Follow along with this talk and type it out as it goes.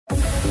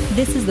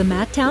This is the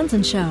Matt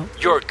Townsend Show.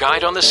 Your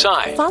guide on the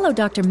side. Follow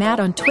Dr. Matt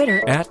on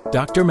Twitter at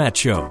Dr. Matt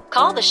Show.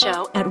 Call the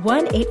show at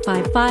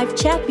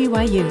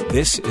 1-855-CHAT-BYU.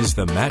 This is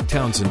the Matt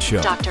Townsend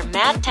Show. Dr.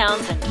 Matt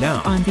Townsend.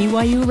 Now on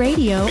BYU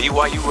Radio.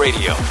 BYU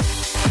Radio.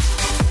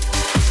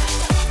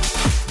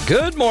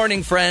 Good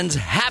morning, friends.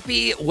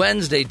 Happy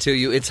Wednesday to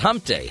you. It's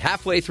hump day,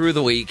 halfway through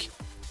the week.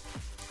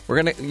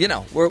 We're going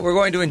to, we're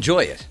going to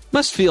enjoy it.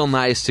 Must feel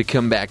nice to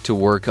come back to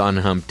work on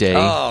hump day.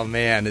 Oh,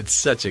 man, it's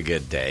such a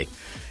good day.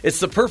 It's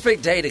the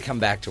perfect day to come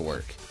back to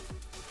work.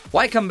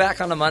 Why come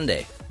back on a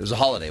Monday? It was a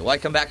holiday. Why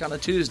come back on a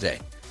Tuesday?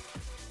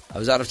 I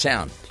was out of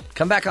town.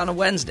 Come back on a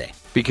Wednesday.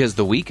 Because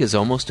the week is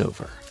almost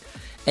over.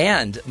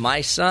 And my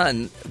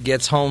son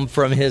gets home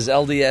from his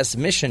LDS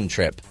mission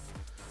trip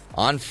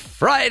on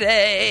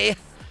Friday.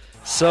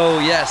 So,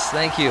 yes,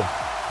 thank you.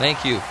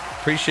 Thank you.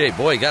 Appreciate it.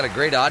 Boy, got a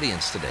great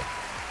audience today.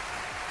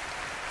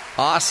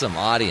 Awesome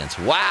audience.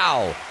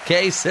 Wow.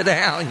 Okay, sit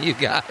down, you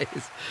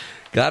guys.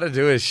 Got to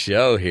do a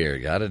show here.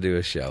 Got to do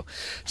a show.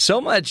 So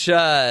much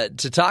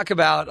to talk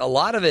about. A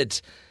lot of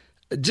it,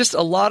 just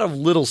a lot of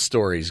little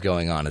stories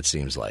going on, it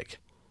seems like.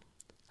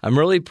 I'm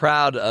really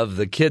proud of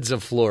the kids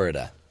of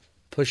Florida.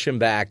 Pushing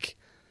back.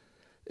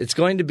 It's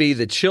going to be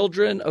the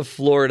children of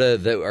Florida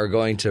that are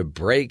going to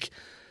break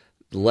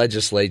the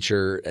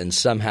legislature and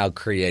somehow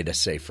create a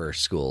safer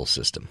school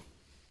system.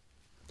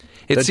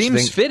 It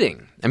seems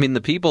fitting. I mean, the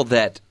people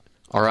that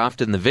are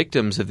often the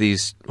victims of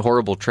these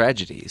horrible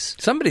tragedies.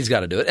 Somebody's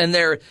got to do it, and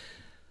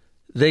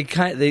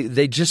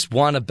they just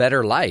want a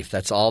better life.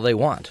 That's all they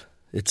want.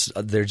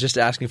 They're just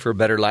asking for a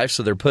better life,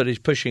 so they're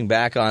pushing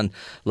back on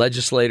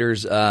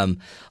legislators.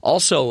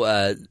 Also,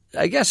 I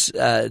guess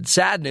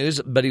sad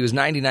news, but he was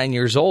 99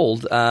 years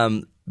old.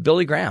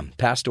 Billy Graham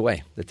passed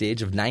away at the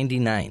age of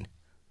 99.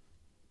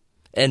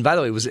 And by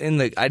the way, it was in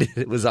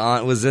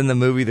the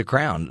movie The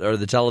Crown, or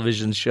the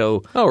television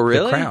show. Oh,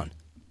 really? The Crown.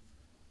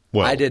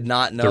 Well, I did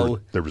not know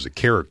there was a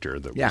character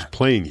that was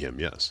playing him.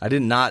 Yes, I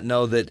did not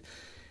know that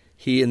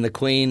he and the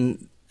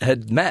Queen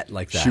had met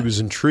like that. She was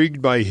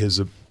intrigued by his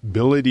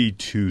ability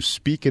to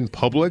speak in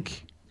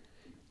public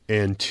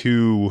and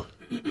to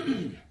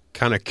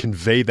kind of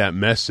convey that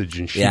message,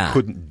 and she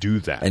couldn't do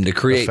that. And to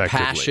create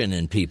passion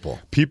in people.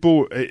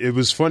 It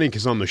was funny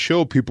because on the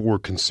show, people were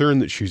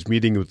concerned that she was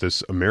meeting with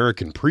this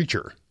American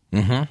preacher.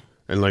 Mm-hmm.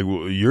 And like,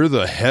 well, you're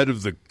the head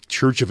of the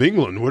Church of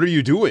England. What are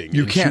you doing?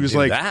 You can't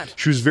do that.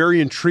 She was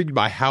very intrigued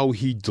by how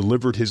he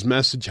delivered his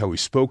message, how he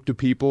spoke to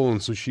people, and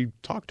so she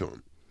talked to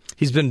him.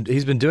 He's been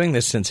doing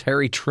this since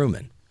Harry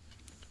Truman.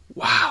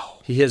 Wow.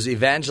 He has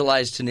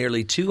evangelized to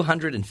nearly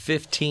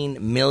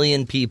 215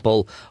 million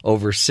people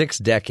over 6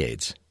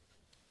 decades.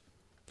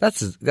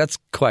 That's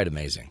quite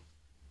amazing.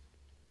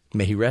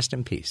 May he rest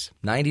in peace.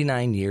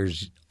 99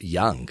 years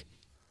young.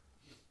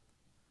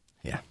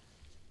 Yeah.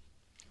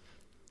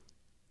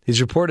 He's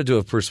reported to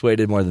have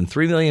persuaded more than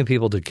 3 million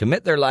people to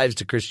commit their lives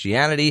to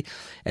Christianity,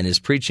 and his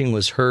preaching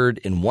was heard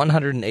in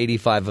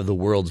 185 of the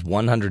world's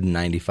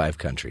 195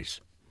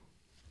 countries.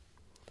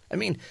 I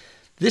mean,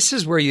 this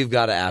is where you've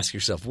got to ask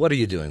yourself, what are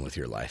you doing with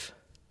your life?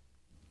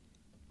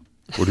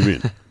 What do you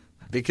mean?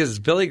 Because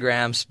Billy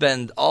Graham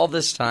spent all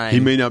this time. He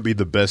may not be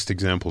the best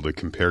example to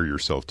compare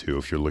yourself to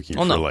if you're looking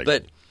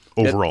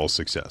overall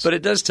success. But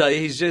it does tell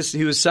you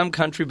he was some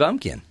country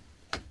bumpkin.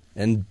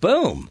 And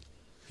boom.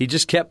 He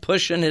just kept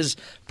pushing his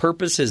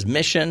purpose, his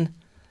mission,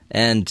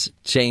 and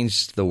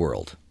changed the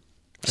world.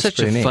 That's such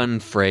a fun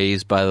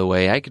phrase, by the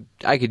way.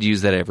 I could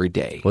use that every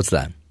day. What's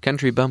that?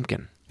 Country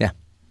bumpkin. Yeah.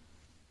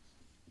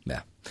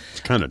 Yeah.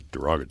 It's kind of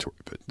derogatory,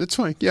 but that's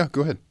fine. Yeah,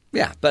 go ahead.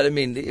 Yeah, but I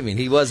mean,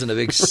 he wasn't a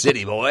big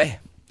city boy.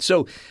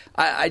 So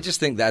I just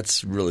think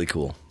that's really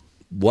cool.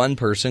 One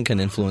person can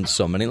influence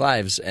so many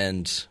lives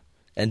and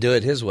do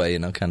it his way,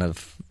 kind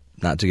of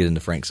not to get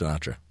into Frank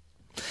Sinatra.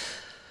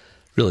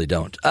 Really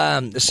don't.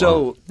 Here's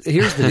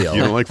the deal.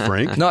 You don't like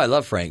Frank? No, I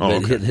love Frank,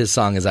 but his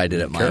song is I Did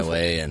It My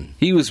Way. And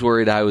he was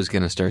worried I was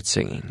going to start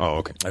singing. Oh,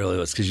 okay. I really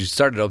was, because you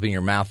started opening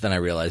your mouth, then I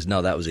realized,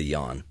 no, that was a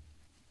yawn.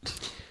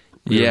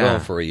 You were going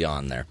for a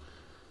yawn there.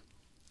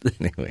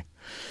 Anyway,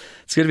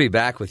 it's good to be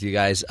back with you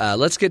guys.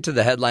 Let's get to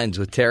the headlines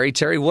with Terry.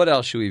 Terry, what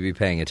else should we be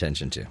paying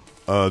attention to?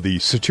 The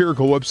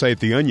satirical website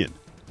The Onion.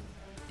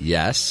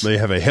 Yes. They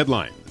have a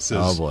headline that says,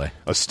 oh boy,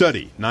 a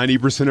study,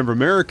 90% of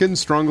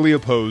Americans strongly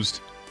opposed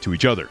to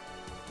each other.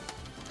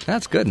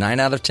 That's good.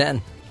 9 out of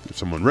 10. If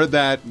someone read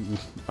that,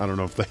 I don't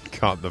know if they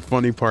caught the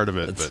funny part of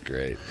it. That's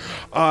great.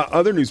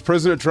 Other news,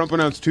 President Trump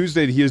announced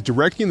Tuesday that he is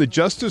directing the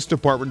Justice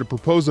Department to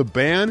propose a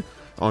ban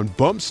on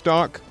bump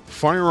stock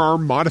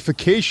firearm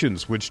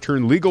modifications, which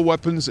turn legal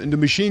weapons into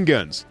machine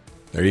guns.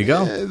 There you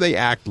go. They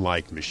act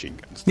like machine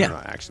guns. They're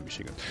not actually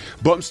machine guns.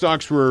 Bump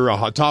stocks were a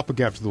hot topic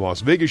after the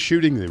Las Vegas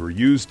shooting. They were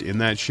used in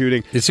that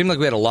shooting. It seemed like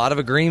we had a lot of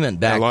agreement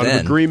back then. A lot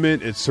of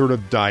agreement. It sort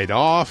of died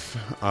off.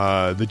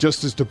 The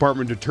Justice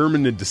Department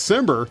determined in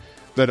December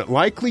that it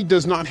likely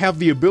does not have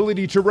the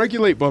ability to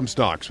regulate bump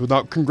stocks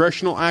without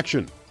congressional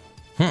action.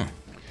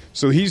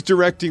 So he's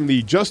directing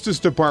the Justice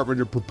Department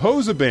to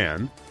propose a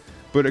ban,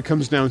 but it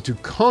comes down to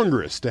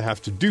Congress to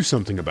have to do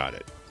something about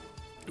it.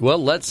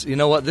 Well, you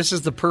know what? This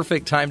is the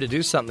perfect time to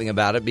do something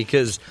about it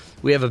because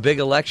we have a big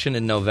election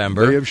in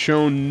November. They have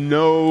shown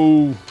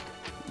no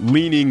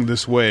leaning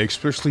this way,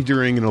 especially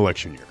during an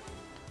election year.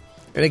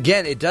 And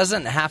again, it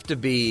doesn't have to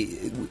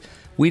be...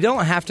 We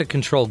don't have to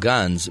control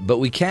guns, but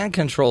we can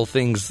control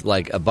things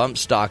like a bump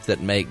stock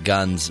that make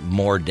guns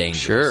more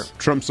dangerous. Sure.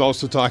 Trump's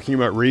also talking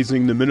about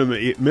raising the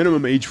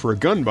minimum age for a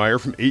gun buyer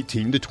from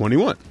 18 to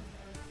 21.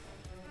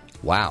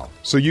 Wow.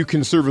 So you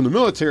can serve in the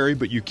military,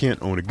 but you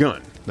can't own a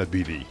gun. That'd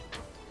be the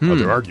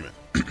other argument.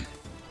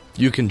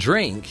 You can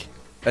drink.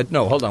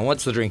 No, hold on.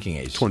 What's the drinking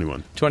age?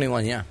 21.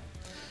 21, yeah.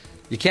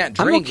 You can't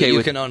drink, but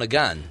you can own a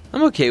gun.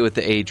 I'm okay with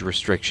the age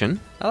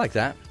restriction. I like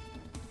that.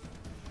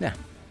 Yeah.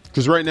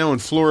 Because right now in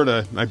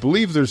Florida, I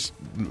believe it's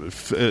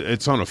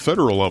on a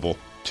federal level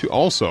too.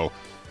 Also,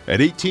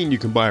 at 18 you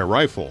can buy a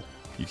rifle.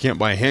 You can't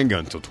buy a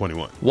handgun until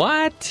 21.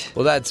 What?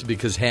 Well, that's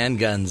because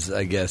handguns,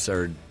 I guess,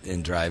 are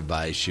in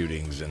drive-by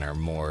shootings and are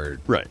more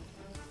right.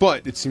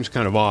 But it seems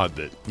kind of odd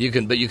that you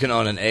can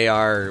own an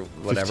AR,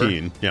 whatever.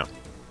 15, yeah.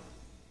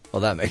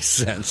 Well, that makes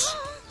sense.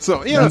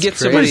 So you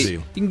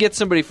can get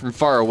somebody from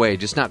far away,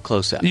 just not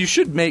close up.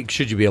 Should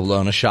you be able to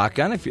own a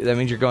shotgun? That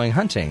means you're going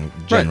hunting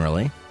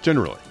generally. Right.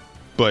 Generally.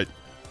 But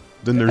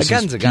then there's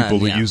people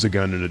that use a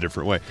gun in a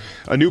different way.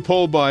 A new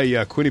poll by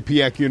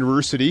Quinnipiac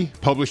University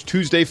published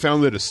Tuesday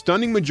found that a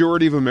stunning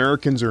majority of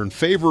Americans are in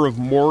favor of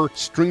more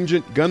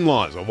stringent gun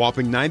laws. A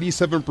whopping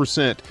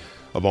 97%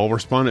 of all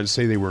respondents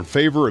say they were in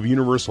favor of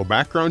universal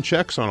background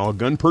checks on all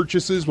gun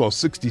purchases, while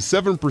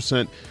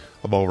 67%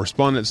 of all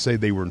respondents say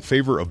they were in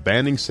favor of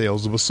banning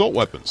sales of assault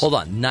weapons. Hold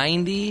on,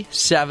 97%.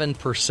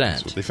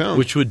 That's what they found.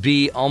 Which would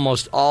be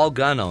almost all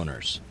gun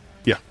owners.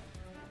 Yeah.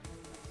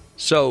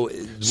 So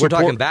we're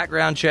talking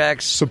background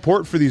checks.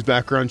 Support for these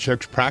background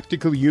checks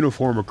practically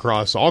uniform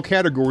across all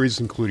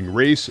categories, including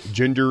race,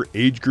 gender,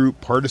 age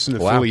group, partisan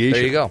affiliation.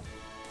 There you go.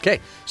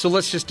 Okay, so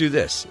let's just do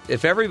this.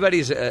 If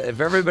everybody's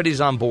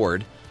on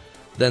board,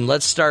 then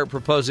let's start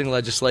proposing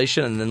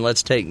legislation, and then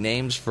let's take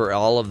names for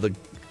all of the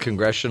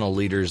congressional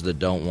leaders that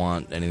don't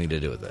want anything to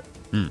do with it.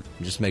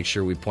 Just make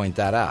sure we point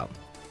that out.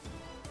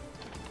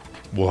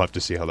 We'll have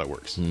to see how that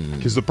works.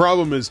 Because the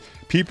problem is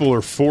people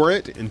are for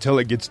it until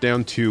it gets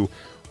down to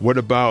what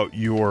about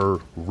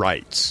your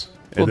rights?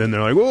 And then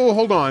they're like, "Whoa,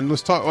 hold on,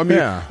 let's talk." I mean,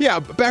 yeah,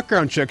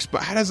 background checks,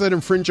 but how does that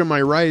infringe on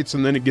my rights?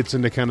 And then it gets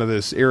into kind of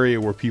this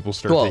area where people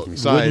start taking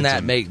sides.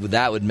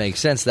 That would make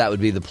sense? That would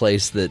be the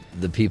place that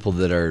the people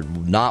that are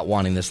not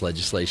wanting this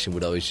legislation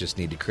would always just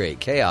need to create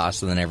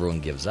chaos, and then everyone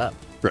gives up.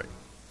 Right?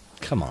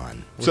 Come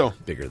on, we're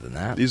bigger than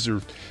that. These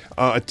are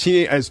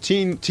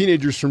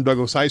teenagers from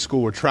Douglas High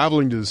School were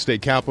traveling to the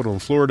state capitol in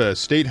Florida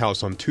State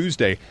House on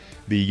Tuesday.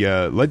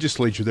 The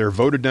legislature there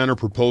voted down a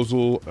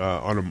proposal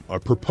on a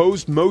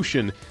proposed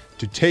motion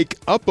to take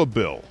up a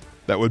bill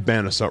that would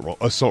ban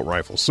assault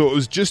rifles. So it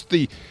was just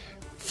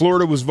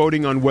Florida was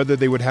voting on whether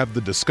they would have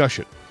the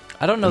discussion.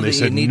 I don't know that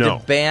you need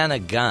to ban a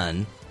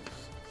gun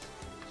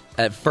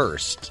at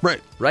first.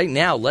 Right. Right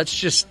now, let's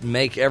just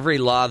make every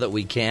law that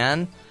we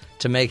can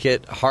to make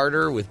it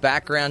harder with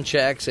background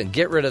checks and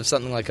get rid of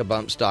something like a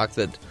bump stock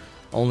that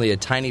only a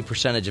tiny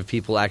percentage of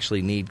people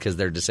actually need because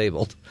they're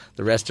disabled.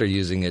 The rest are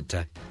using it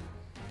to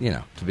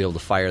be able to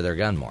fire their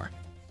gun more.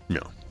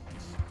 No.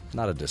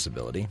 Not a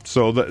disability.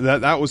 So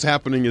that was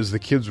happening as the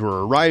kids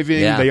were arriving.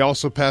 Yeah. They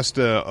also passed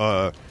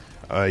a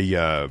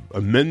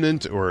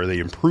amendment, or they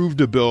improved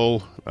a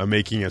bill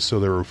making it so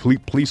there were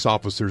police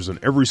officers in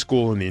every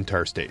school in the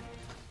entire state.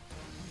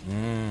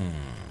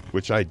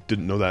 Which I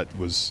didn't know that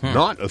was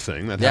not a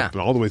thing. That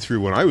happened all the way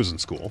through when I was in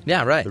school.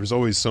 Yeah, right. There was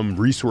always some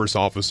resource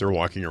officer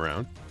walking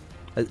around.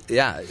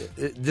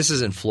 This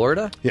is in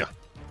Florida? Yeah.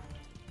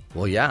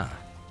 Well, yeah.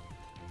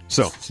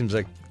 So seems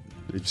like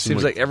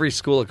every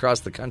school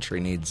across the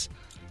country needs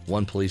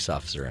one police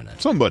officer in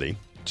it. Somebody.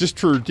 Just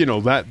for,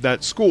 that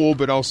school,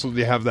 but also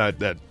they have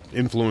that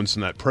influence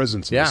and that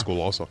presence in the school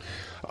also.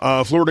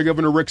 Florida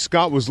Governor Rick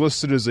Scott was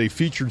listed as a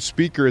featured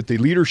speaker at the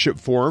Leadership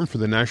Forum for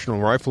the National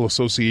Rifle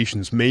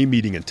Association's May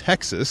meeting in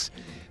Texas.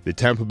 The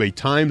Tampa Bay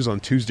Times on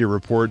Tuesday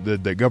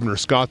reported that Governor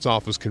Scott's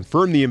office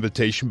confirmed the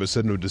invitation but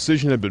said no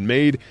decision had been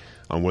made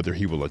on whether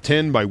he will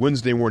attend. By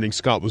Wednesday morning,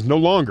 Scott was no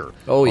longer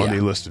on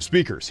the list of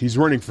speakers. He's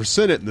running for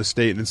Senate in the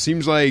state, and it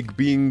seems like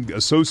being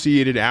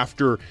associated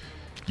after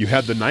you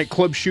had the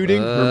nightclub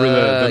shooting.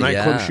 Remember the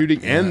nightclub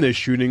shooting and this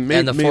shooting?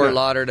 And the Fort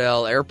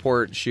Lauderdale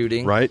airport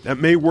shooting. Right. That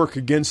may work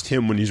against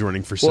him when he's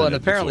running for Senate. Well, and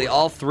apparently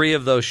all three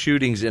of those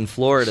shootings in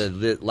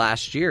Florida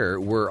last year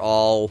were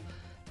all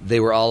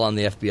on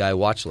the FBI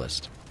watch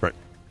list. Right.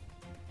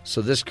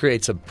 So this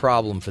creates a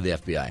problem for the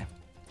FBI.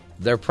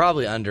 They're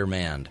probably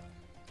undermanned,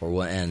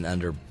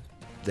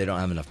 they don't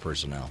have enough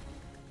personnel.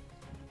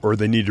 Or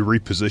they need to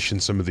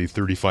reposition some of the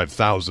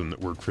 35,000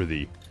 that work for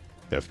the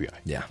FBI.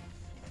 Yeah.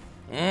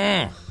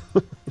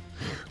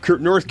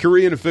 North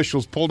Korean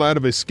officials pulled out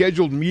of a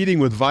scheduled meeting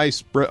with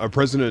Vice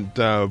President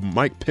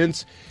Mike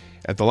Pence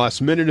at the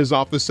last minute. His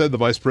office said the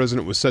vice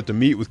president was set to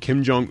meet with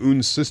Kim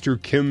Jong-un's sister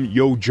Kim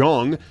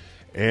Yo-jong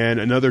And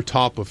another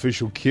top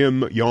official,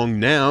 Kim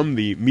Yong-nam,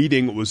 the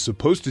meeting was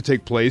supposed to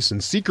take place in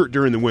secret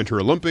during the Winter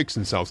Olympics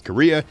in South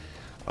Korea.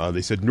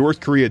 They said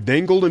North Korea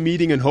dangled a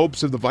meeting in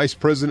hopes of the vice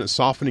president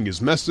softening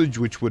his message,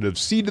 which would have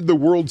seeded the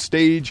world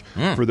stage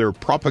for their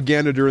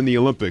propaganda during the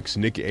Olympics.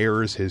 Nick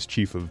Ayers,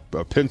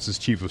 Pence's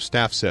chief of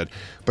staff, said.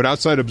 But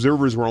outside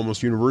observers were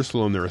almost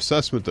universal in their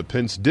assessment that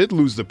Pence did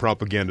lose the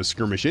propaganda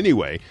skirmish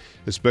anyway,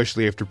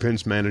 especially after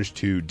Pence managed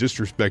to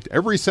disrespect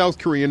every South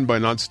Korean by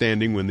not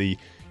standing when the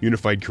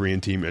unified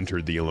Korean team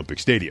entered the Olympic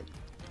Stadium.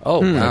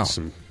 Oh, wow. That's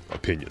some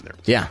opinion there.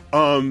 Yeah.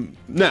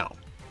 Now,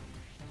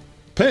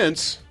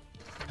 Pence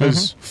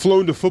has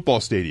flown to football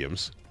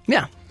stadiums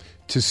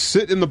to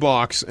sit in the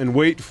box and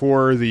wait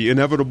for the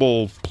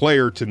inevitable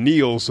player to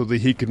kneel so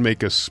that he could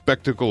make a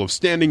spectacle of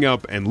standing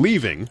up and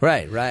leaving.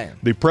 Right.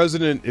 The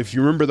president, if you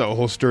remember that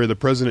whole story, the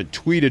president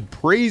tweeted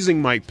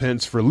praising Mike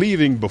Pence for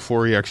leaving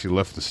before he actually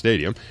left the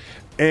stadium.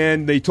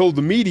 And they told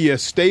the media,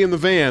 stay in the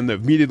van, the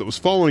media that was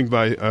following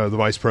the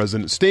vice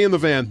president, stay in the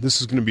van,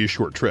 this is going to be a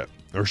short trip,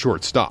 or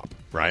short stop,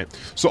 right?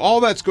 So all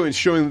that's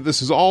showing that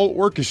this is all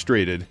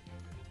orchestrated.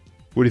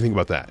 What do you think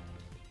about that?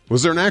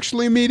 Was there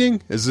actually a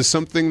meeting? Is this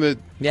something that...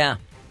 Yeah,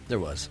 there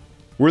was.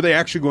 Were they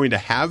actually going to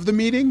have the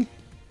meeting?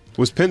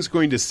 Was Pence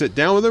going to sit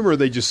down with them, or are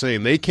they just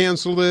saying they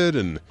canceled it?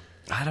 And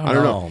I don't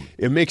know.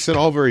 It makes it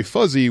all very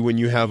fuzzy when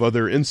you have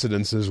other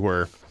incidences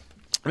where...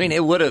 I mean,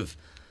 it would have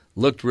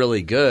looked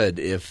really good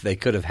if they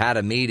could have had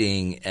a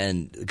meeting,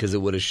 and because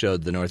it would have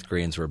showed the North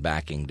Koreans were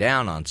backing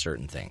down on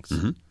certain things.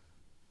 Mm-hmm.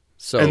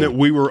 So, and that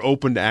we were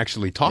open to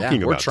actually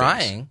talking about we're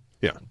trying.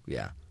 Things.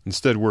 Yeah.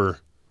 Instead,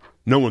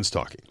 no one's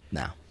talking.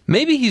 No.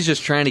 Maybe he's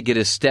just trying to get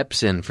his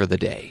steps in for the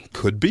day.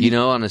 Could be.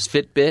 On his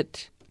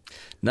Fitbit.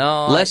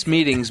 No. Less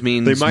meetings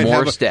means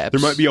more steps.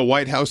 There might be a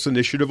White House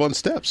initiative on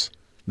steps.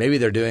 Maybe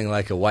they're doing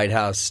like a White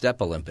House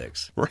Step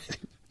Olympics. Right.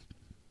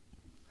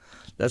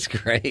 That's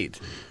great.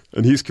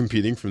 And he's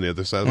competing from the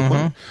other side of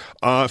the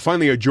planet.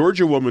 Finally, a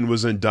Georgia woman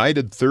was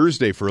indicted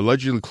Thursday for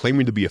allegedly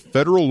claiming to be a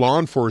federal law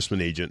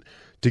enforcement agent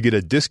to get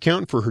a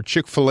discount for her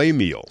Chick-fil-A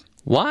meal.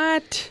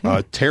 What?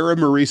 Tara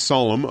Marie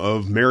Solom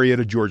of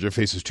Marietta, Georgia,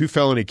 faces 2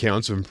 felony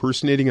counts of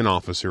impersonating an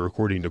officer,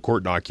 according to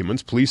court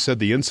documents. Police said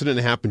the incident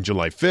happened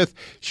July 5th.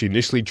 She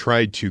initially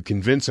tried to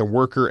convince a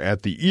worker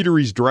at the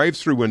eatery's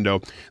drive-thru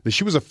window that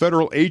she was a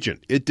federal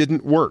agent. It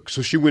didn't work,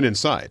 so she went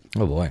inside.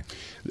 Oh, boy.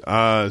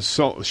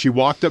 So she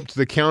walked up to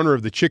the counter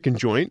of the chicken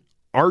joint,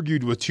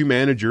 argued with 2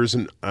 managers,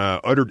 and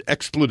uttered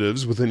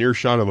expletives within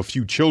earshot of a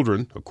few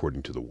children,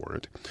 according to the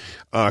warrant.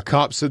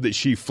 Cops said that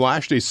she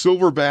flashed a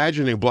silver badge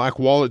and a black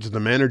wallet to the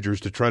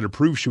managers to try to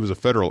prove she was a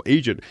federal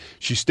agent.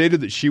 She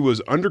stated that she was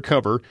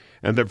undercover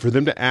and that for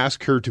them to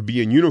ask her to be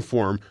in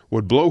uniform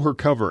would blow her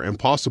cover and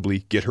possibly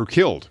get her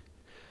killed.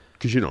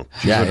 Because, she's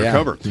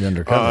undercover. She's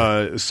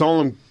undercover.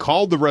 Solomon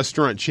called the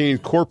restaurant chain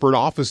corporate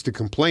office to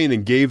complain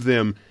and gave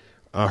them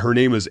her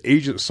name as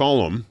Agent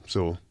Solomon.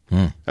 So...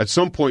 At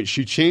some point,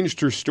 she changed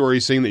her story,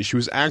 saying that she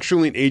was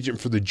actually an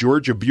agent for the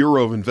Georgia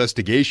Bureau of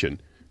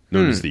Investigation,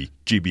 known as the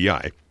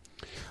GBI.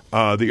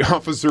 The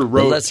officer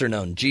wrote... The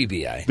lesser-known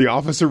GBI. The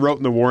officer wrote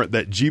in the warrant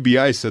that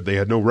GBI said they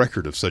had no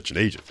record of such an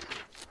agent.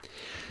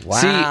 Wow.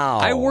 See,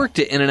 I worked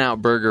at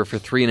In-N-Out Burger for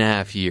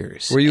 3.5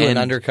 years. Were you an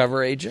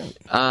undercover agent?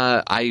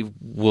 I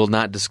will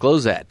not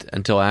disclose that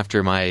until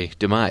after my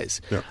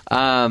demise.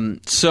 Yeah.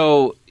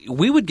 So...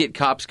 we would get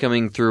cops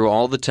coming through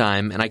all the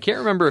time, and I can't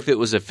remember if it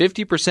was a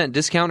 50%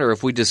 discount or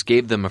if we just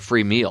gave them a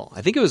free meal.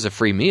 I think it was a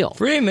free meal.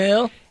 Free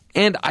meal.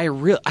 And I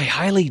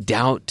highly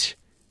doubt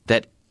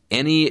that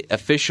any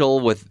official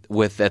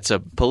with that's a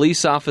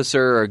police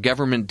officer or a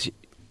government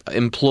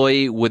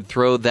employee would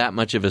throw that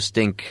much of a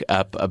stink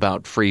up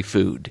about free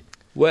food.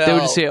 Well, they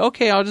would just say,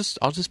 "Okay, I'll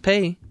just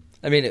pay."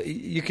 I mean,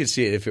 you could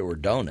see it if it were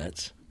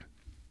donuts.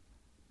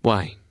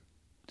 Why?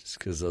 Just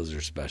because those are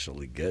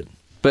especially good.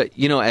 But,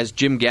 as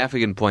Jim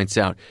Gaffigan points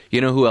out,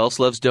 you know who else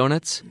loves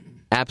donuts?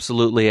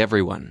 Absolutely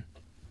everyone.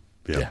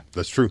 Yeah,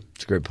 that's true.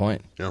 It's a great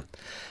point. Yeah.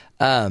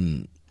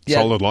 Yeah.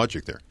 Solid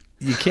logic there.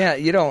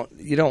 You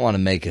don't want to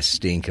make a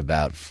stink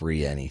about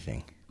free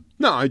anything.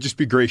 No, I'd just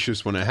be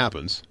gracious when it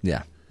happens.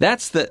 Yeah.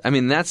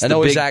 And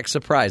always act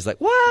surprised,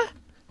 like, what?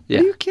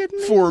 Yeah. Are you kidding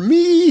me? For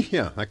me?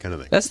 Yeah, that kind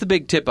of thing. That's the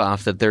big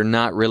tip-off that they're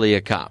not really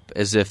a cop,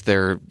 as if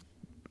they're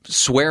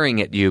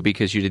swearing at you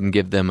because you didn't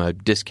give them a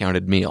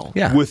discounted meal.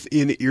 Yeah.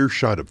 Within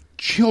earshot of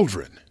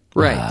children.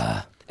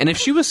 Right. And if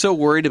she was so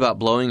worried about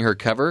blowing her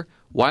cover,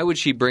 why would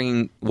she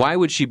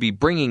be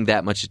bringing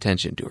that much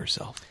attention to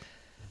herself?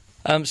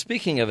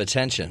 Speaking of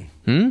attention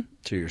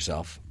to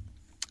yourself,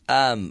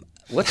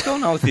 what's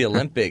going on with the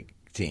Olympic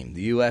team,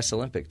 the U.S.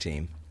 Olympic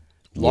team?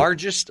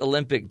 Largest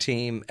Olympic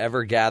team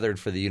ever gathered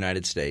for the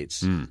United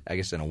States, I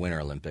guess in a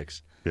Winter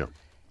Olympics. Yeah.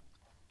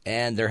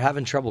 And they're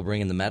having trouble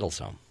bringing the medals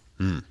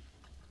home.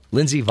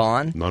 Lindsey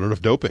Vonn. Not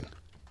enough doping.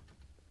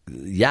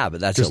 Yeah,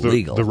 but that's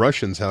illegal. The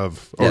Russians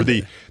have, or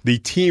the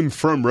team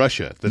from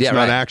Russia that's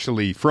not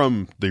actually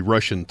from the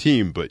Russian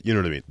team, but you know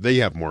what I mean. They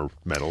have more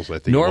medals, I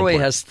think. Norway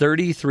has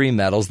 33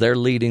 medals. They're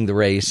leading the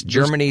race.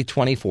 Germany,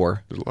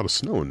 24. There's a lot of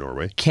snow in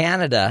Norway.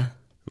 Canada,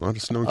 A lot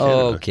of snow in Canada.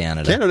 Oh,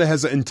 Canada. Canada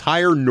has an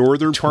entire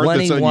northern part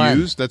that's 21.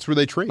 unused. That's where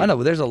they train. I know,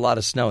 but there's a lot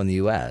of snow in the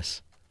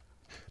U.S.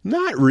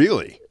 Not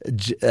really.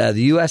 The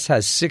U.S.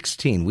 has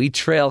 16. We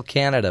trail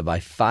Canada by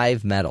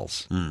 5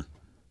 medals.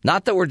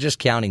 Not that we're just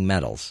counting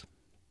medals,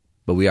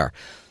 but we are.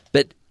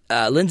 But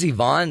Lindsey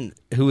Vonn,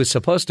 who was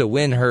supposed to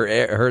win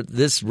her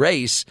this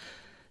race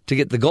to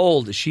get the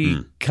gold, she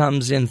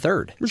comes in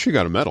third. Well, she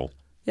got a medal.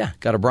 Yeah,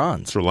 got a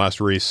bronze. It's her last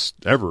race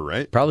ever,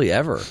 right? Probably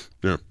ever.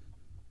 Yeah.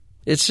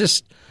 It's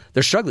just,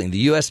 they're struggling. The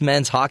U.S.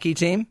 men's hockey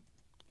team,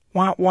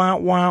 wah, wah,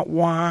 wah,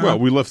 wah. Well,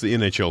 we left the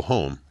NHL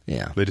home.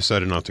 Yeah. They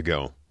decided not to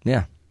go.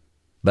 Yeah.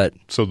 But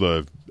So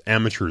the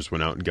amateurs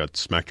went out and got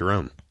smacked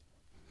around.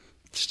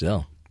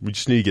 still, We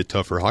just need to get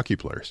tougher hockey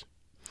players.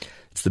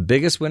 it's the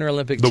biggest Winter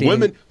Olympic The team.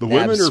 women They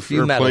are have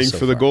few medals playing so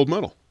for the far. gold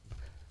medal.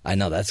 I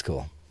know, that's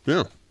cool.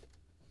 Yeah.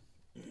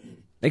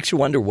 Makes you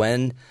wonder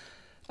when,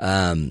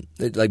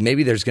 like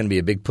maybe there's going to be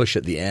a big push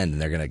at the end,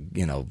 and they're going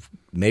to,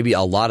 maybe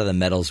a lot of the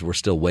medals we're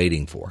still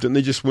waiting for. Didn't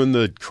they just win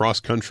the cross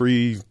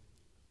country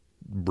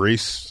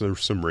race? There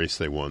was some race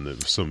they won that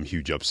was some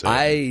huge upset.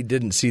 I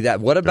didn't see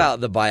that. What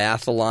about the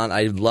biathlon?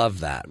 I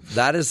love that.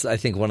 That is, I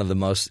think, one of the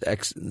most,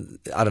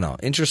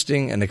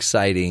 interesting and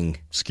exciting.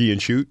 Ski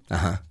and shoot?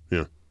 Uh-huh.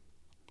 Yeah.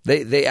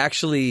 They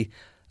actually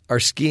are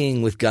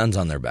skiing with guns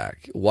on their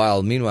back,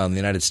 while meanwhile in the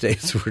United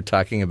States we're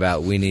talking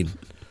about we need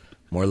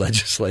more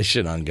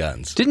legislation on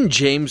guns. Didn't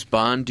James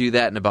Bond do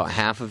that in about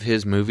half of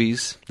his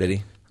movies? Did he?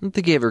 I don't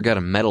think he ever got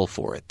a medal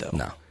for it, though.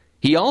 No.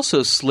 He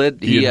also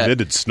slid. He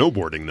invented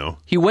snowboarding, though.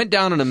 He went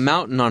down on a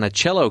mountain on a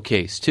cello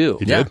case, too.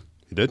 He did.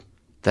 He did.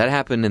 That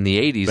happened in the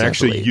 80s, They I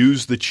actually believe.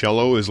 used the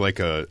cello as like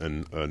to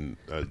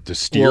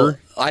steer. Well,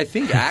 I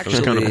think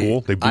actually kinda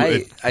cool. They blew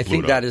it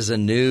think up. that is a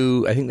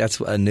new. I think that's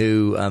a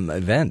new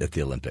event at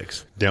the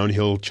Olympics.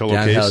 Downhill cello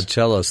Downhill case.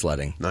 cello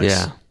sledding. Nice.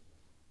 Yeah.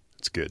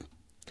 It's good.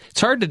 It's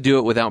hard to do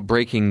it without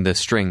breaking the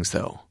strings,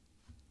 though.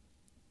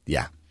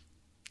 Yeah.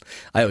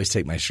 I always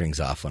take my strings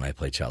off when I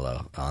play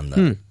cello on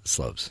the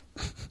slopes.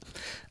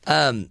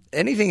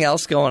 Anything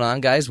else going on,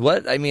 guys?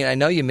 I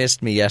know you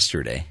missed me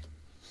yesterday.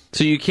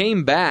 So you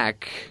came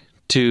back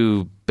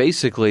to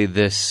basically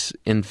this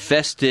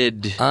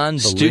infested Unbelievable.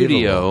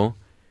 studio.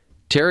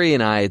 Terry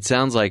and I, it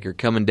sounds like, are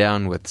coming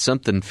down with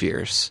something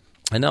fierce.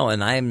 I know,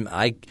 and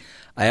I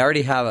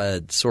already have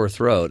a sore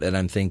throat, and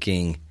I'm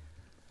thinking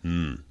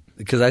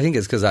because I think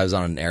it's because I was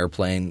on an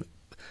airplane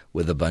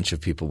with a bunch of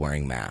people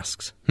wearing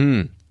masks.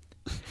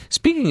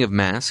 Speaking of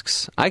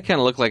masks, I kind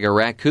of look like a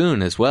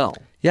raccoon as well.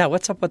 Yeah,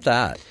 what's up with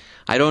that?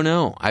 I don't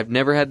know. I've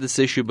never had this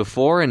issue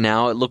before, and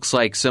now it looks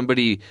like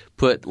somebody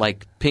put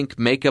like pink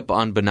makeup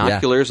on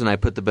binoculars, and I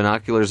put the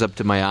binoculars up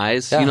to my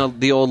eyes. Yeah. You know,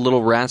 the old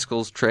little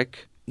rascals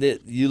trick.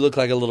 You look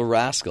like a little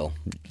rascal.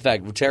 In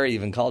fact, Terry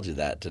even called you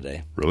that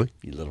today. Really?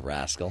 You little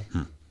rascal.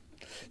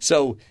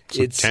 So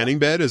it's tanning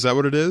bed? Is that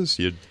what it is?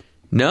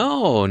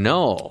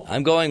 No.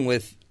 I'm going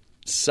with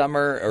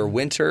summer or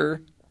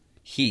winter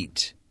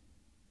heat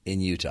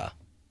in Utah.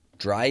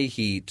 Dry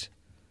heat.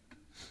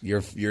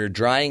 You're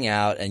drying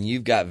out, and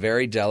you've got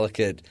very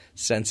delicate,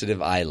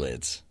 sensitive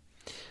eyelids.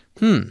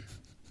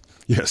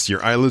 Yes,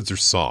 your eyelids are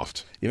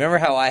soft. You remember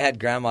how I had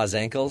grandma's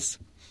ankles?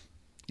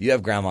 You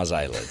have grandma's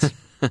eyelids.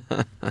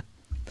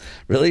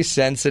 Really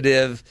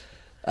sensitive,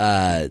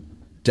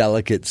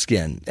 delicate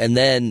skin. And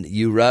then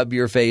you rub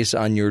your face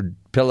on your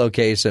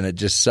pillowcase, and it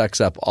just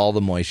sucks up all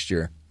the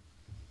moisture,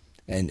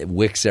 and it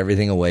wicks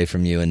everything away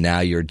from you, and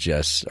now you're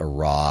just a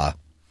raw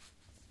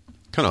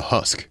Kind of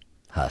husk.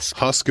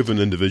 husk. Of an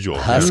individual.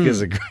 Husk is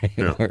a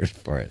great word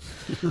for it.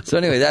 So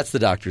anyway, that's the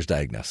doctor's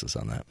diagnosis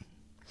on that.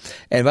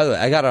 And by the way,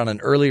 I got on an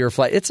earlier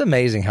flight. It's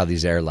amazing how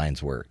these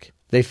airlines work.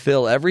 They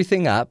fill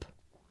everything up,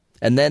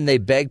 and then they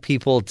beg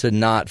people to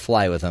not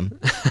fly with them.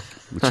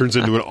 It turns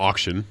into an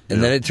auction.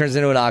 And then it turns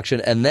into an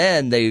auction, and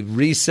then they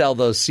resell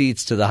those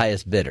seats to the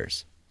highest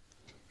bidders.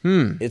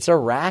 It's a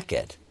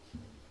racket.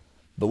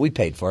 But we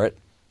paid for it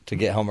to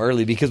get home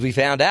early because we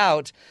found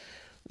out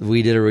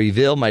we did a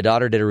reveal. My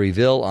daughter did a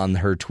reveal on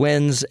her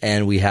twins,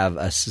 and we have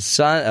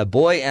a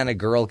boy and a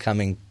girl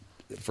coming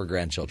for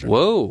grandchildren.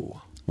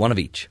 Whoa. One of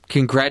each.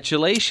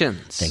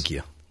 Congratulations. Thank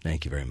you.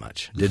 Thank you very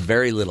much. Did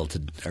very little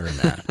to earn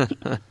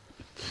that.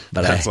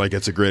 But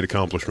It's a great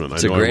accomplishment.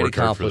 It's a great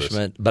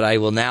accomplishment. But I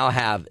will now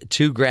have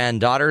 2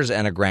 granddaughters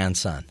and a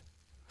grandson.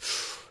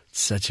 It's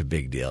such a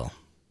big deal.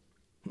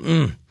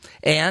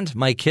 And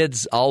my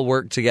kids all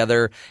worked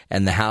together,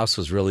 and the house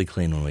was really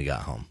clean when we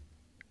got home.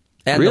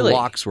 And Really? the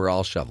walks were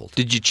all shoveled.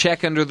 Did you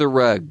check under the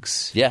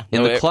rugs? Yeah.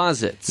 In No, the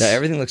closets? No,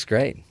 everything looks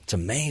great. It's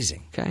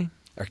amazing. Okay.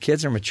 Our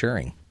kids are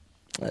maturing.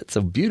 It's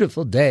a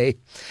beautiful day.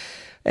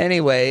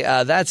 Anyway,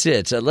 that's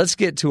it. Let's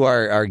get to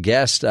our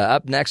guest.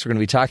 Up next, we're going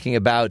to be talking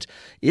about,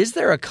 is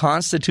there a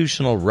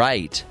constitutional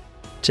right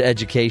to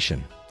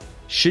education?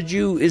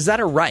 Is that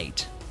a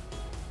right?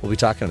 We'll be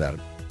talking about it.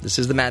 This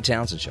is the Matt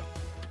Townsend Show.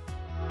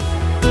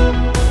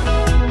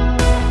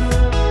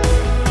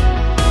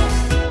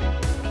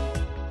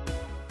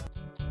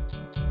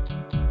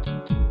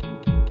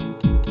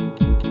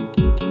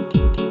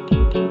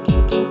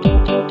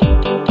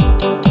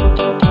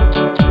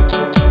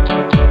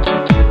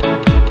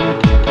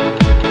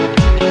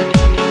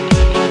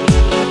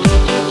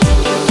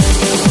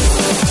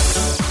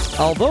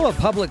 Although a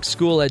public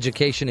school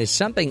education is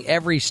something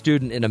every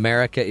student in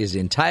America is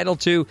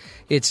entitled to,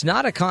 it's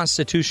not a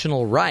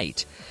constitutional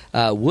right.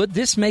 Would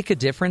this make a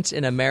difference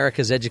in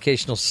America's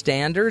educational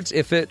standards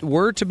if it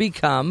were to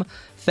become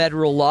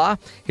federal law?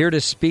 Here to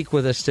speak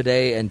with us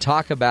today and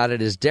talk about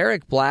it is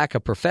Derek Black, a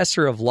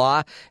professor of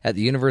law at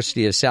the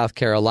University of South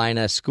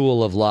Carolina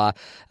School of Law.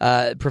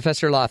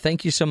 Professor Law,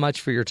 thank you so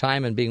much for your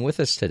time and being with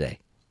us today.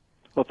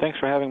 Well, thanks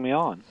for having me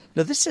on.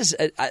 Now, this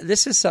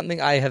is something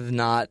I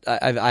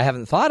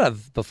haven't thought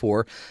of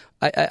before.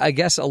 I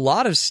guess a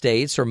lot of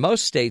states, or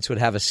most states, would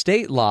have a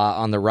state law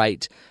on the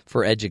right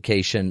for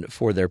education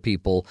for their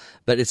people,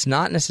 but it's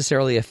not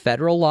necessarily a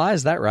federal law.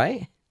 Is that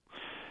right?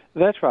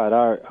 That's right.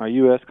 Our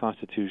U.S.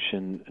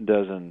 Constitution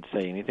doesn't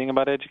say anything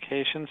about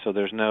education, so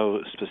there's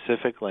no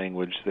specific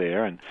language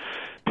there, and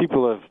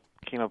people have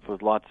came up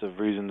with lots of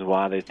reasons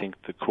why they think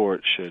the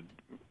court should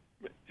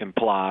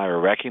imply or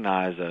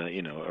recognize a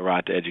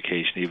right to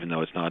education, even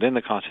though it's not in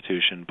the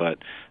Constitution. But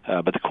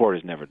the court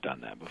has never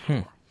done that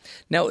before.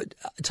 Now,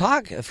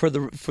 talk for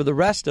the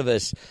rest of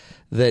us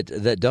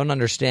that don't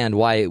understand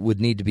why it would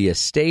need to be a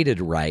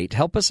stated right.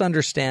 Help us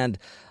understand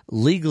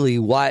legally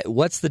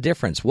what's the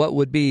difference. What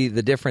would be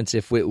the difference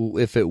if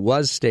it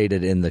was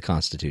stated in the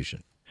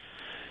Constitution?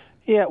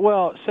 Yeah,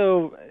 well,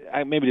 so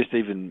I maybe just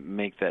even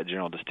make that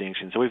general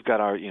distinction. So we've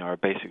got our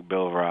basic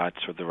Bill of Rights,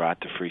 or the right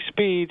to free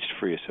speech,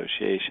 free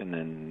association,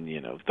 and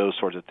those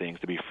sorts of things,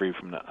 to be free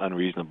from the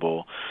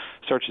unreasonable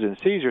searches and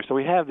seizures. So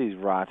we have these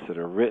rights that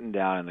are written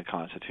down in the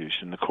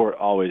Constitution. The court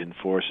always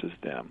enforces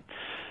them.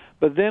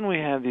 But then we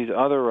have these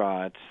other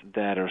rights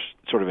that are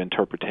sort of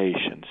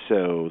interpretations.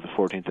 So the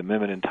 14th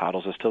Amendment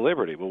entitles us to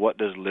liberty. Well, what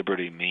does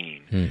liberty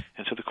mean?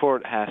 And so the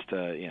court has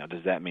to,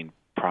 does that mean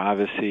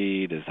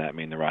privacy? Does that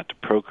mean the right to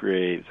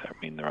procreate? Does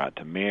that mean the right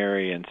to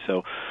marry? And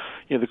so,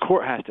 the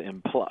court has to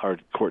imply, or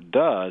the court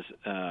does,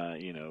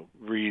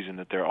 reason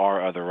that there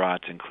are other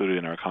rights included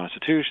in our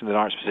Constitution that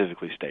aren't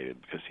specifically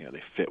stated because,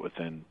 they fit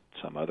within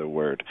some other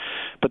word.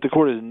 But the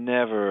court has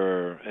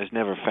never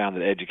found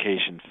that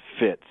education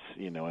fits,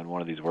 in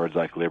one of these words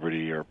like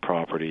liberty or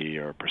property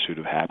or pursuit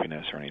of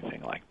happiness or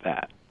anything like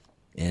that.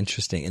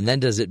 Interesting. And then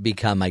does it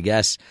become, I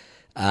guess,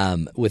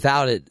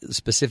 without it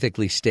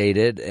specifically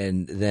stated,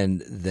 and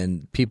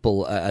then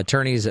people,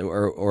 attorneys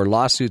or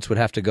lawsuits would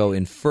have to go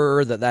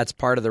infer that that's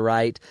part of the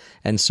right.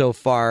 And so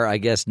far, I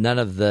guess none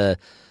of the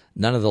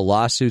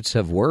lawsuits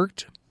have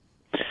worked.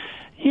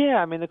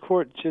 Yeah, the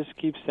court just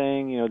keeps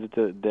saying,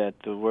 that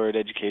the word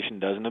education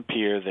doesn't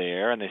appear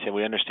there, and they say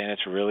we understand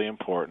it's really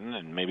important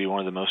and maybe one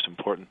of the most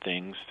important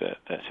things that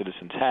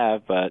citizens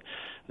have, but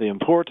the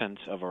importance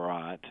of a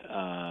right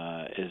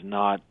is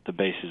not the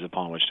basis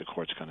upon which the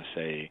court's going to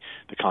say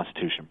the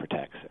Constitution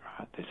protects it.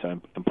 Right? So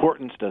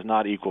importance does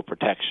not equal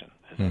protection,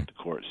 is what the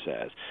court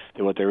says.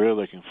 That what they're really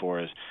looking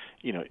for is,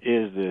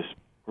 is this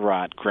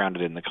right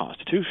grounded in the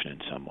Constitution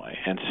in some way?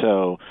 And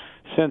so,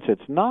 since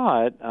it's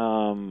not,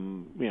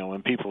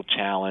 when people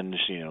challenge,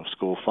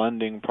 school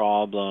funding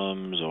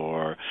problems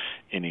or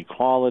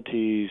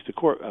inequalities, the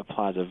court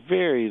applies a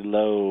very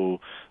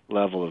low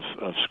level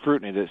of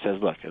scrutiny that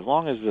says, look, as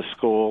long as the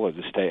school or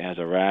the state has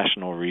a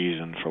rational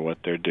reason for what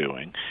they're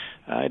doing,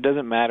 it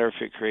doesn't matter if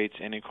it creates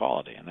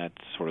inequality, and that's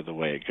sort of the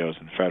way it goes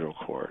in federal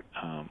court.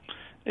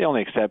 The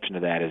only exception to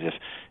that is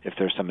if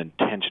there's some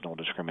intentional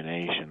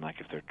discrimination, like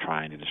if they're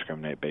trying to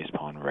discriminate based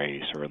upon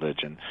race or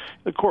religion,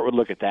 the court would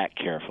look at that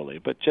carefully.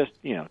 But just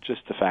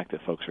the fact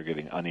that folks are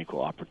getting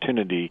unequal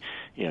opportunity,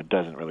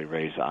 doesn't really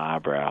raise the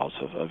eyebrows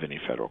of any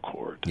federal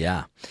court.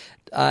 Yeah,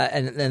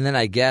 and then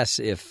I guess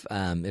if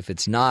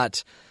it's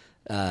not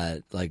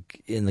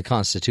like in the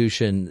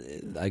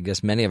Constitution, I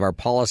guess many of our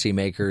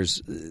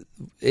policymakers,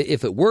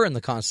 if it were in the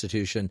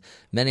Constitution,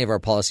 many of our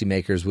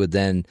policymakers would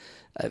then,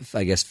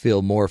 I guess,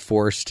 feel more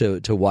forced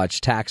to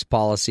watch tax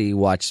policy,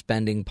 watch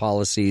spending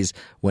policies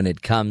when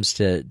it comes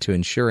to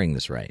ensuring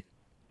this right.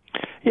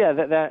 Yeah,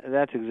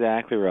 that's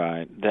exactly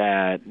right.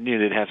 That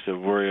they'd have to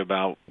worry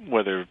about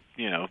whether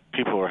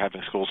people are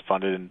having schools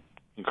funded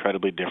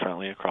incredibly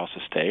differently across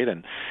the state,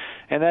 and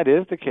that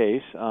is the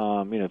case.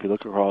 If you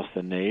look across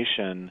the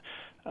nation,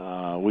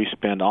 we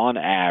spend on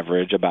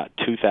average about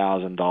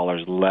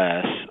 $2,000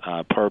 less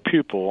per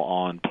pupil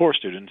on poor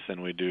students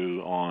than we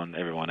do on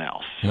everyone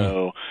else.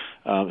 So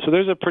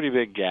there's a pretty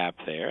big gap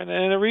there, and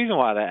the reason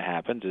why that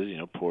happens is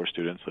poor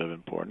students live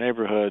in poor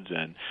neighborhoods,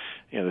 and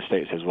the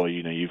state says, well,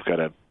 you've got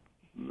to.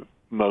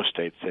 Most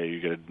states say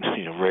you got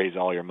to raise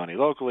all your money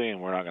locally, and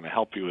we're not going to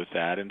help you with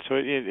that. And so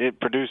it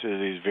produces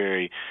these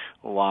very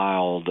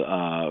wild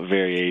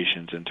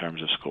variations in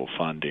terms of school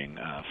funding,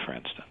 for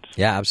instance.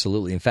 Yeah,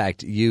 absolutely. In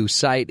fact, you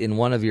cite in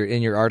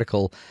your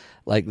article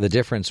like the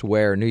difference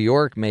where New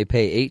York may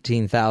pay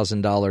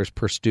 $18,000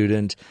 per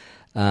student,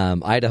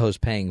 Idaho's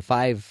paying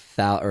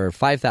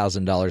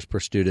 $5,000 per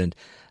student.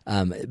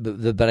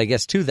 But I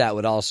guess, too, that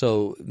would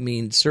also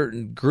mean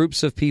certain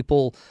groups of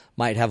people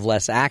might have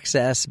less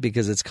access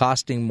because it's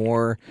costing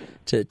more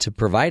to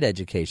provide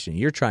education.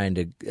 You're trying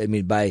to,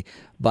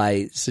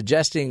 by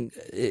suggesting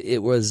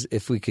it was,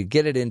 if we could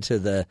get it into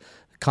the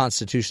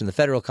Constitution, the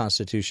federal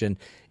Constitution,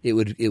 it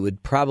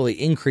would probably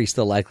increase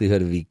the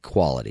likelihood of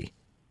equality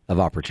of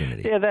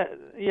opportunity.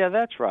 Yeah,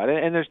 that's right.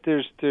 And there's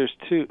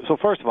two. So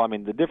first of all, I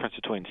mean, the difference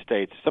between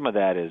states, some of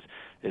that is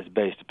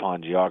based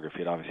upon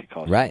geography. It obviously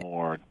costs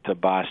more to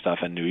buy stuff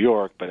in New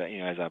York, but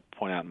as I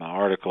point out in my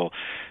article,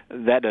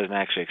 that doesn't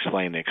actually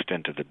explain the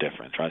extent of the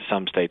difference, right?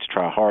 Some states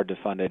try hard to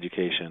fund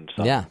education,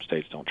 some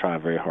states don't try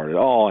very hard at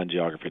all, and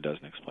geography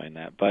doesn't explain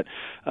that. But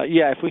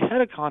if we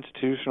had a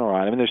constitutional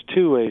right, I mean, there's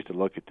two ways to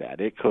look at that.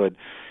 It could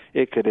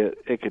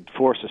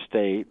force a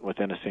state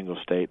within a single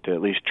state to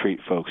at least treat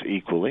folks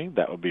equally.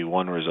 That would be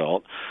one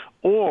result.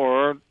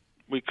 Or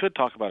we could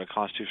talk about a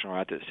constitutional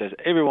right that says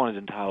everyone is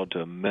entitled to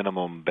a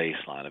minimum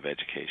baseline of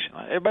education.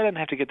 Everybody doesn't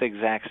have to get the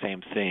exact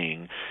same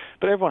thing,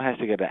 but everyone has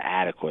to get an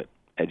adequate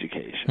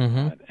education.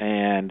 Right?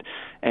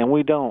 And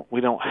we don't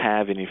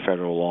have any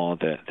federal law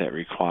that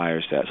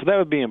requires that. So that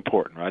would be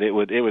important, right? It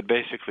would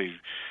basically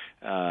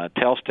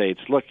tell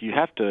states, look, you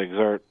have to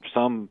exert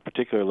some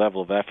particular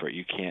level of effort.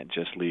 You can't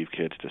just leave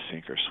kids to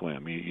sink or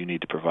swim. You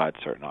need to provide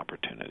certain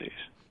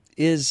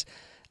opportunities.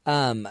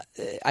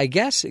 I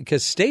guess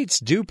because states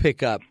do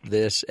pick up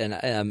this, and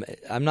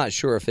I'm not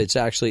sure if it's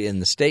actually in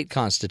the state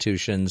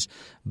constitutions,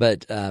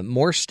 but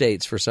more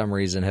states for some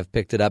reason have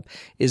picked it up.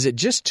 Is it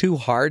just too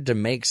hard to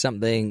make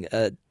something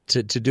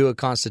to do a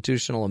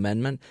constitutional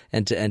amendment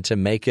and to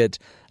make it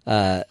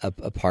a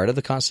part of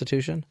the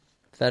Constitution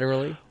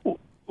federally?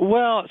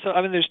 Well, so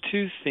I mean, there's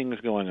two things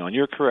going on.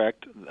 You're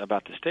correct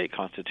about the state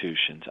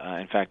constitutions.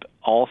 In fact,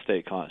 all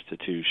state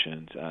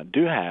constitutions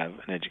do have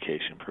an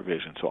education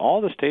provision. So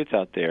all the states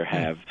out there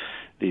have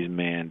these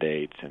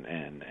mandates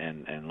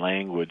and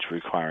language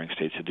requiring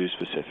states to do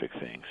specific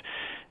things.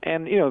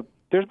 And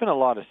there's been a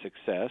lot of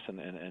success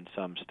in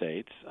some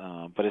states,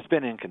 but it's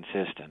been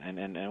inconsistent.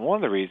 And one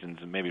of the reasons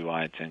maybe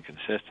why it's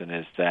inconsistent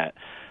is that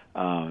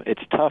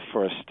it's tough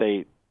for a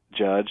state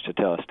judge to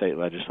tell a state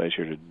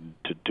legislature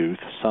to do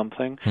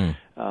something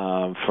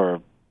for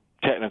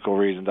technical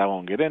reasons I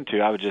won't get into.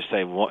 I would just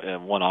say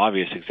one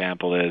obvious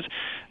example is,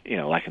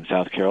 like in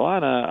South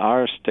Carolina,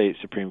 our state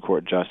Supreme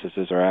Court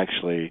justices are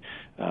actually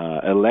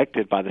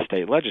elected by the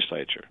state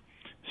legislature.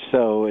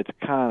 So it's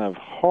kind of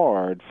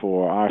hard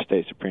for our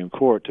state Supreme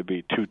Court to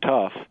be too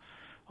tough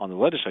on the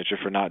legislature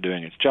for not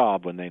doing its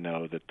job when they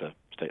know that the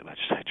state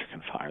legislature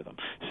can fire them,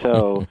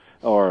 so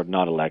or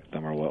not elect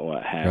them or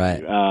what have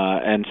you.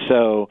 And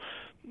so,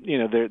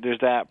 there's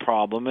that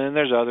problem, and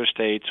there's other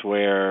states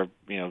where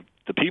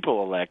the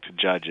people elect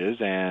judges,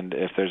 and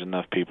if there's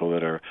enough people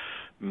that are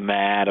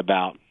mad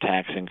about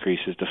tax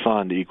increases to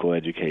fund equal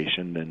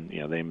education, then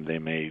they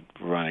may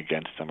run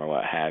against them or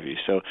what have you.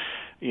 So,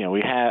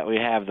 we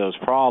have those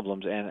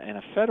problems, and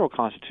a federal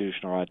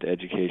constitutional right to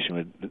education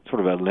would sort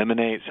of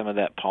eliminate some of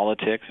that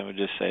politics and would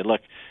just say,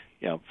 look,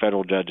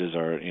 federal judges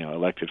are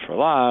elected for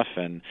life,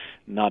 and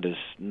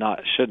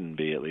shouldn't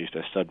be, at least,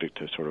 as subject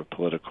to sort of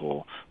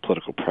political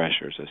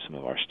pressures as some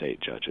of our state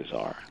judges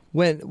are.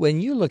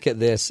 When you look at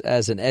this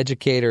as an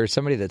educator,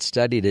 somebody that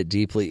studied it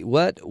deeply,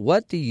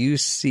 what do you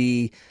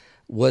see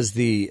was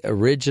the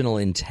original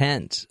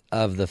intent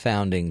of the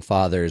founding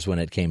fathers when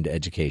it came to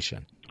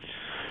education?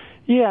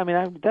 Yeah, I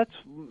mean, that's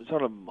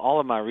sort of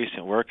all of my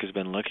recent work has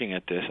been looking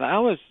at this, and I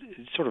was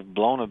sort of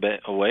blown a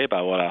bit away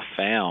by what I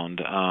found.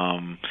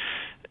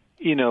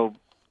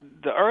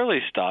 The early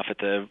stuff at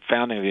the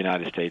founding of the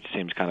United States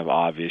seems kind of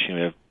obvious. We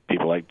have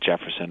people like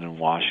Jefferson and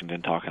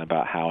Washington talking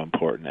about how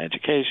important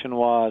education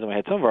was, and we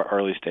had some of our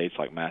early states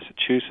like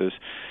Massachusetts,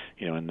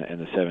 in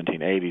the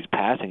 1780s,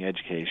 passing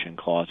education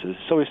clauses.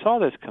 So we saw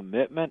this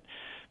commitment,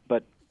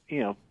 but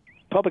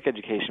public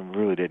education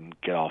really didn't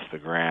get off the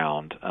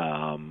ground,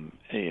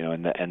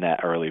 in that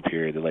early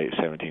period, the late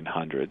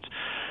 1700s.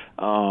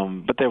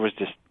 But there was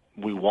just,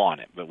 we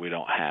want it, but we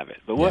don't have it.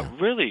 But what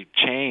really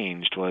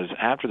changed was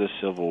after the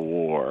Civil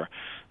War,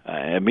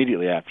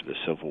 immediately after the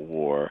Civil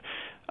War,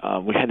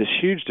 we had this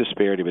huge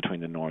disparity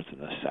between the North and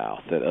the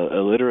South. That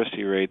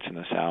illiteracy rates in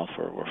the South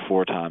were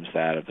 4 times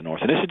that of the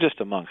North. And this is just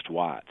amongst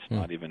whites,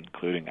 not even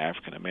including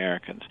African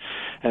Americans.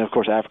 And, of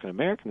course, African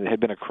Americans, it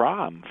had been a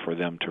crime for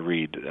them to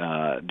read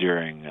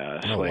during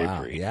slavery.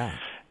 Wow. Yeah.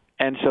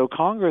 And so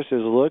Congress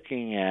is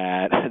looking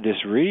at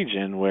this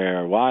region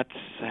where whites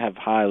have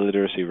high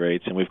literacy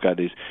rates, and we've got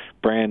these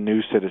brand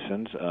new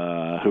citizens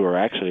who are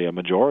actually a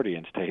majority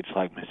in states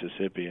like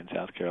Mississippi and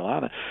South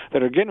Carolina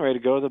that are getting ready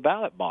to go to the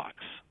ballot box,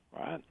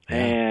 right? Yeah.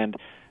 And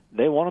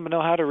they want them to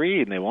know how to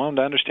read, and they want them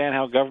to understand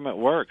how government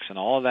works and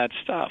all of that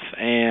stuff.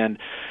 And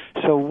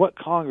so what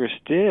Congress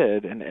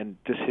did, and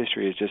this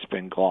history has just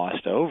been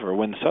glossed over,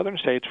 when the southern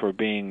states were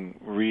being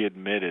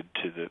readmitted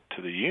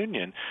to the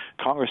Union,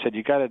 Congress said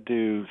you got to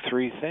do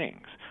 3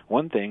 things.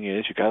 One thing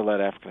is you got to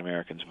let African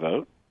Americans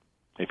vote.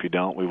 If you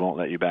don't, we won't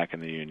let you back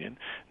in the Union.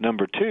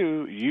 Number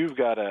 2, you've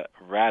got to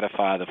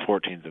ratify the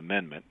 14th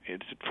Amendment.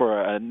 It's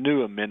for a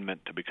new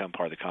amendment to become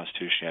part of the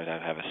Constitution, you have to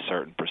have a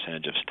certain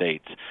percentage of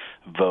states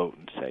vote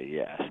and say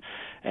yes.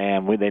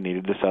 And they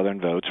needed the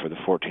Southern votes for the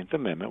 14th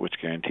Amendment, which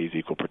guarantees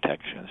equal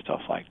protection and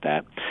stuff like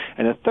that.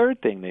 And the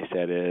third thing they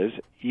said is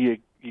you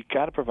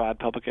got to provide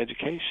public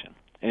education.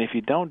 and if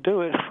you don't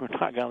do it, we're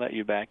not going to let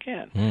you back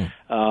in.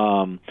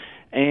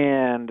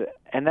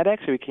 And that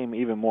actually became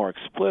even more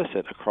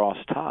explicit across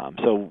time.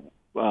 So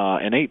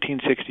in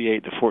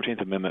 1868, the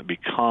 14th Amendment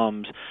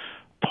becomes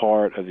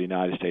part of the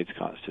United States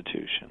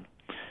Constitution.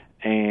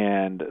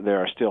 And there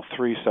are still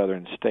 3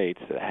 southern states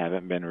that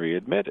haven't been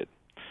readmitted.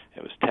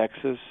 It was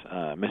Texas,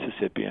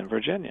 Mississippi, and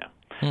Virginia.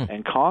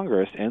 And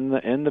Congress, in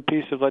the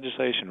piece of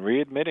legislation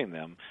readmitting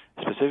them,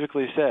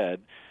 specifically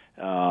said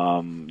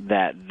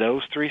that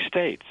those 3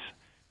 states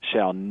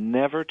shall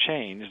never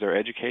change their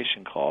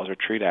education clause or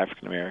treat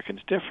African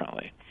Americans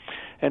differently.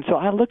 And so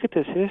I look at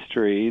this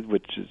history,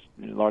 which has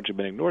largely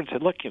been ignored, and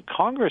said, look,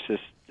 Congress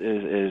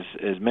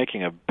is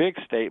making a big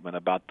statement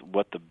about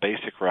what the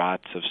basic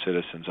rights of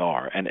citizens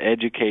are, and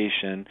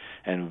education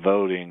and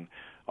voting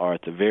are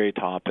at the very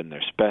top, and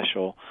they're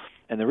special.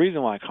 And the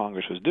reason why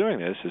Congress was doing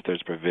this is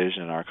there's a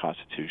provision in our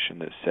Constitution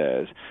that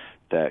says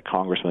that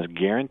Congress must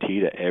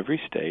guarantee to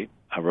every state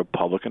a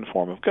Republican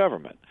form of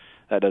government.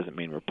 That doesn't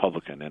mean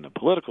Republican in a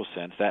political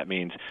sense. That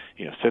means,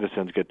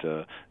 citizens get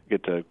to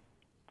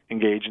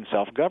engage in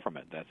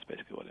self-government. That's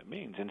basically what it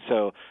means. And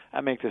so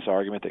I make this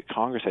argument that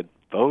Congress said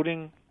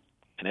voting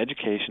and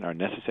education are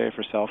necessary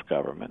for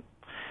self-government.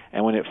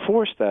 And when it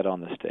forced that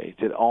on the states,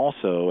 it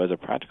also, as a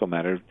practical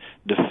matter,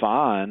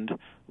 defined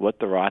what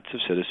the rights of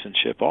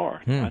citizenship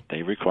are. Right?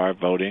 They require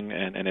voting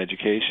and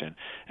education.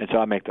 And so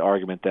I make the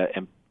argument that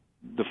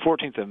the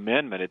 14th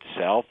Amendment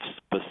itself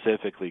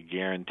specifically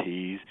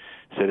guarantees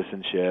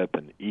citizenship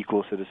and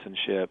equal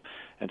citizenship.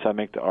 And so I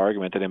make the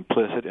argument that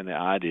implicit in the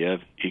idea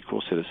of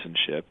equal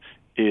citizenship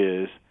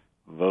is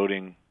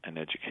voting and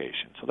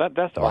education. So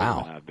that's the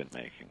argument I've been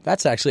making.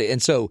 That's actually,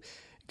 and so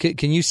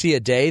can you see a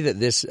day that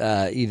this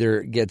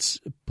either gets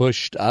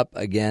pushed up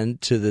again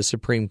to the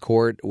Supreme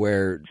Court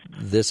where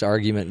this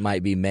argument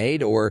might be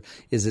made, or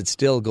is it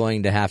still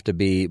going to have to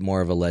be more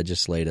of a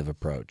legislative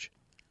approach?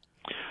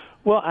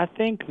 Well, I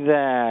think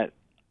there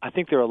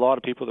are a lot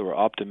of people that were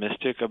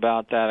optimistic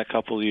about that a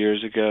couple of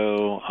years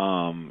ago.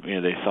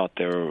 They thought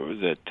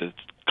that the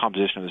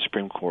composition of the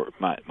Supreme Court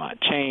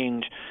might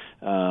change.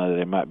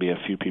 There might be a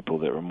few people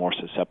that were more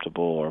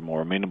susceptible or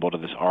more amenable to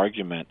this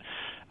argument.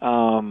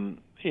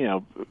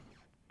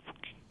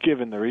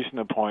 Given the recent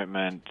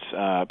appointment,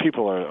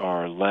 people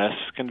are less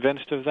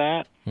convinced of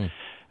that.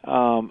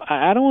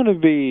 I don't want to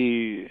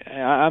be –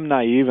 I'm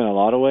naive in a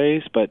lot of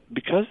ways, but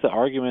because the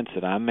arguments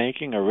that I'm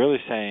making are really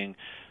saying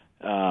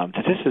that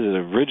this is the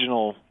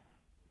original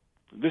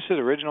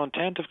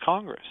intent of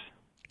Congress.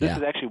 This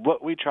is actually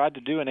what we tried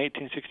to do in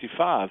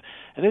 1865,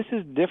 and this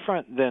is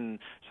different than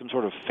some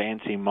sort of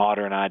fancy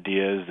modern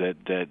ideas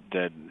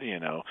that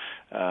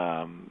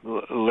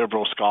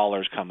liberal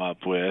scholars come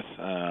up with,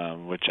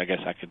 which I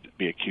guess I could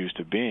be accused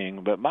of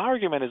being. But my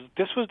argument is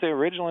this was the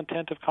original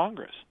intent of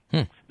Congress,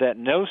 that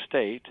no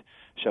state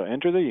shall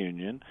enter the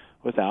Union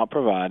without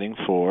providing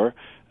for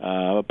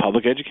a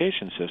public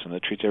education system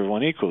that treats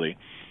everyone equally.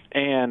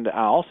 And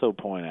I also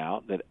point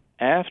out that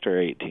after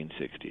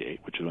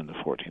 1868, which is when the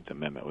 14th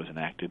Amendment was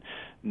enacted,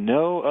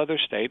 no other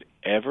state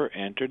ever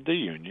entered the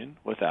Union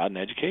without an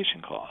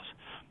education clause.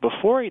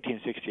 Before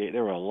 1868,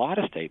 there were a lot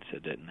of states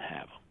that didn't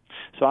have them.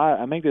 So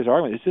I make this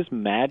argument. It's this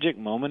magic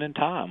moment in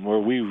time where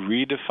we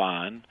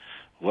redefine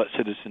what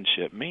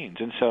citizenship means.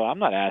 And so I'm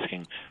not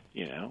asking,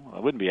 I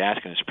wouldn't be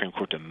asking the Supreme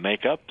Court to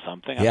make up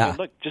something. I mean,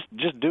 look,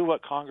 just do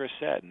what Congress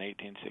said in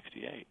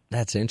 1868.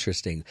 That's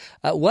interesting.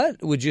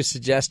 What would you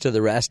suggest to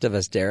the rest of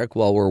us, Derek,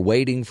 while we're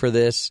waiting for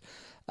this?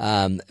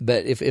 But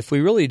if we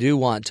really do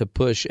want to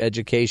push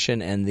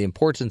education and the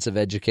importance of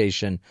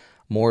education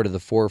more to the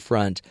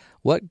forefront,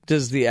 what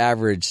does the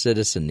average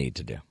citizen need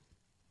to do?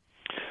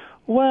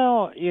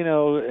 Well, I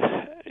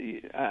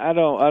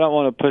don't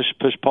want to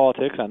push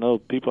politics. I know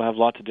people have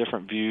lots of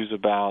different views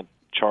about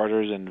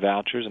charters and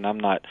vouchers, and I'm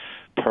not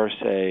per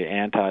se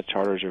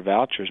anti-charters or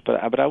vouchers,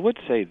 but I would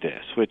say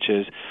this, which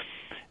is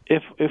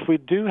if we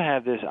do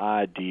have this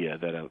idea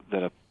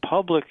that a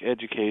public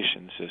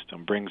education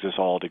system brings us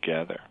all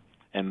together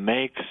and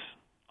makes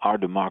our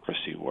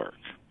democracy work,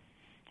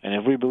 and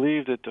if we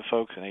believe that the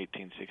folks in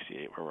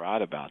 1868 were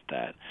right about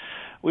that,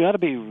 we ought to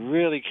be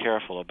really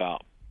careful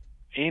about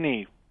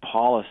any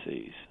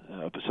policies,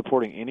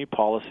 supporting any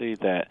policy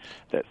that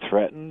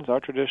threatens our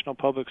traditional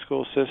public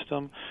school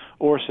system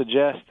or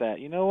suggests that,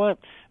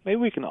 maybe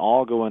we can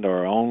all go into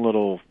our own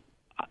little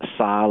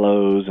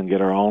silos and get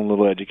our own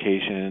little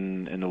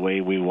education in the way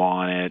we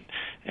want it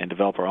and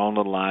develop our own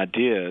little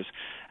ideas.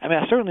 I mean,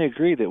 I certainly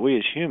agree that we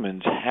as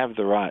humans have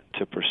the right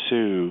to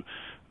pursue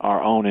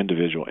our own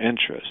individual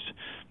interests.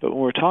 But when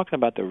we're talking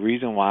about the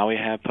reason why we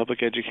have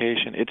public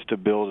education, it's to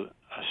build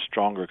a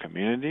stronger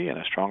community and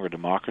a stronger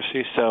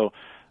democracy. So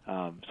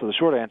So the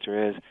short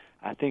answer is,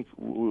 I think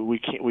we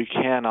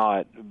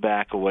cannot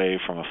back away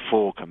from a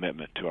full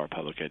commitment to our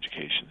public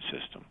education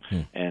system.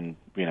 And,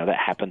 that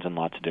happens in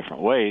lots of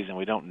different ways, and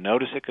we don't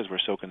notice it because we're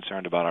so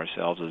concerned about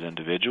ourselves as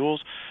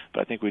individuals, but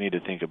I think we need to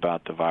think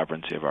about the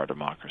vibrancy of our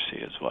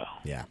democracy as well.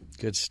 Yeah,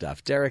 good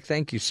stuff. Derek,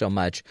 thank you so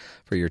much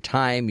for your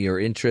time, your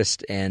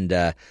interest,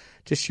 and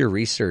just your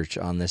research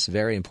on this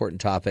very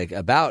important topic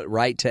about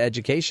right to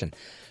education.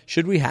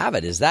 Should we have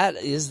it? Is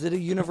it a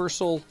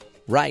universal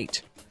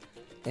right?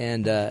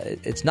 And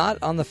it's not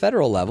on the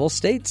federal level.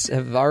 States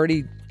have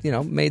already,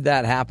 made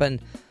that happen.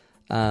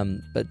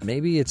 But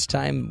maybe it's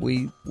time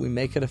we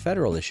make it a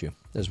federal issue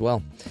as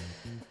well.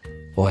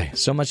 Boy,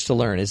 so much to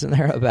learn, isn't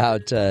there,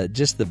 about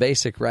just the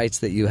basic rights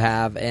that you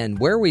have and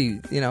where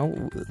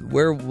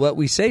where what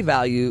we say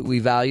we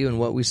value and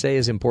what we say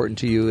is important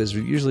to you is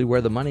usually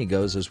where the money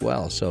goes as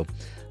well. So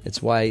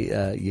it's why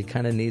you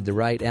kind of need the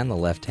right and the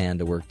left hand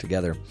to work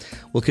together.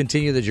 We'll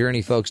continue the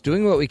journey, folks,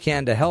 doing what we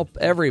can to help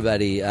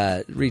everybody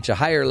reach a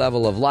higher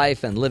level of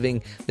life and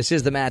living. This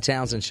is the Matt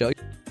Townsend Show.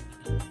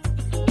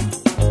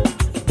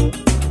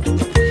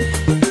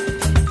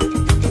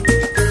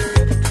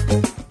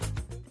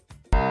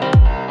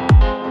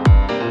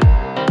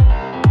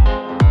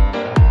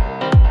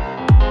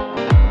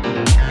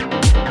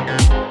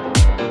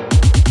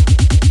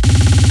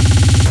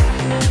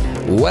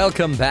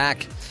 Welcome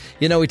back.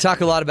 We talk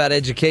a lot about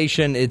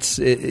education. Is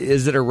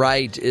it a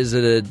right? Is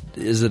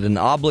it an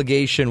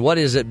obligation? What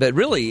is it? But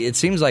really, it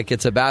seems like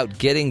it's about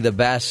getting the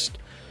best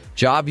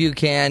job you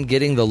can,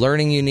 getting the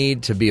learning you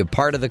need to be a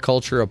part of the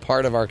culture, a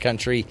part of our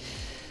country.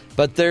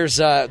 But there's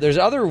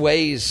other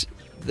ways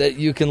that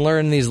you can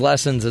learn these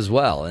lessons as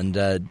well.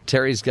 And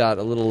Terry's got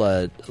a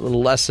little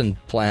lesson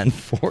plan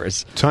for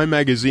us. Time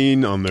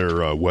Magazine on their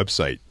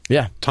website.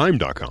 Yeah.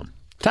 Time.com.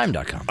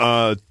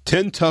 Time.com.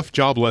 10 tough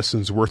job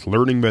lessons worth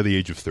learning by the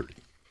age of 30.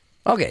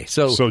 Okay,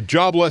 so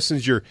job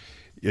lessons, you're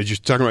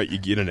just talking about you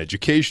get an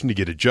education to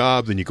get a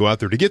job, then you go out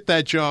there to get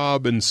that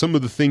job, and some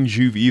of the things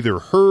you've either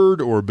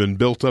heard or been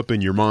built up in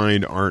your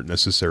mind aren't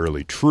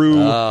necessarily true.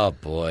 Oh,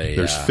 boy.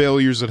 There's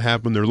failures that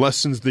happen. There are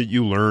lessons that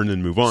you learn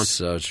and move on.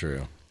 So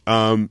true.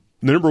 The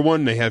number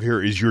one they have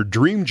here is your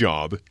dream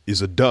job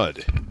is a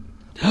dud.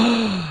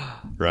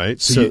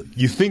 Right? So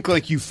you think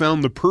like you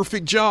found the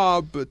perfect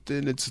job, but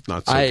then it's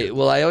not so good.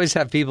 Well, I always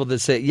have people that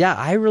say, yeah,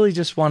 I really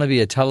just want to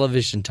be a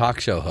television talk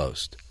show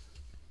host.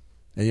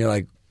 And you're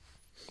like,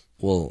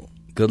 well,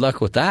 good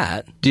luck with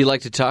that. Do you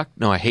like to talk?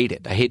 No, I hate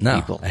it. I hate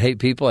people. I hate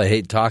people, I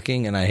hate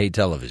talking, and I hate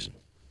television.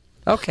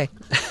 Okay.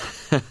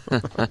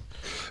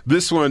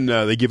 This one,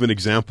 they give an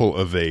example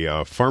of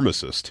a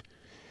pharmacist.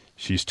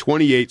 She's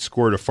 28,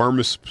 scored a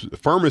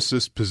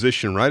pharmacist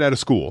position right out of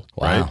school.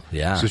 Wow, right?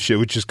 yeah.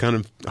 Which is kind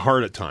of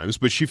hard at times,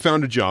 but she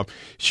found a job.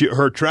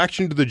 Her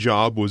attraction to the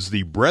job was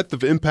the breadth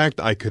of impact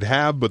I could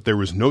have, but there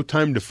was no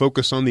time to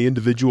focus on the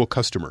individual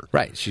customer.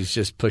 Right, she's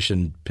just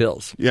pushing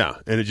pills. Yeah,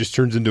 and it just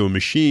turns into a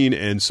machine,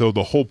 and so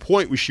the whole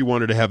point was she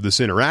wanted to have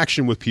this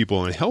interaction with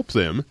people and help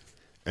them,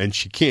 and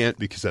she can't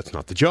because that's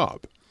not the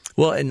job.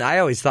 Well, and I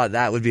always thought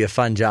that would be a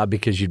fun job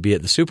because you'd be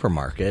at the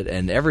supermarket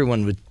and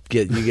everyone would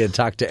you get to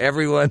talk to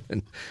everyone.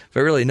 But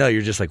really, no,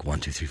 you're just like 1,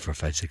 2, 3, 4,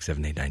 5, 6,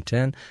 7, 8, 9,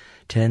 10,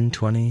 10,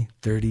 20,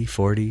 30,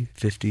 40,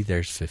 50.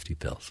 There's 50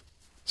 pills.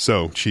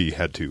 So she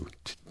had to,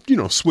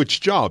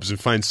 switch jobs and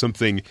find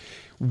something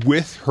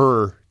with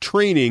her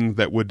training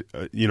that would,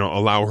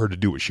 allow her to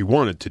do what she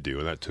wanted to do.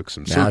 And that took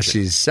some searching. Now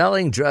she's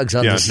selling drugs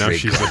on the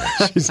street.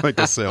 Now she's like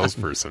a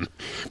salesperson.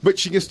 But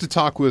she gets to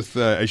talk with,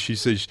 as she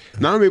says,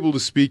 now I'm able to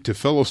speak to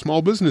fellow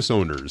small business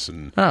owners.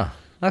 And oh,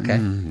 okay.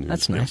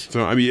 That's nice.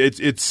 So, I mean,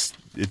 it's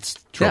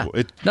trouble.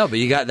 Yeah. No, but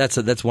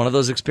that's one of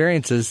those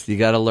experiences. You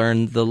got to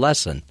learn the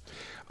lesson.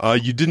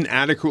 You didn't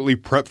adequately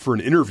prep for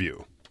an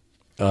interview.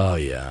 Oh,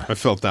 yeah. I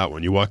felt that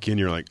one. You walk in,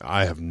 you're like,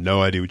 I have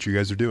no idea what you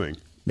guys are doing.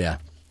 Yeah.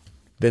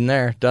 Been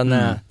there, done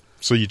that.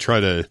 So you try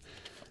to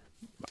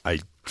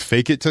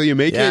fake it till you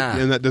make it,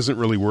 and that doesn't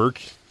really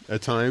work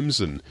at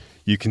times. And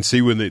you can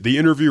see when the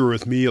interviewer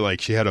with me,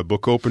 like she had a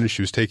book open and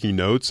she was taking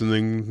notes and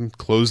then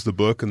closed the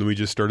book, and then we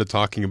just started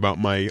talking about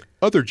my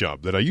other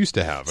job that I used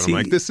to have. And I'm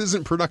like, this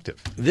isn't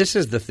productive. This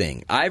is the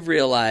thing. I've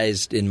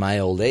realized in my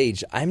old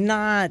age, I'm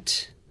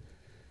not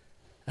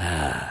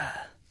a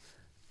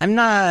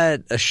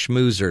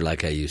schmoozer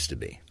like I used to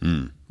be.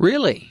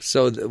 Really?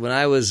 So when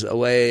I was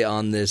away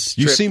on this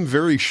trip... You seem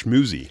very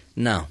schmoozy.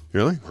 No.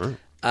 Really?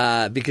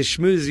 Right. Because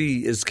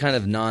schmoozy is kind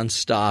of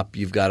nonstop.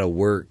 You've got to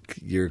work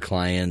your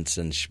clients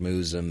and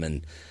schmooze them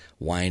and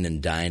wine and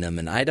dine them.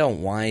 And I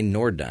don't wine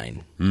nor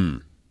dine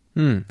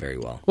very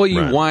well. Well,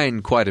 you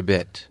whine quite a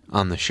bit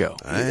on the show.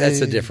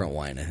 That's a different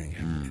wine, I think.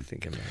 I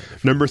think I'm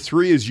different. Number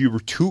 3 is you were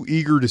too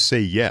eager to say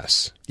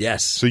yes.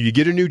 Yes. So you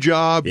get a new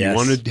job, you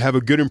want to have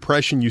a good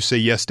impression, you say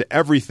yes to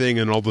everything,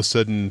 and all of a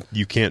sudden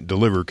you can't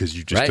deliver because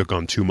you just took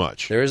on too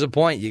much. There is a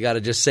point. You got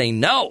to just say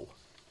no.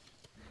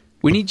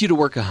 We need you to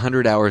work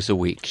 100 hours a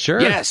week. Sure.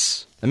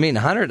 Yes. I mean,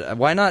 100.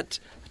 Why not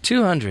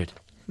 200?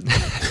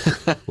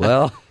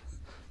 Well,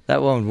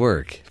 that won't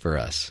work for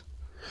us.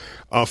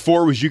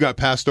 4 was you got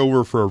passed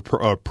over for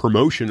a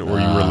promotion or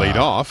you were laid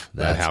off.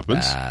 That That's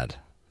happens. bad.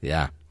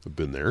 Yeah. I've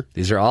been there.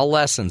 These are all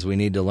lessons we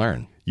need to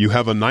learn. You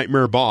have a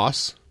nightmare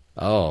boss.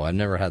 Oh, I've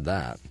never had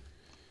that.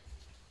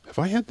 Have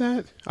I had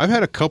that? I've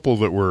had a couple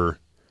that were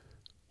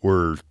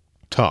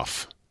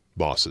tough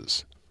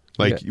bosses.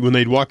 Like when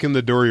they'd walk in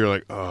the door, you're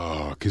like,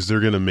 oh, because they're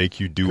going to make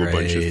you do a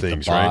bunch of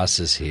things, the right? boss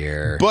is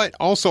here. But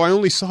also, I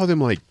only saw them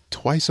like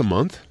twice a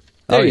month.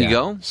 There yeah. you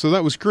go. So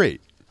that was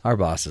great. Our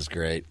boss is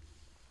great.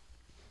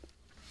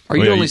 Are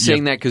you yeah, only you-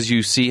 saying that because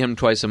you see him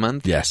twice a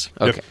month? Yes.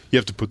 Okay. You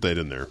have to put that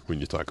in there when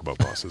you talk about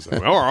bosses.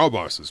 Oh, our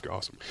boss is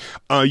awesome.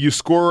 You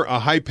score a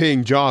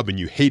high-paying job and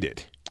you hate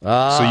it.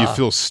 So you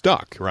feel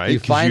stuck, right? You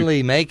 'Cause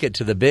finally make it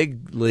to the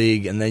big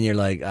league, and then you're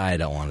like, I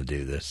don't want to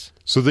do this.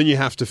 So then you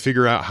have to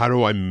figure out, how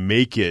do I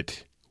make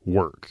it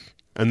work?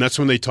 And that's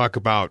when they talk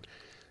about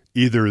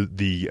either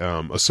the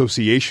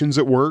associations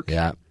at work.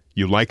 Yeah.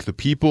 You like the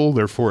people,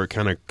 therefore it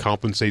kind of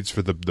compensates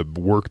for the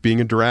work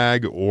being a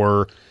drag,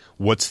 or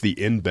what's the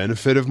end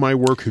benefit of my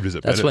work? Who does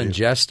it That's benefit? when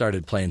Jeff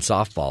started playing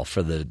softball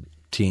for the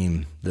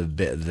team, the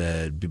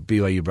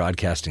BYU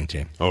broadcasting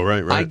team. Oh,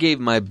 right. I gave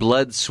my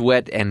blood,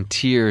 sweat, and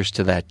tears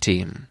to that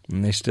team.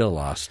 And they still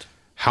lost.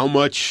 How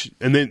much,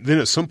 and then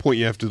at some point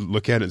you have to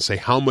look at it and say,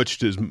 how much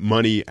does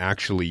money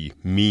actually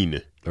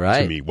mean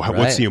Right, to me? What's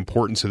right. the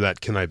importance of that?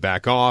 Can I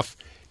back off,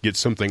 get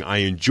something I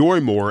enjoy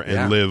more, and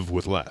Yeah. live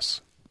with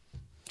less?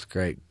 It's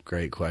a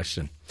great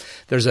question.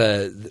 There's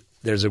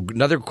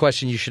another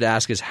question you should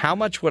ask is, how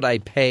much would I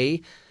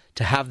pay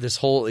to have this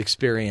whole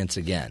experience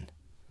again?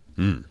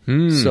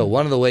 So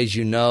one of the ways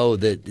you know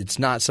that it's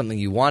not something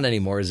you want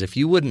anymore is if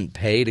you wouldn't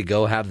pay to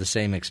go have the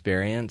same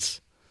experience,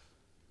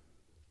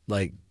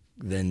 like,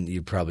 then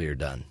you probably are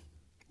done.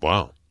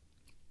 Wow.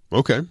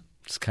 Okay.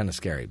 It's kind of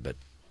scary, but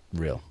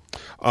real.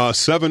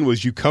 7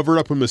 was you covered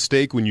up a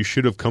mistake when you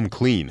should have come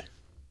clean.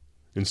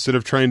 Instead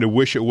of trying to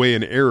wish away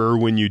an error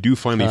when you do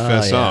finally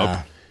fess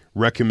up,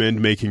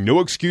 recommend making no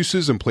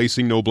excuses and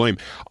placing no blame.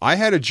 I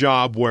had a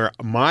job where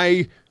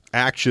my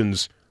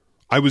actions,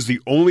 I was the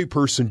only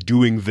person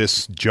doing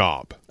this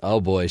job. Oh,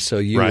 boy. So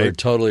you Right. were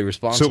totally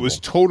responsible. So it was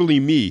totally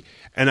me.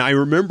 And I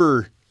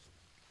remember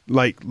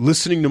like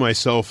listening to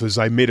myself as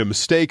I made a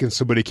mistake and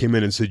somebody came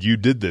in and said, you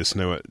did this.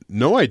 And I went,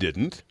 no, I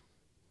didn't.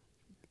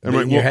 I'm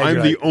like, In your well, head, I'm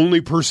you're the like-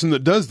 only person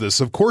that does this.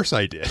 Of course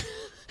I did.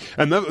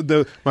 And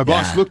my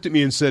boss Yeah. looked at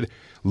me and said,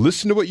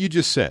 listen to what you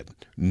just said.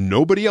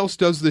 Nobody else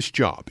does this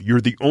job.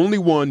 You're the only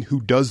one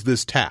who does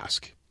this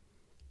task.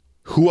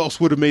 Who else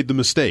would have made the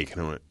mistake?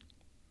 And I went,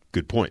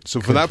 good point. So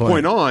from that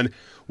point on,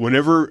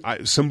 whenever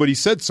somebody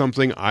said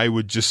something, I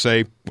would just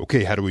say,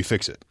 okay, how do we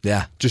fix it?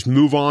 Yeah. Just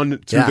move on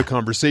through Yeah. the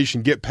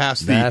conversation, get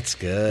past That's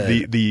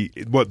good.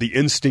 the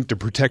instinct to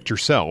protect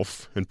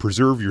yourself and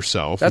preserve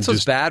yourself. That's and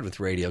what's bad with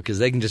radio, because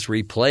they can just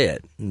replay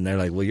it. And they're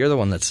like, well, you're the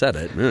one that said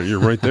it. Yeah, you're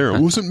right there. It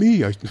wasn't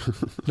me.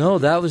 No,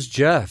 that was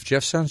Jeff.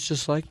 Jeff sounds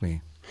just like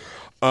me.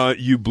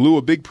 You blew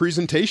a big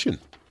presentation.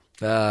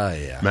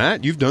 Yeah.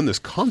 Matt, you've done this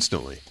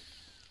constantly.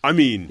 I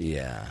mean,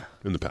 Yeah.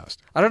 in the past.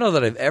 I don't know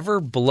that I've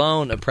ever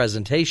blown a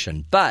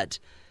presentation, but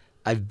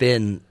I've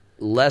been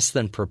less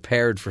than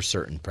prepared for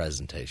certain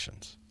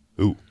presentations.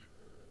 Ooh.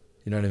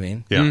 You know what I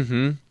mean? Yeah.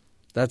 Mm-hmm.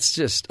 That's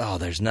just,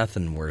 there's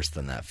nothing worse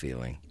than that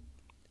feeling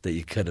that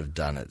you could have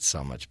done it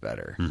so much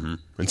better. Mm-hmm.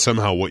 And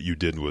somehow what you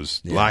did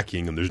was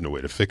lacking and there's no way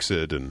to fix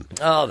it. And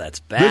Oh, that's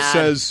bad.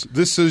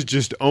 this says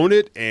just own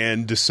it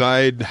and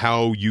decide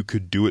how you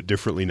could do it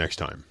differently next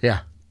time. Yeah.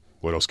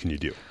 What else can you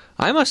do?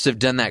 I must have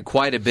done that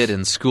quite a bit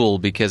in school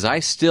because I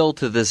still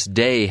to this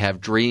day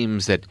have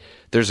dreams that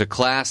there's a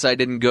class I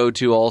didn't go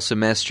to all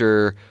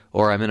semester,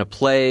 or I'm in a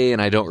play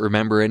and I don't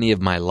remember any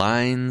of my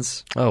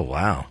lines. Oh,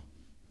 wow.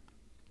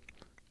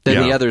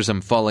 Then the Yeah. others,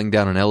 I'm falling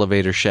down an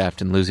elevator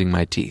shaft and losing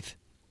my teeth.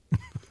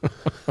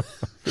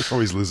 You're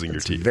always losing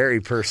your teeth. Very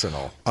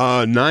personal.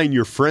 9,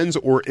 you're friends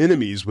or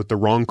enemies with the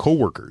wrong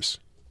coworkers.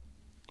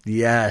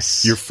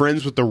 Yes. You're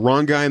friends with the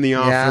wrong guy in the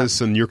Yeah.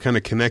 office and you're kind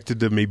of connected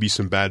to maybe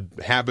some bad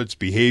habits,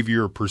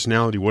 behavior,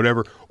 personality,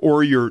 whatever.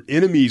 Or you're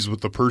enemies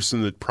with the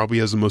person that probably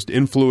has the most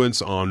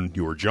influence on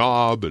your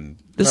job. And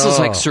This is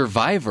like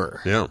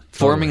Survivor. Yeah,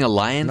 Forming No,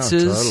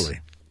 alliances. totally.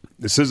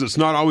 it says it's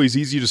not always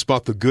easy to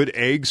spot the good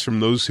eggs from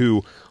those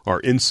who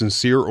are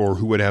insincere or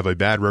who would have a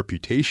bad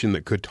reputation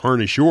that could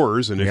tarnish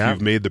yours. And if Yeah.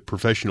 you've made the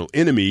professional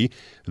enemy,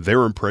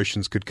 their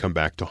impressions could come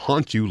back to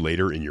haunt you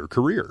later in your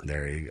career.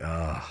 There you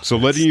go. So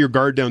letting your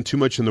guard down too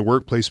much in the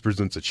workplace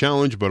presents a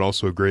challenge, but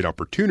also a great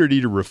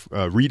opportunity to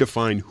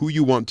redefine who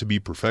you want to be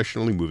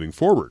professionally moving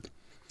forward.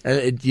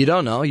 You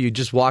don't know. You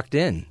just walked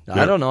in.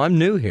 Yeah. I don't know. I'm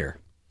new here.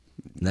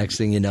 Next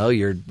thing you know,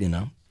 you're,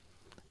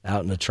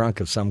 out in the trunk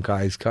of some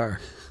guy's car.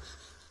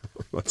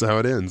 That's how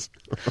it ends.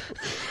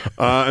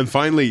 And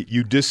finally,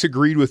 you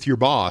disagreed with your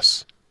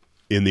boss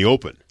in the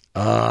open.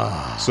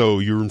 So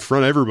you're in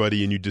front of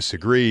everybody and you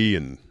disagree.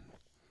 And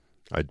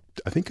I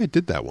think I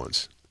did that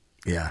once.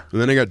 Yeah. And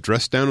then I got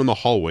dressed down in the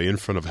hallway in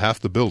front of half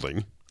the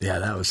building. Yeah,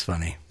 that was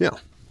funny. Yeah.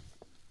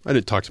 I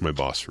didn't talk to my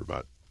boss for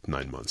about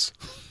 9 months.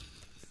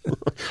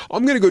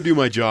 I'm going to go do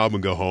my job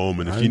and go home.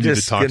 And if I'm you need to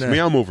just talk to gonna- me,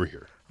 I'm over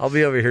here. I'll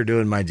be over here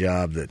doing my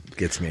job that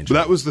gets me in But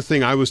trouble. that was the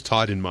thing I was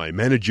taught in my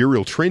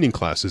managerial training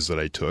classes that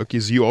I took,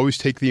 is you always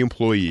take the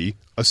employee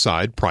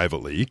aside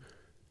privately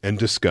and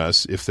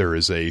discuss if there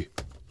is a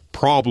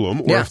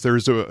problem or if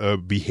there's a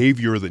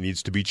behavior that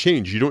needs to be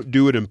changed. You don't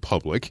do it in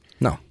public.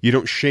 No. You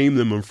don't shame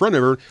them in front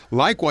of her.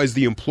 Likewise,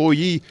 the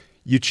employee,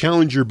 you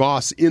challenge your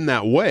boss in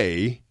that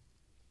way,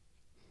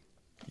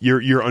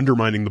 you're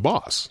undermining the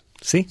boss.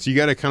 See? So you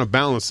got to kind of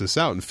balance this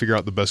out and figure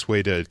out the best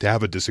way to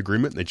have a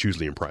disagreement, and that's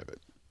usually in private.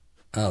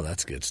 Oh,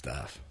 that's good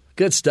stuff.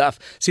 Good stuff.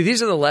 See,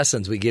 these are the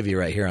lessons we give you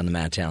right here on the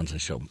Matt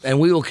Townsend Show. And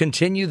we will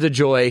continue the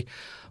joy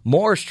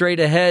more straight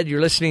ahead.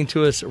 You're listening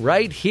to us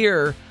right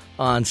here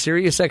on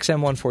Sirius XM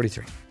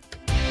 143.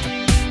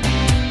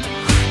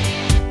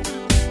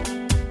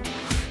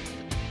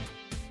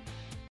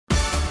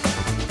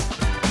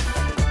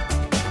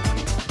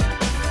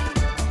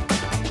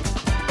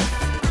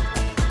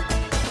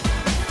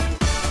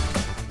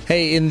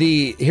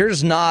 Hey,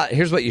 here's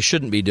what you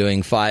shouldn't be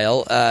doing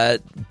file.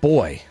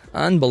 Boy,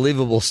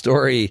 unbelievable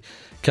story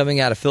coming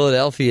out of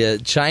Philadelphia.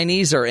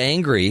 Chinese are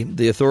angry.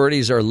 The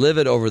authorities are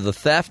livid over the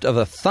theft of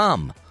a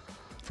thumb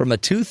from a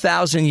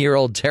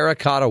 2,000-year-old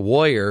terracotta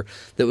warrior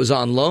that was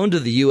on loan to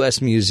the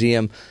U.S.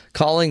 Museum,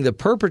 calling the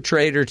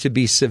perpetrator to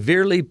be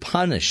severely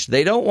punished.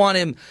 They don't want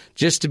him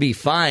just to be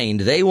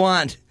fined. They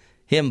want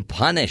him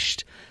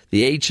punished.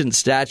 The ancient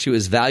statue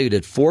is valued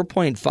at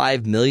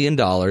 $4.5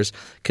 million,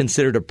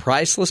 considered a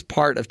priceless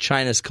part of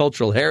China's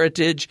cultural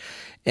heritage.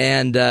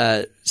 And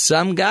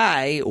some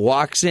guy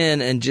walks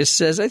in and just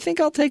says, I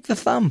think I'll take the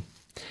thumb.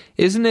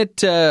 Isn't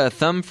it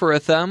thumb for a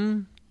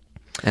thumb,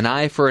 an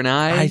eye for an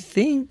eye? I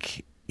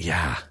think,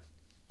 yeah.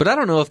 But I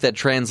don't know if that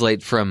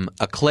translates from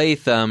a clay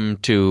thumb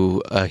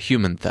to a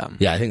human thumb.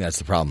 Yeah, I think that's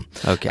the problem.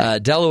 Okay.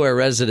 Delaware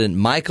resident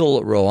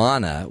Michael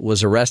Roana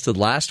was arrested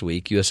last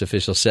week, U.S.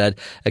 officials said,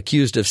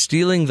 accused of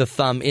stealing the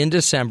thumb in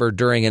December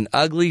during an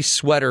ugly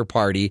sweater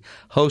party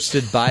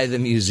hosted by the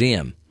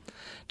museum.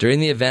 During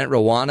the event,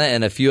 Rowana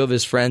and a few of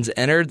his friends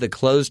entered the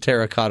closed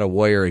terracotta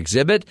warrior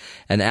exhibit,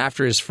 and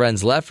after his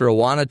friends left,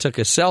 Rowana took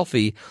a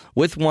selfie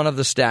with one of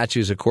the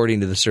statues, according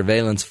to the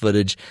surveillance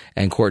footage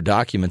and court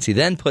documents. He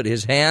then put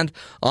his hand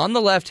on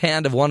the left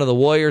hand of one of the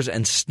warriors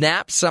and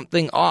snapped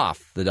something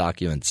off, the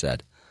document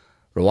said.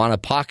 Rowana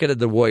pocketed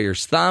the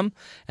warrior's thumb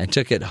and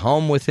took it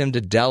home with him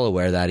to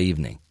Delaware that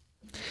evening.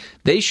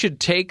 They should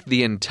take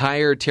the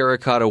entire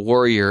terracotta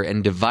warrior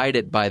and divide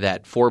it by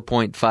that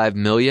 4.5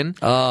 million.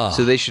 Oh.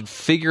 So they should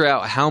figure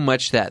out how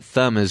much that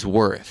thumb is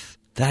worth.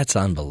 That's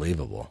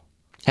unbelievable.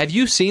 Have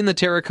you seen the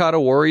terracotta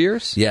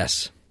warriors?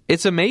 Yes.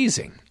 It's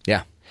amazing.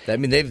 Yeah. I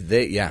mean,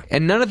 yeah.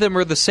 And none of them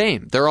are the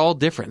same. They're all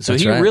different. So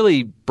That's he right.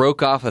 really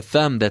broke off a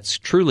thumb that's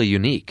truly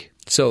unique.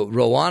 So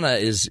Rowana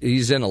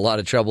he's in a lot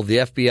of trouble. The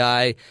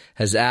FBI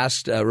has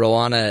asked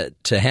Rowana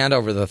to hand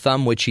over the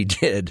thumb, which he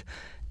did.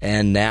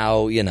 And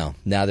now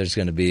there's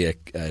going to be a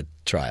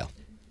trial.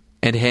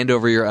 And hand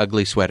over your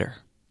ugly sweater.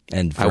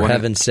 And for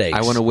heaven's sakes,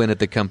 I want to win at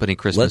the company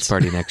Christmas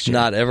party next year.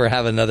 Not ever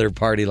have another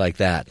party like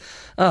that.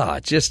 Oh,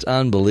 just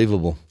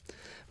unbelievable.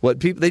 What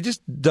people, they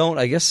just don't,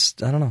 I guess,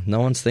 I don't know. No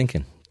one's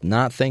thinking.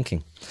 Not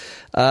thinking.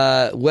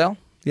 Well,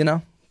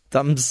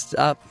 thumbs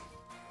up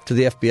to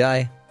the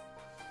FBI.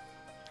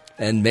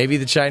 And maybe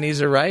the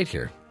Chinese are right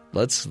here.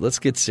 Let's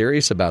get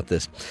serious about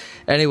this.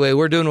 Anyway,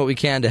 we're doing what we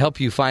can to help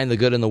you find the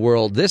good in the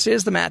world. This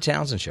is the Matt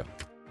Townsend Show.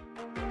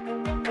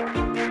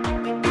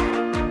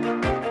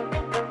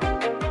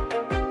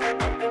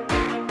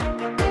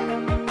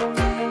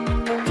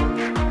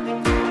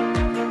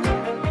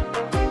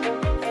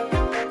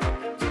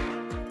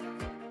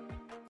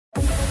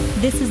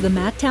 This is the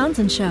Matt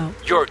Townsend Show.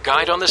 Your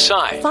guide on the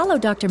side. Follow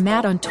Dr.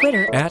 Matt on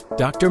Twitter. At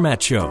Dr.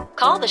 Matt Show.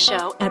 Call the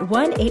show at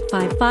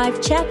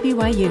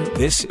 1-855-CHAT-BYU.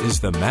 This is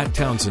the Matt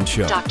Townsend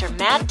Show. Dr.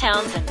 Matt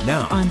Townsend.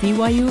 Now on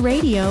BYU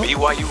Radio.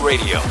 BYU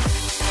Radio.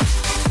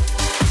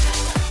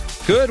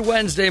 Good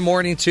Wednesday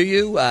morning to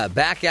you.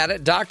 Back at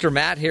it. Dr.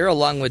 Matt here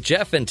along with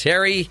Jeff and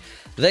Terry.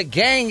 The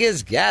gang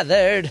is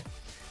gathered.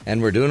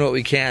 And we're doing what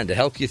we can to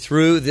help you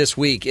through this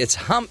week. It's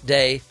Hump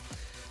Day.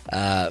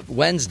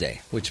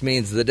 Wednesday, which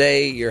means the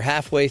day you're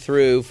halfway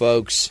through,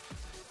 folks.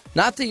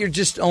 Not that you're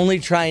just only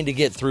trying to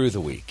get through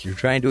the week. You're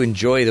trying to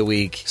enjoy the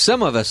week.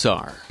 Some of us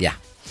are. Yeah.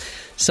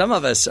 Some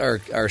of us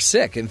are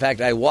sick. In fact,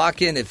 I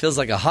walk in, it feels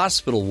like a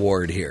hospital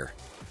ward here.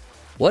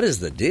 What is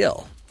the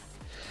deal?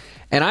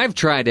 And I've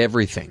tried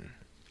everything.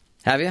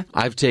 Have you?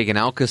 I've taken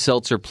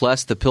Alka-Seltzer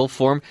Plus, the pill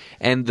form,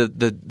 and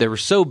they were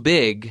so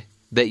big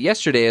that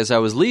yesterday as I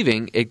was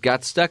leaving, it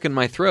got stuck in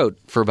my throat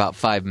for about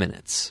 5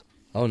 minutes.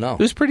 Oh, no. It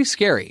was pretty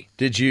scary.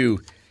 Did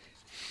you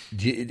need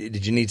the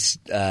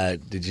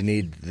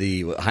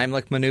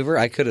Heimlich maneuver?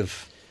 I could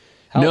have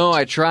helped. No,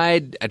 I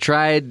tried. I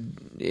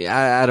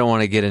don't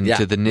want to get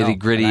into the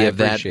nitty-gritty of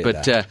that.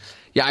 But,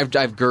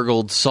 I've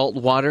gurgled salt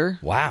water.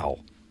 Wow.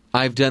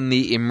 I've done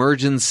the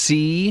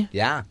emergency.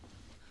 Yeah.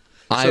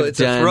 So it's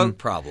a throat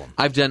problem.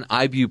 I've done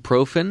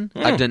ibuprofen.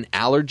 I've done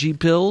allergy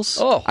pills.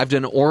 Oh. I've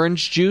done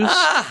orange juice.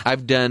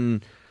 I've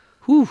done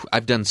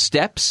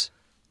steps.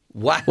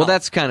 Wow. Well,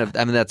 that's kind of,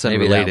 that's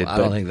unrelated. I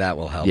don't think that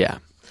will help. Yeah.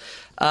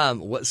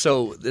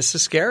 So this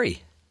is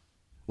scary.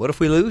 What if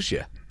we lose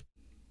you?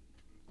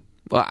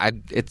 Well,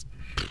 it's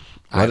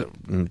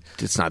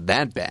not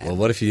that bad. Well,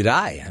 what if you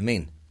die? I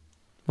mean,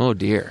 oh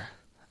dear.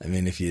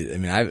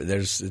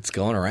 It's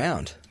going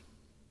around.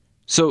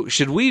 So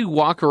should we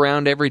walk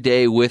around every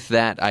day with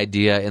that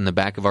idea in the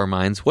back of our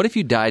minds? What if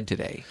you died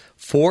today?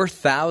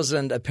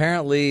 4,000.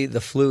 Apparently,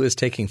 the flu is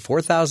taking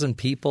 4,000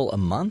 people a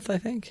month, I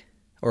think,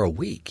 or a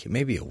week,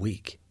 maybe a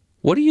week.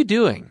 What are you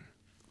doing?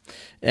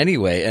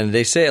 Anyway, and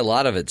they say a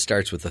lot of it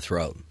starts with the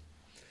throat.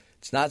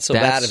 It's not so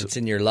bad if it's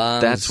in your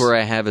lungs. That's where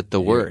I have it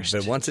the worst.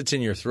 But once it's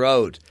in your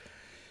throat,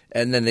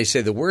 and then they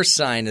say the worst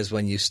sign is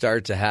when you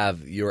start to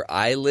have your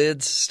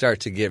eyelids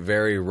start to get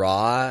very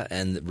raw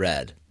and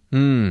red.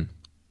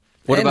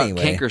 What about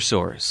canker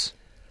sores?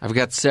 I've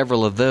got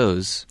several of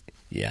those.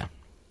 Yeah.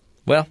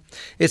 Well,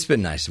 it's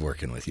been nice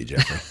working with you,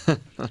 Jeffrey.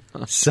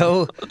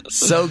 so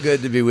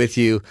good to be with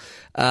you.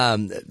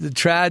 The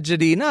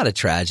tragedy, not a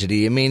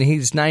tragedy. I mean,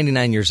 he's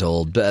 99 years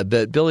old,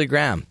 but Billy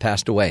Graham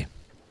passed away.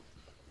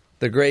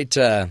 The great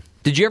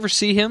Did you ever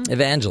see him?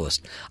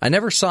 Evangelist. I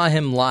never saw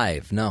him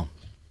live, no.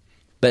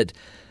 But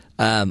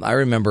I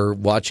remember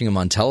watching him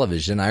on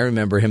television. I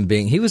remember him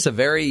he was a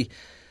very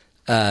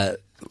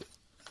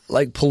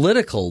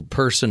political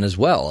person as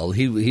well.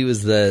 He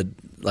was the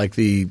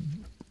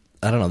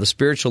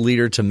spiritual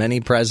leader to many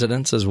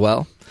presidents as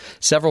well.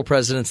 Several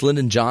presidents,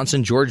 Lyndon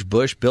Johnson, George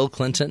Bush, Bill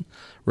Clinton,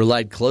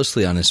 relied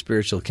closely on his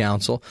spiritual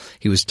counsel.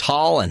 He was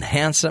tall and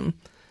handsome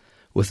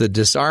with a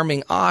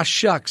disarming aw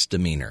shucks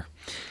demeanor.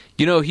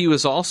 You know, he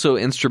was also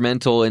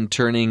instrumental in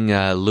turning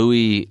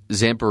Louis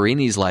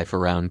Zamperini's life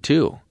around,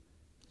 too.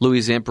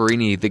 Louis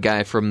Zamperini, the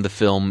guy from the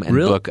film and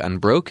book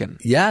Unbroken.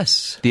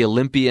 Yes. The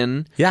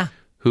Olympian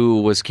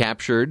who was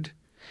captured.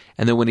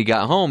 And then when he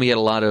got home, he had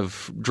a lot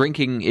of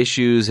drinking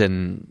issues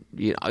and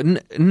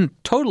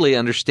totally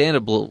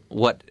understandable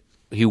what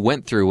he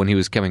went through when he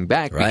was coming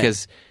back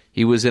because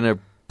he was in a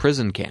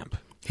prison camp.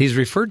 He's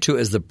referred to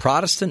as the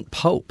Protestant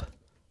Pope.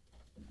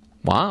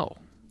 Wow.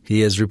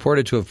 He is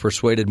reported to have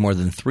persuaded more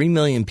than 3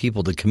 million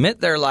people to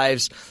commit their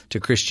lives to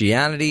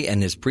Christianity,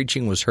 and his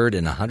preaching was heard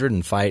in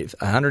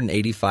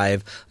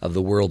 185 of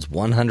the world's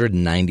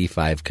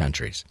 195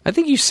 countries. I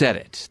think you said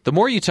it. The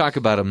more you talk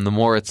about him, the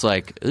more it's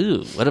like,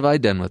 ooh, what have I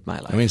done with my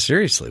life? I mean,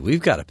 seriously, we've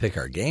got to pick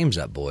our games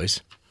up,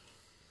 boys.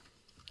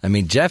 I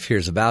mean, Jeff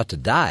here's about to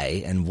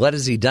die, and what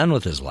has he done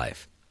with his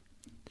life?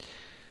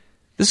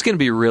 This is going to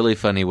be really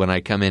funny when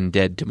I come in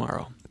dead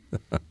tomorrow.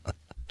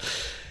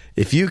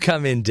 If you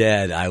come in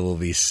dead, I will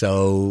be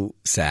so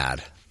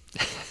sad.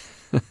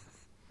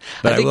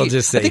 But I will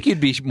just say, I think you'd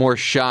be more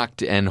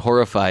shocked and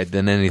horrified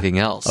than anything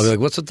else. I'll be like,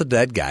 what's with the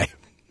dead guy?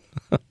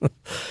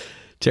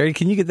 Terry,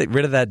 can you get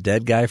rid of that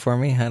dead guy for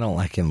me? I don't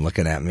like him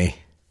looking at me.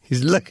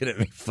 He's looking at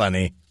me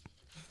funny.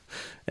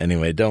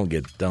 Anyway, don't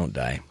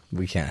die.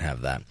 We can't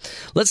have that.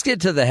 Let's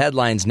get to the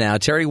headlines now.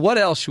 Terry, what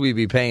else should we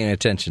be paying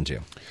attention to?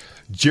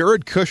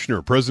 Jared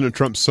Kushner, President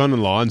Trump's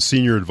son-in-law and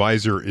senior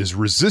advisor, is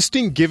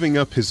resisting giving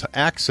up his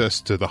access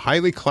to the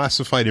highly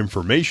classified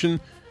information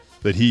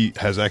that he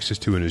has access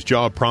to in his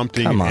job,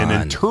 prompting an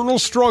internal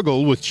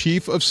struggle with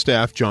Chief of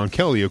Staff John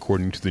Kelly,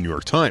 according to the New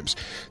York Times.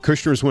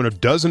 Kushner is one of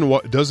dozen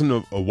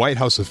of White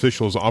House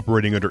officials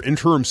operating under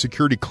interim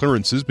security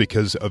clearances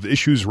because of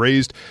issues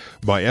raised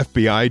by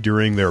FBI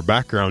during their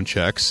background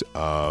checks,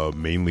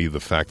 mainly the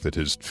fact that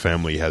his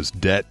family has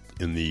debt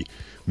in the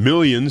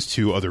millions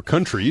to other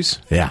countries.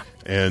 Yeah.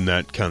 And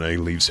that kind of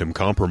leaves him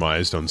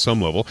compromised on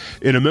some level.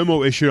 In a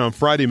memo issued on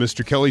Friday,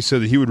 Mr. Kelly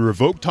said that he would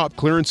revoke top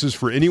clearances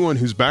for anyone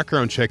whose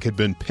background check had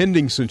been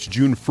pending since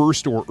June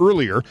 1st or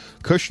earlier.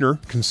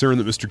 Kushner,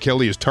 concerned that Mr.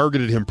 Kelly has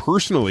targeted him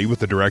personally with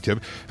the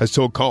directive, has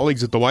told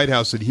colleagues at the White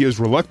House that he is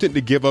reluctant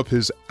to give up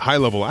his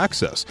high-level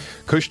access.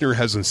 Kushner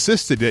has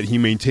insisted that he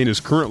maintain his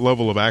current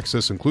level of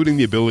access, including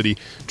the ability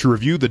to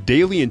review the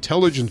daily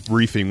intelligence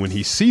briefing when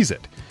he sees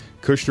it.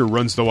 Kushner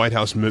runs the White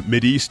House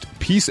Mideast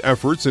peace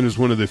efforts and is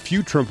one of the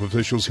few Trump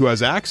officials who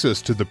has access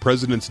to the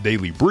president's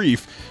daily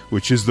brief,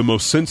 which is the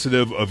most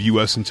sensitive of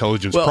U.S.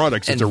 intelligence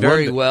products. And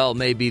very well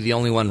may be the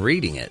only one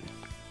reading it.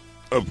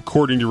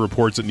 According to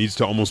reports, it needs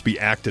to almost be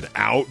acted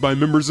out by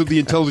members of the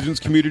intelligence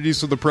community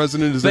so the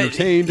president is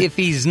entertained. If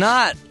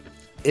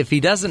he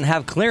doesn't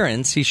have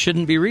clearance, he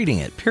shouldn't be reading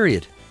it,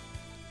 period.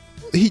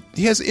 He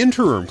has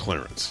interim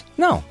clearance.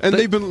 No. And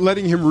they've been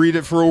letting him read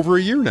it for over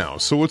a year now,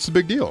 so what's the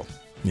big deal?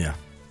 Yeah.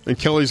 And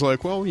Kelly's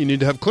like, well, you need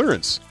to have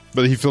clearance.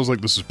 But he feels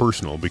like this is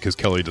personal because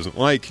Kelly doesn't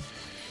like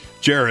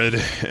Jared,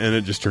 and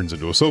it just turns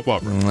into a soap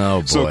opera. Oh,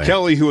 boy. So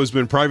Kelly, who has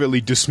been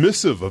privately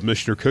dismissive of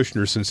Mr.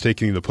 Kushner since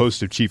taking the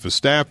post of chief of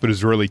staff, but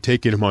has really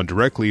taken him on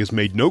directly, has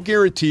made no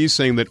guarantees,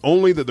 saying that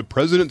only that the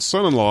president's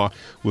son-in-law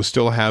will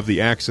still have the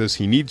access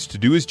he needs to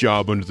do his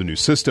job under the new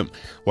system.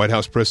 White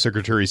House Press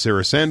Secretary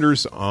Sarah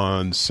Sanders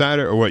on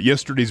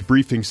yesterday's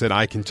briefing said,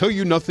 "I can tell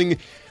you nothing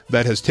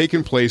that has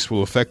taken place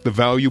will affect the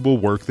valuable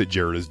work that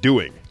Jared is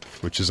doing,"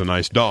 which is a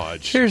nice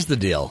dodge. Here's the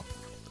deal.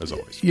 As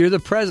always. You're the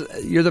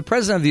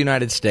president of the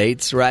United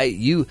States, right?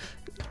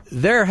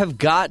 There have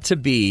got to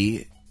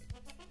be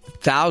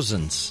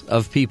thousands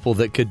of people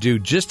that could do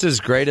just as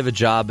great of a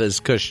job as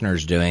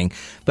Kushner's doing,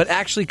 but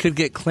actually could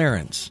get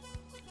clearance.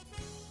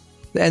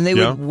 And they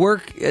would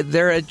work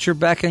there at your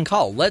beck and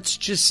call.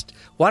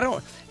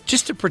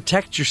 Just to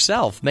protect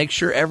yourself, make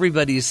sure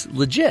everybody's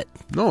legit.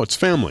 No, it's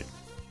family.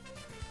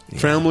 Yeah.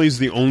 Family is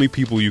the only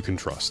people you can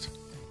trust.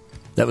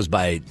 That was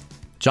by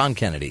John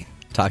Kennedy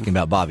talking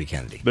about Bobby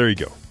Kennedy. There you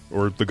go.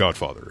 Or The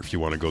Godfather, if you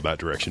want to go that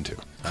direction too.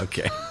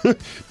 Okay.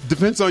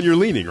 Depends on your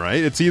leaning,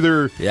 right? It's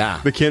either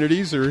the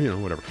Kennedys or,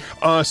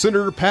 whatever.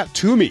 Senator Pat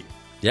Toomey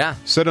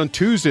said on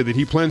Tuesday that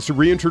he plans to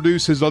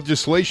reintroduce his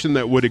legislation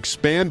that would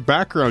expand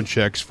background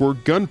checks for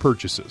gun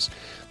purchases.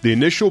 The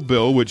initial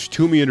bill, which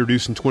Toomey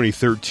introduced in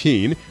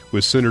 2013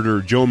 with Senator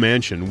Joe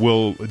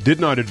Manchin, did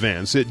not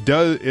advance. It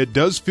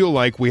does feel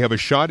like we have a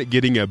shot at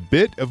getting a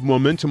bit of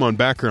momentum on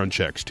background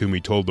checks,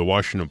 Toomey told the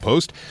Washington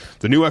Post.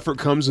 The new effort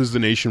comes as the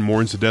nation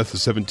mourns the death of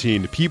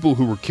 17 people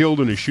who were killed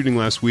in a shooting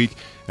last week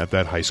at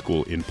that high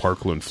school in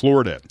Parkland,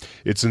 Florida.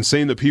 It's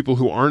insane that people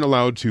who aren't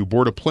allowed to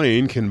board a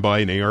plane can buy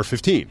an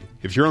AR-15.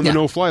 If you're on the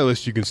no-fly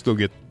list, you can still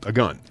get a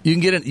gun. You can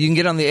get an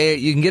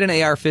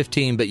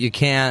AR-15, but you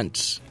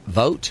can't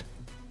vote.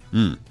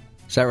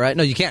 Is that right?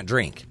 No, you can't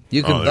drink.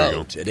 You can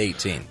vote at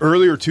 18.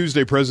 Earlier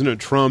Tuesday, President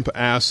Trump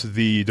asked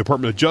the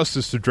Department of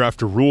Justice to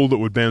draft a rule that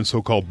would ban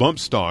so-called bump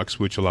stocks,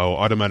 which allow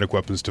automatic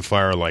weapons to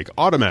fire like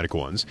automatic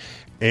ones,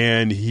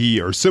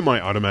 or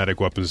semi-automatic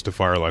weapons to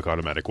fire like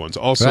automatic ones.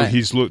 Also,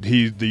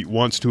 he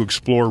wants to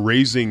explore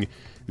raising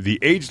the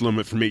age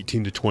limit from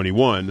 18 to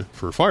 21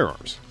 for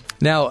firearms.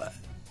 Now,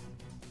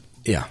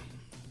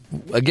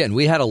 again,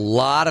 we had a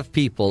lot of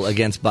people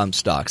against bump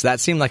stocks. That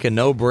seemed like a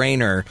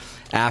no-brainer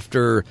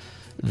after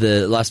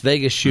the Las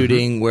Vegas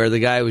shooting where the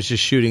guy was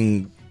just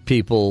shooting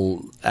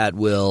people at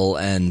will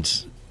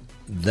and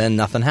then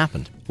nothing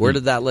happened. Where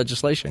did that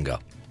legislation go?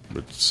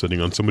 It's sitting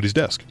on somebody's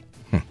desk.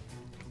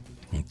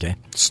 Okay.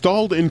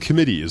 Stalled in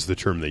committee is the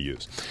term they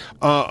use.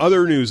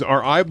 Other news,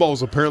 our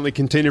eyeballs apparently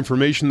contain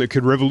information that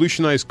could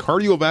revolutionize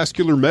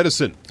cardiovascular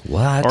medicine.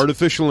 What?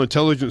 Artificial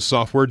intelligence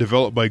software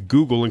developed by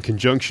Google in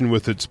conjunction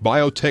with its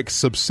biotech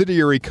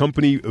subsidiary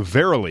company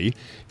Verily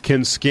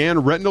can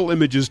scan retinal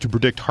images to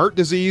predict heart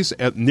disease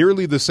at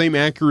nearly the same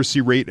accuracy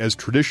rate as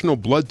traditional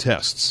blood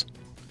tests.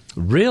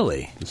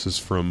 Really? This is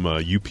from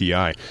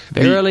UPI.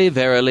 Verily,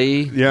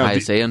 verily, I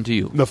say unto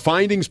you. The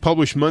findings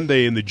published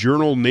Monday in the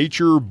journal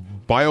Nature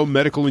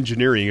Biomedical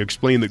Engineering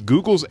explain that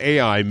Google's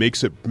AI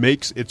makes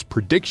its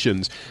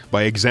predictions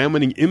by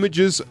examining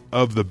images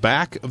of the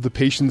back of the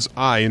patient's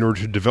eye in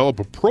order to develop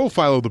a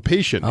profile of the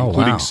patient,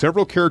 including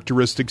several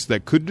characteristics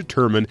that could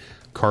determine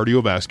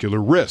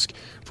cardiovascular risk.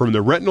 From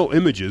the retinal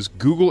images,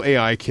 Google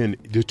AI can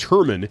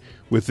determine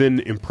within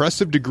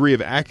impressive degree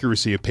of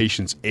accuracy a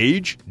patient's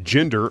age,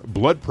 gender,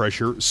 blood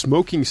pressure,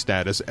 smoking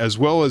status, as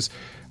well as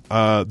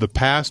the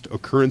past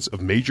occurrence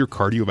of major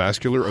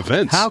cardiovascular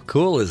events. How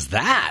cool is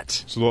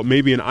that? So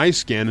maybe an eye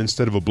scan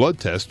instead of a blood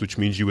test, which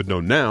means you would know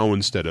now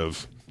instead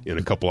of in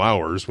a couple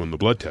hours when the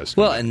blood test comes.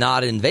 Well, and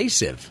not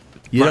invasive.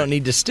 You don't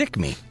need to stick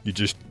me. You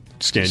just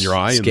scan your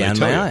eye and scan they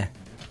tell my you. eye.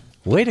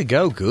 Way to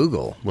go,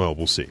 Google. Well,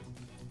 we'll see.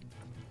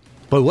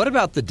 But what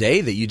about the day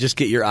that you just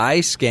get your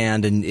eye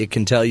scanned and it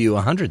can tell you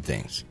 100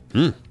 things?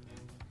 Oh,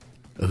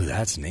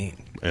 that's neat.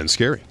 And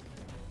scary.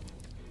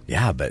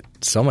 Yeah, but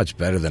so much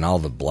better than all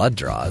the blood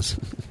draws.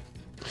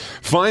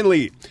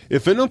 Finally,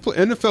 if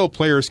NFL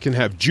players can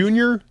have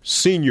junior,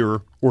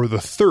 senior, or the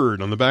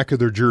third on the back of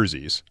their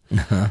jerseys,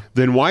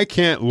 then why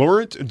can't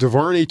Laurent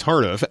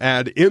Duvernay-Tardif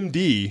add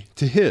MD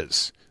to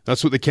his?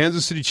 That's what the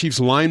Kansas City Chiefs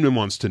lineman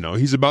wants to know.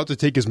 He's about to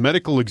take his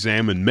medical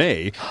exam in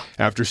May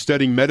after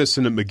studying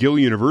medicine at McGill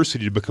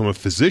University to become a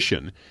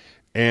physician.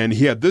 And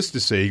he had this to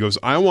say. He goes,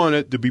 I want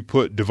it to be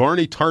put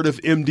Duvernay-Tardif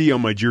MD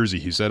on my jersey,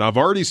 he said. I've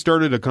already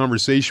started a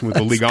conversation with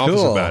the league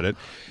office about it.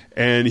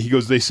 And he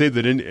goes, they say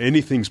that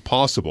anything's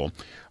possible.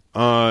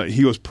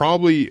 He goes,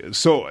 probably.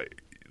 So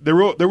there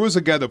was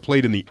a guy that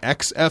played in the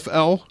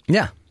XFL.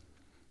 Yeah.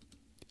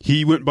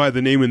 He went by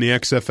the name in the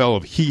XFL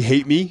of He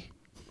Hate Me.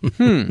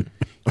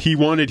 He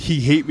wanted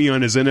He Hate Me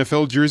on his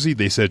NFL jersey.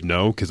 They said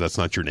no, because that's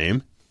not your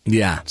name.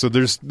 Yeah. So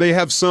they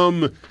have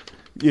some...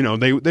 they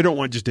don't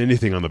want just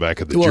anything on the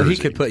back of the jersey. Well, he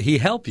could put He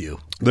Help You.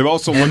 They've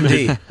also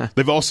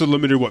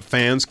limited what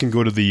fans can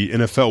go to the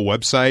NFL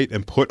website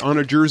and put on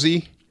a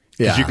jersey.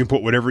 Because you can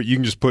put whatever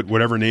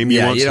name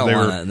you want. You don't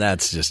want to.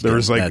 That's just there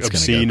was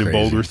obscene and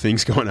vulgar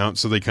things going out,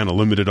 so they kind of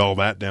limited all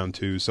that down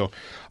too. So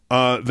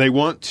they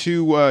want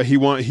to.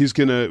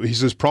 He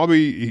says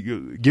probably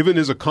given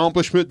his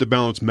accomplishment to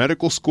balance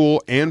medical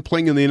school and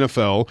playing in the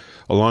NFL,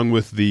 along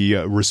with the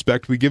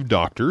respect we give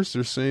doctors,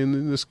 they're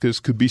saying this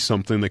could be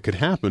something that could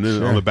happen.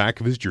 And on the back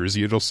of his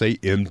jersey, it'll say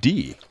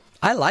MD.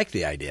 I like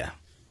the idea.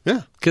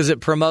 Yeah, because it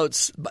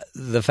promotes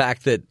the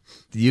fact that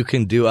you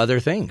can do other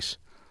things.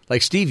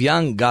 Like Steve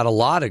Young got a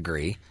law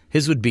degree.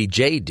 His would be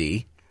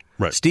JD.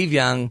 Right. Steve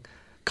Young,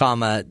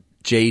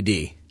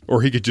 JD.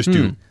 Or he could just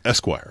do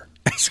Esquire.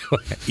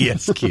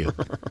 ESQ.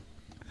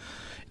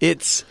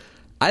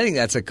 I think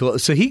that's a cool.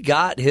 So he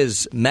got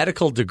his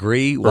medical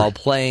degree while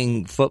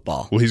playing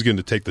football. Well, he's going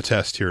to take the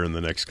test here in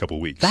the next couple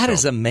of weeks. That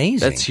is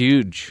amazing. That's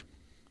huge.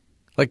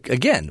 Like,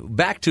 again,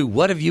 back to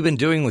what have you been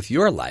doing with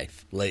your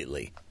life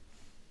lately?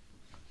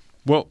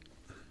 Well,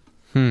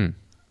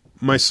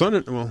 my son,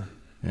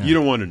 you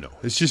don't want to know.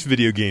 It's just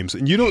video games.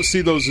 And you don't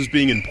see those as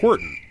being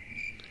important.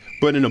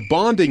 But in a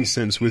bonding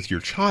sense with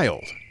your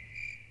child.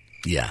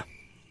 Yeah.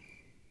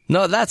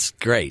 No, that's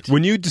great.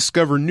 When you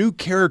discover new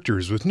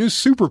characters with new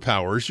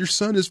superpowers, your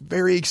son is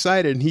very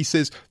excited. And he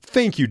says,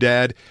 "Thank you,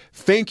 Dad.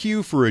 Thank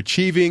you for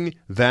achieving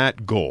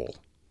that goal."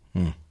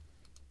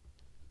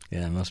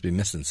 Yeah, I must be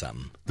missing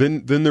something.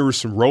 Then there were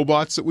some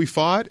robots that we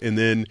fought. And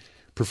then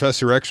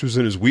Professor X was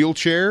in his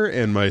wheelchair.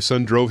 And my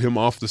son drove him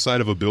off the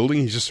side of a building.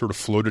 He just sort of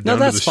floated down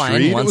to the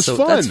street. It was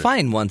fun. That's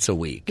fine once a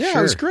week. Yeah, sure.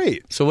 It was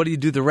great. So what do you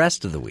do the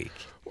rest of the week?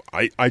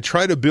 I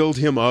try to build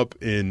him up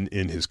in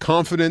his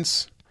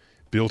confidence,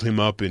 build him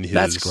up in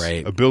his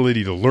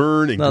ability to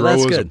learn and grow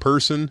as a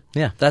person.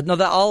 Yeah,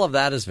 all of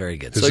that is very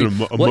good. So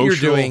what you're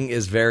doing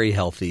is very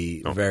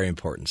healthy, very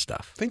important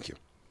stuff. Thank you.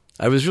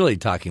 I was really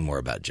talking more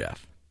about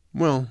Jeff.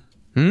 Well,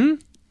 I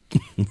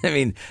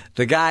mean,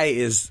 the guy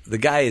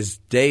is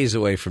days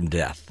away from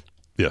death.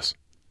 Yes,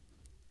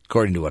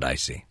 according to what I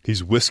see.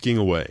 He's whisking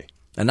away.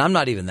 And I'm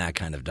not even that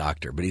kind of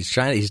doctor, but he's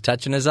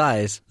touching his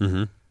eyes.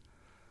 Mm-hmm.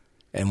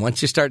 And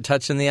once you start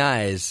touching the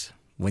eyes,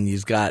 when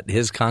he's got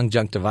his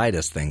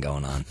conjunctivitis thing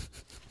going on,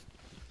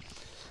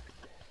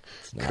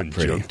 it's not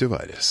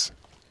conjunctivitis.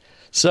 Pretty.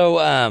 So,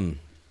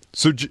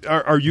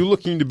 are you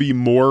looking to be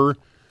more,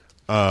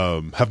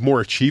 have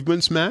more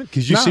achievements, Matt?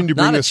 Because you seem to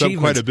bring this up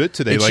quite a bit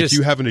today. It's like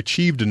you haven't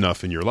achieved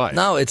enough in your life.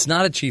 No, it's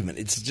not achievement.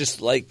 It's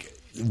just like,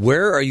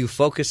 where are you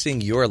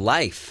focusing your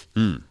life?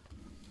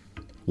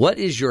 What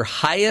is your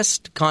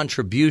highest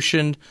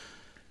contribution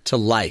to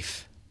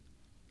life?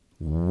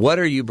 What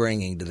are you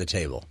bringing to the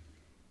table?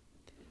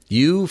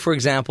 You, for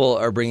example,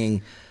 are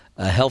bringing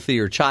a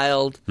healthier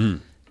child.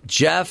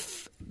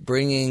 Jeff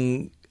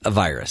bringing a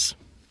virus.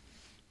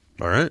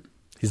 All right.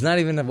 He's not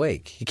even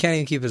awake. He can't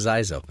even keep his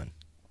eyes open.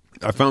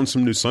 I found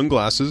some new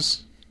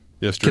sunglasses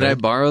yesterday. Can I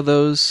borrow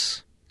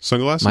those?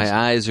 Sunglasses? My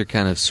eyes are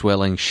kind of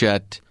swelling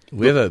shut.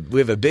 We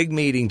have a big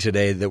meeting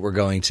today that we're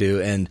going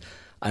to, and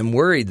I'm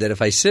worried that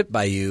if I sit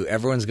by you,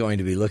 everyone's going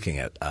to be looking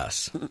at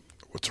us.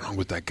 What's wrong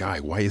with that guy?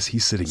 Why is he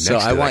sitting next to that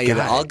guy? So I want you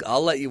to.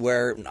 I'll let you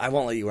wear. I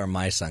won't let you wear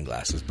my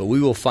sunglasses, but we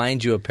will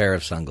find you a pair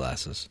of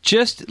sunglasses.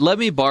 Just let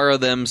me borrow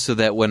them so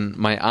that when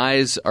my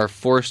eyes are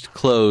forced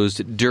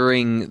closed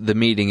during the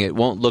meeting, it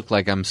won't look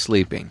like I'm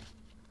sleeping.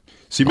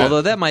 See, Matt,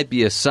 although that might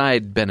be a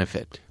side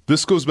benefit.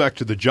 This goes back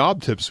to the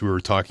job tips we were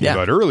talking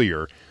about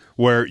earlier,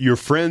 where you're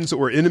friends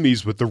or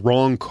enemies with the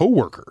wrong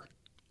coworker.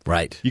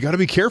 Right. You got to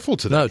be careful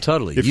today. No,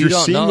 totally. If you're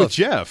seen with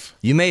Jeff,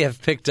 you may have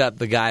picked up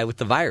the guy with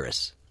the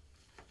virus.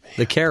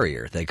 The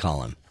carrier, they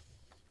call him.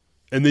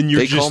 And then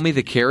They call me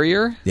the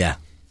carrier? Yeah.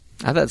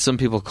 I thought some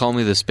people call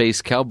me the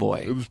space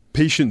cowboy. It was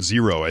patient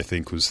zero, I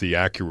think, was the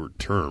accurate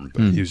term,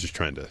 but he was just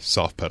trying to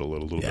soft pedal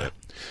it a little bit.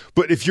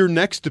 But if you're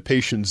next to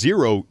patient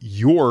zero,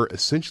 you're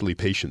essentially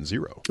patient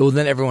zero. Well,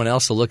 then everyone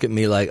else will look at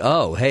me like,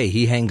 oh, hey,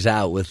 he hangs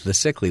out with the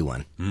sickly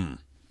one.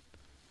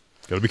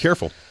 Got to be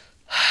careful.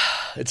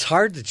 It's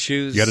hard to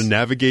choose. You got to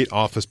navigate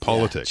office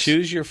politics.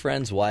 Choose your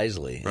friends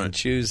wisely and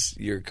choose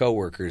your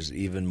coworkers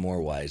even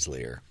more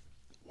wisely.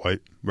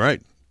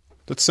 Right.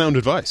 That's sound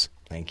advice.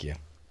 Thank you.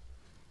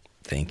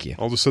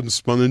 All of a sudden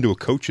spun into a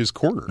coach's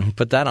corner.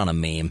 Put that on a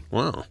meme.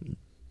 Wow.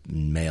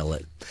 Mail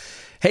it.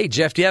 Hey,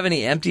 Jeff, do you have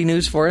any empty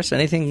news for us?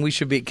 Anything we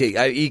should be –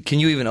 can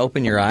you even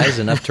open your eyes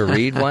enough to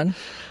read one?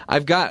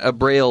 I've got a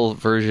Braille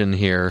version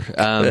here,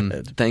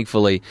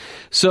 thankfully.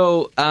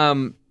 So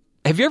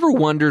have you ever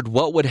wondered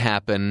what would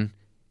happen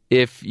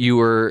if you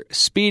were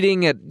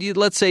speeding at,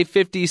 let's say,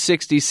 50,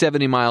 60,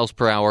 70 miles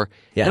per hour,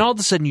 and all of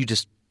a sudden you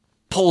just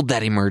pulled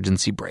that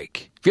emergency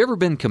brake? Have you ever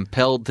been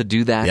compelled to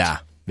do that?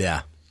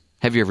 Yeah.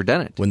 Have you ever done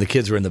it? When the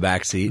kids were in the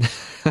back seat.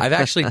 I've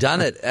actually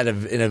done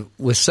it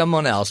with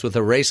someone else, with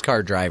a race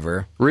car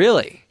driver.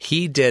 Really?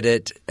 He did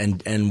it,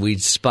 and we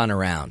spun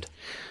around.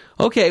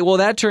 Okay, well,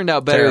 that turned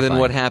out better than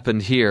what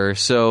happened here.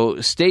 So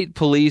state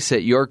police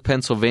at York,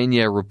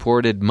 Pennsylvania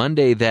reported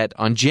Monday that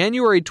on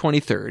January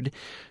 23rd,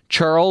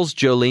 Charles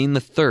Jolene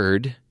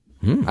III,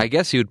 I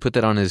guess he would put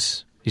that on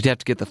his – he'd have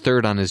to get the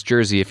third on his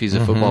jersey if he's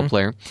a football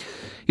player.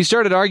 He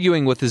started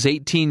arguing with his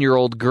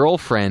 18-year-old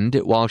girlfriend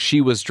while she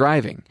was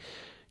driving.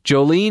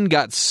 Jolene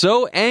got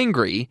so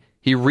angry,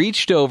 he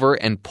reached over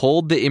and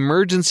pulled the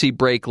emergency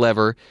brake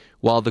lever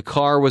while the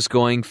car was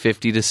going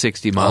 50 to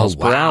 60 miles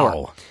per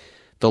hour.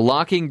 The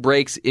locking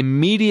brakes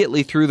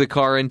immediately threw the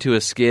car into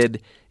a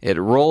skid. It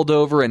rolled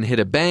over and hit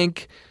a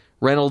bank.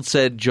 Reynolds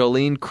said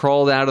Jolene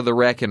crawled out of the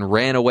wreck and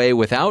ran away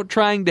without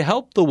trying to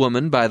help the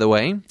woman, by the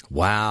way.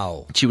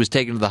 Wow. She was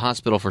taken to the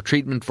hospital for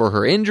treatment for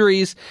her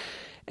injuries.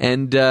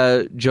 And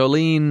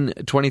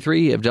Jolene,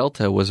 23, of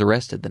Delta, was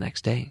arrested the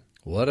next day.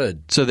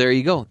 So there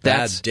you go.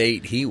 Bad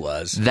date he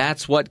was.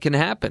 That's what can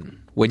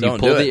happen when you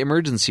pull the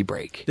emergency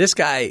brake. This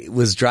guy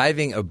was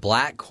driving a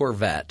black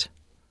Corvette,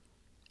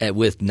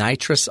 with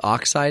nitrous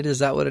oxide, is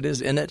that what it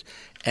is, in it?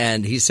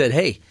 And he said,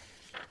 hey,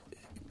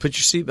 put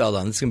your seatbelt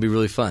on. This is going to be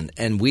really fun.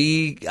 And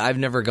I've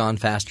never gone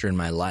faster in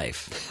my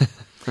life.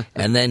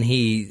 And then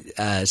he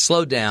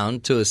slowed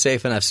down to a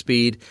safe enough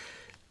speed,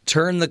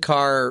 turned the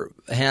car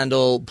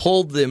handle,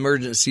 pulled the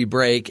emergency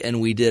brake, and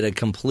we did a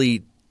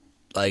complete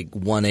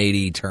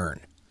 180 turn.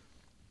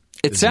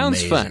 It sounds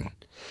amazing. Fun.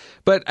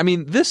 But, I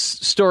mean, this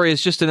story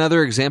is just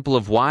another example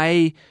of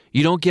why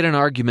you don't get in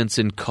arguments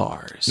in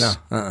cars.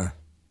 No,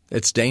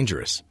 it's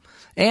dangerous.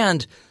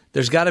 And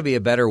there's got to be a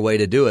better way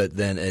to do it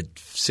than at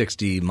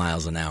 60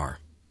 miles an hour.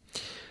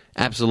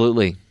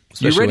 Absolutely.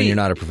 Especially when you're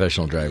not a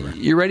professional driver.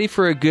 You ready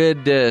for a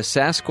good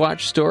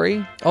Sasquatch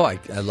story? Oh, I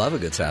love a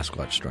good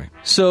Sasquatch story.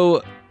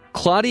 So,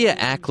 Claudia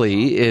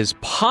Ackley is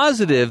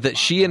positive that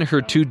she and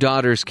her 2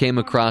 daughters came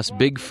across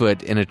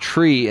Bigfoot in a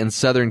tree in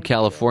Southern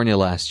California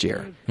last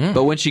year.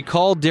 But when she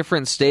called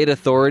different state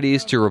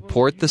authorities to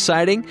report the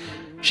sighting,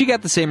 she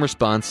got the same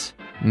response.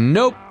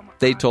 Nope,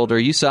 they told her,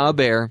 you saw a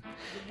bear.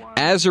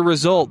 As a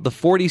result, the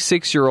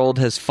 46-year-old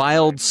has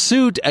filed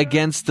suit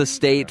against the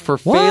state for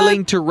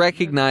failing to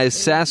recognize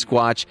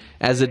Sasquatch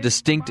as a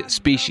distinct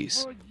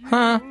species.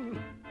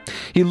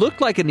 He looked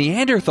like a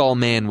Neanderthal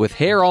man with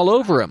hair all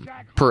over him,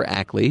 per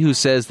Ackley, who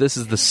says this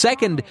is the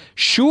second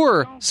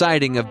sure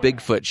sighting of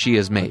Bigfoot she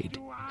has made.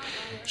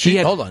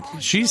 Hold on.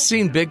 She's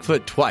seen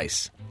Bigfoot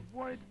twice.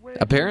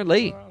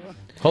 Apparently.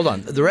 Hold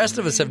on. The rest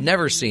of us have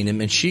never seen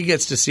him, and she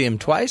gets to see him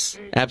twice?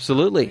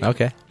 Absolutely.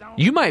 Okay.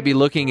 You might be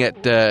looking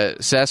at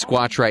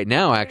Sasquatch right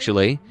now,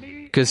 actually,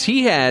 because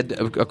he had,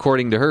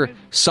 according to her,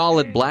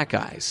 solid black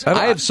eyes.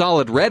 I have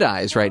solid red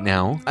eyes right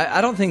now.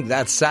 I don't think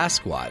that's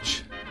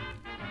Sasquatch.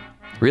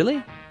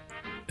 Really?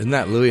 Isn't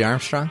that Louis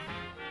Armstrong?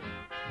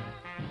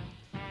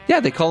 Yeah,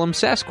 they call him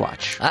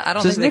Sasquatch. I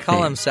don't think they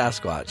call him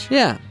Sasquatch.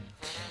 Yeah.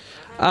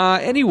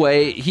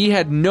 Anyway, he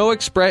had no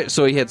expression,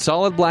 so he had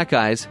solid black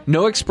eyes,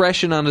 no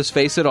expression on his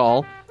face at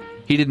all.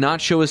 He did not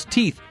show his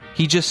teeth.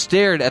 He just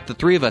stared at the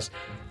 3 of us.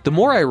 The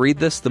more I read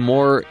this, the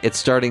more it's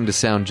starting to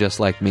sound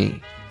just like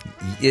me.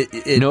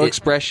 No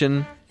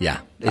expression. Yeah.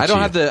 I don't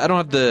have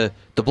the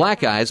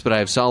black eyes, but I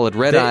have solid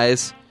red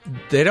eyes.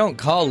 They don't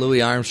call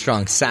Louis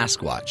Armstrong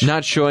Sasquatch.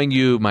 Not showing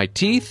you my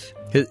teeth.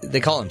 They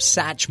call him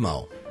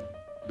Satchmo.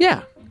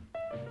 Yeah.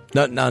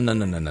 No.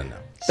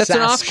 That's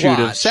an offshoot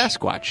of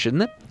Sasquatch,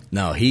 isn't it?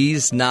 No,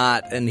 he's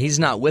not, and he's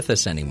not with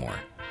us anymore.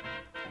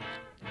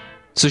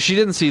 So she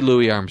didn't see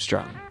Louis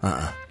Armstrong?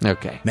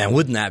 Okay. Man,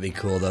 wouldn't that be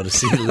cool, though, to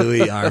see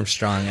Louis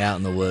Armstrong out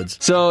in the woods?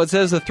 So it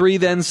says the 3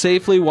 then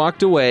safely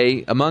walked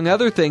away. Among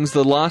other things,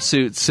 the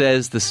lawsuit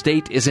says the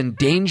state is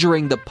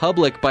endangering the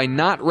public by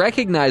not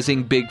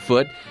recognizing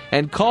Bigfoot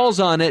and calls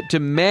on it to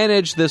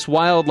manage this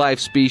wildlife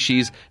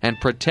species and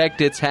protect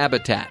its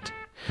habitat.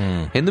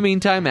 In the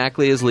meantime,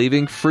 Ackley is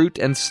leaving fruit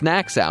and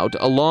snacks out,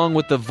 along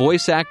with the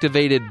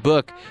voice-activated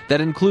book that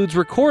includes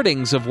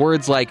recordings of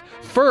words like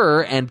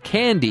fur and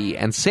candy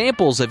and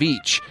samples of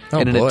each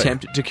in an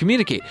attempt to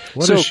communicate.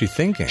 What is she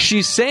thinking?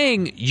 She's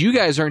saying, you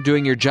guys aren't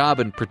doing your job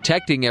in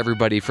protecting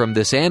everybody from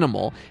this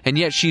animal, and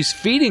yet she's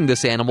feeding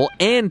this animal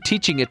and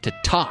teaching it to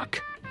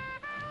talk.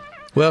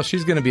 Well,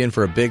 she's going to be in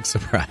for a big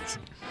surprise.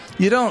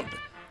 You don't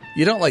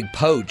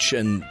poach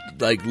and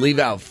leave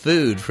out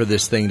food for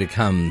this thing to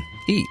come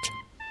eat.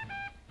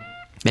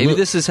 Maybe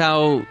this is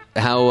how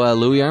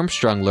Louis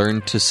Armstrong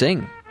learned to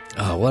sing.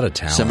 Oh, what a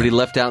talent. Somebody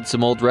left out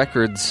some old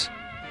records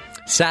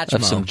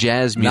of some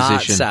jazz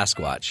musician. Not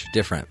Sasquatch.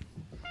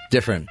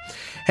 Different.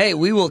 Hey,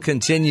 we will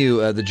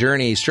continue the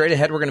journey. Straight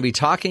ahead, we're going to be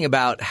talking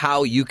about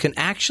how you can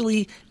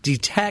actually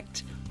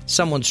detect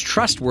someone's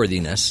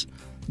trustworthiness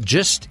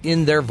just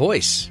in their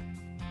voice.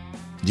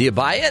 Do you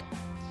buy it?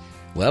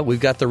 Well, we've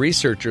got the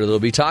researcher that'll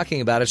be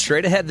talking about it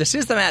straight ahead. This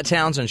is the Matt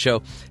Townsend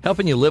Show,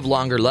 helping you live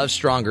longer, love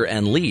stronger,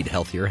 and lead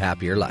healthier,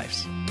 happier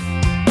lives.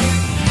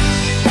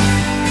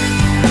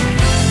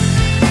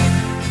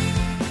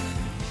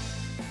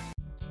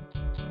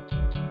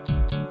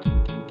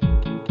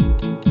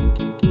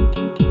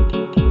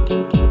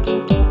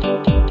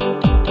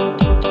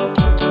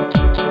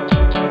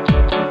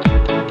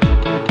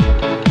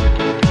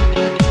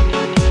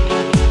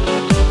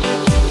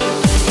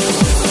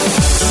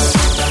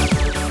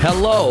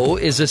 Hello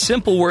is a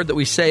simple word that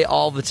we say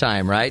all the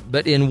time, right?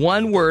 But in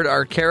one word,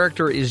 our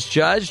character is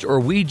judged, or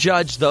we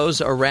judge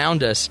those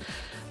around us.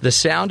 The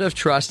sound of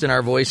trust in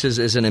our voices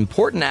is an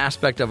important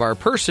aspect of our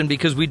person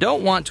because we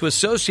don't want to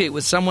associate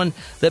with someone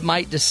that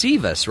might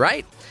deceive us,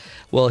 right?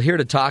 Well, here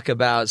to talk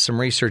about some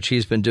research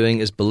he's been doing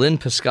is Belin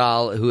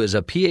Pascal, who is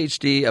a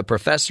Ph.D., a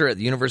professor at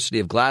the University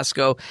of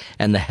Glasgow,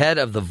 and the head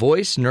of the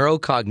Voice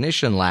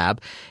Neurocognition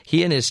Lab.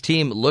 He and his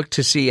team look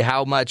to see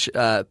how much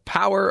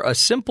power a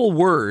simple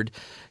word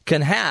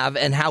can have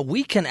and how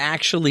we can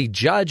actually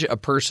judge a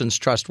person's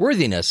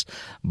trustworthiness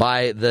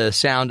by the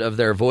sound of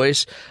their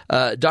voice.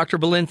 Dr.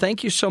 Belin,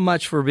 thank you so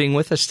much for being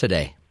with us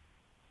today.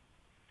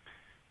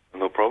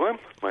 No problem.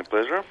 My my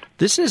pleasure.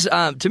 This is,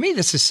 to me,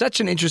 this is such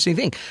an interesting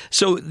thing.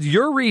 So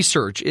your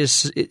research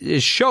is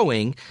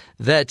showing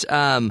that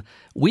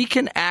we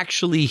can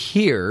actually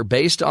hear,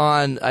 based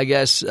on, I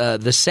guess,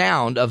 the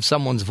sound of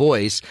someone's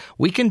voice,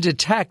 we can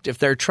detect if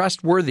they're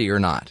trustworthy or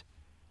not.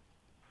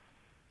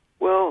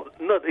 Well,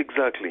 not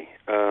exactly.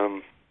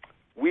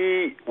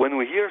 When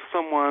we hear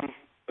someone,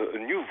 a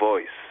new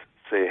voice,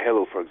 say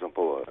hello, for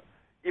example,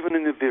 even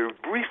in a very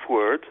brief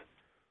word,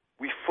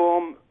 we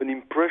form an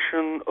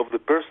impression of the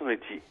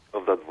personality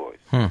of that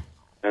voice.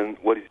 And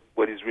what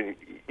is really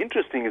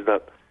interesting is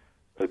that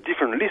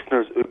different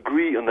listeners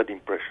agree on that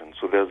impression.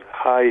 So there's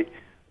high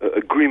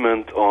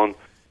agreement on,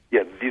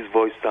 this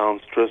voice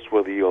sounds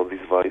trustworthy, or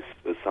this voice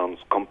sounds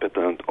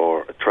competent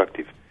or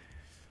attractive.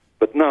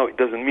 But now it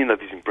doesn't mean that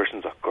these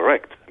impressions are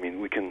correct. I mean,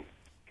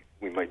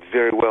 we might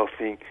very well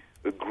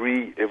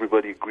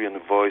everybody agree on a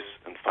voice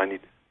and find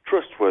it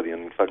trustworthy,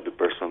 and in fact the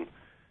person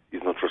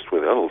is not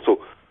trustworthy at all.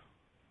 So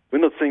we're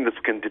not saying that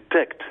we can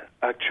detect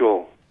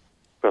actual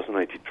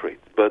personality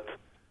traits, but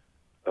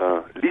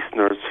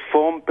listeners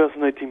form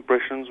personality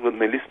impressions when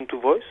they listen to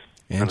voice.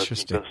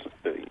 Interesting. And that's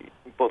very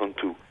important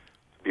to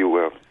be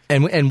aware of.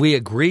 And we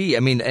agree. I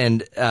mean,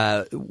 and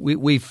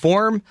we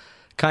form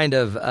kind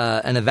of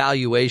an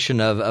evaluation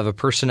of a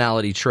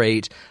personality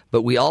trait,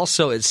 but we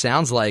also, it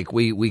sounds like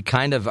we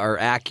kind of are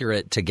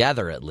accurate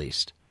together at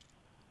least.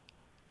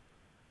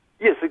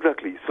 Yes,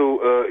 exactly. So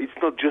it's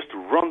not just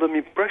random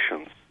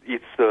impressions.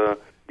 It's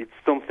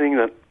something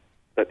that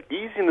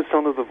is in the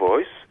sound of the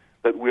voice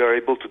that we are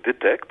able to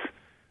detect,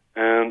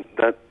 and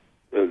that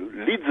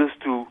leads us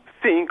to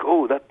think,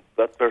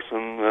 that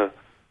person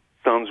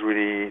sounds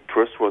really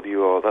trustworthy,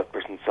 or that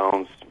person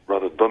sounds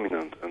rather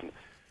dominant.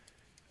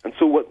 And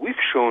so what we've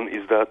shown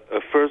is that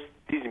first,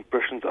 these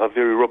impressions are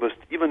very robust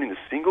even in a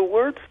single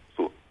word.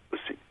 So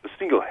a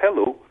single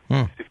hello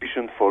is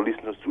sufficient for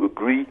listeners to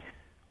agree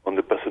on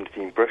the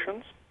personality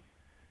impressions.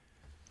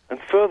 And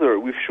further,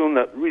 we've shown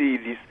that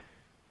really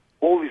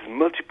all these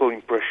multiple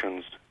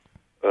impressions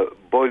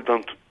boil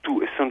down to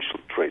two essential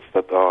traits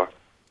that are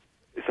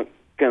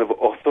kind of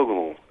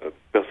orthogonal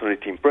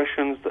personality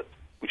impressions,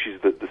 which is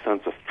the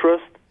sense of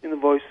trust in the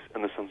voice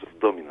and the sense of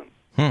dominance.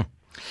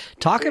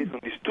 Based on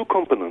these two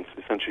components,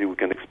 essentially, we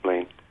can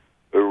explain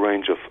a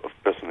range of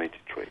personality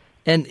traits.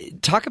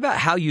 And talk about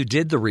how you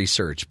did the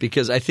research,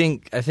 because I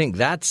think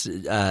that's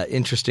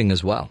interesting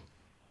as well.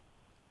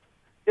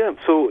 Yeah.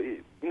 So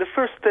in the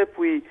first step,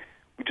 we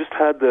just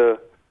had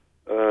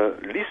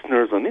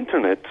listeners on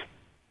internet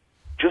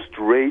just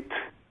rate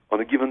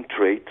on a given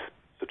trait,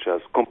 such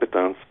as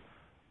competence,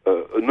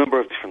 a number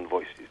of different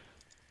voices,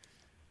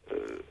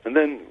 and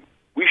then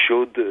we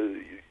showed,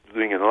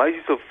 doing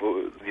analysis of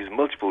these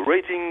multiple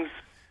ratings,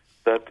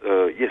 that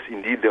yes,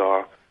 indeed, there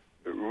are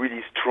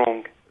really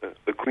strong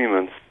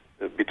agreements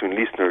between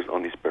listeners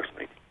on this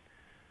personality.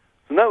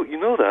 So now you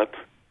know that.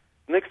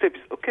 The next step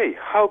is, okay,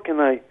 how can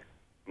I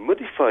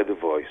modify the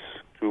voice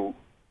to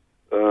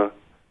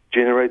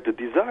generate the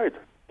desired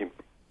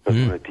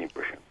personality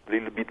impression? A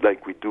little bit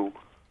like we do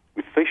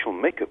with facial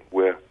makeup,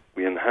 where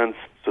we enhance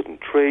certain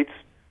traits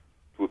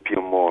to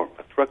appear more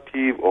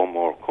attractive or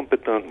more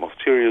competent, more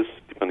serious,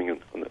 depending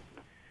on it.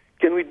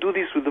 Can we do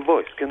this with the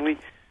voice? Can we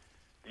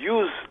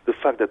use the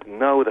fact that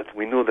now that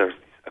we know there's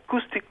this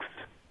acoustics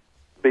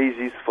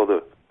basis for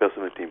the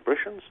personality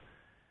impressions,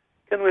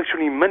 can we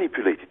actually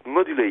manipulate it,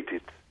 modulate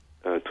it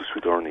to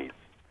suit our needs?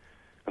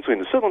 And so in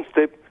the second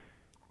step,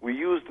 we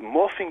used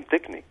morphing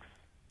techniques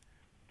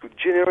to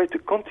generate a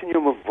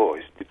continuum of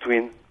voice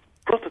between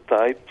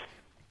prototypes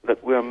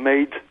that were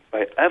made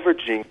by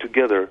averaging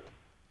together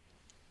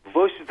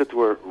voices that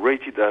were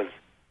rated as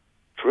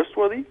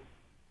trustworthy.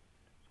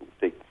 So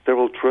we take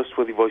several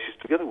trustworthy voices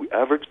together, we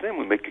average them,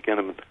 we make a kind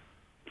of a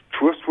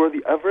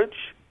trustworthy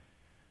average,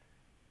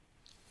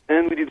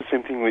 and we did the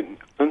same thing with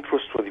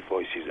untrustworthy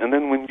voices. And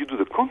then when you do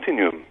the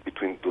continuum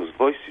between those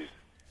voices,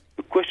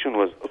 the question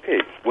was, okay,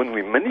 when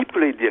we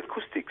manipulate the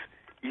acoustics,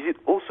 is it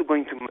also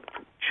going to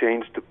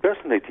change the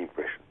personality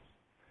impressions?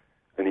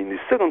 And in the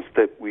second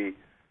step, we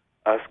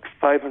asked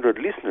 500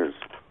 listeners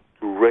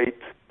to rate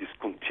this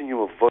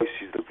continuum of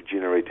voices that we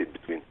generated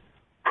between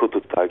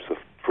prototypes of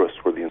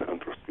trustworthy and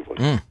untrustworthy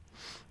voices.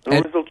 And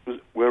the results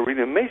were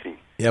really amazing.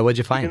 Yeah, what'd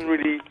you find? We can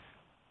really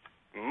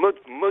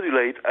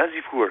modulate, as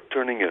if we were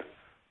turning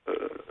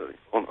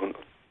on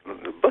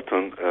a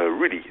button,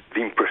 really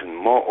the impression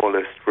more or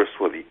less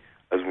trustworthy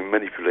as we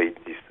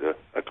manipulate these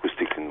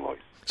acoustics in voice.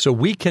 So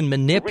we can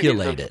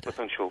manipulate really it.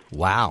 Potential.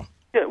 Wow.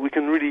 Yeah, we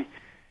can really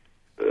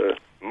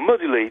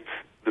modulate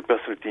the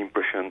personality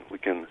impression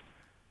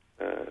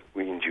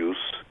we induce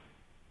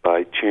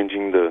by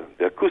changing the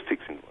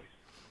acoustics in voice.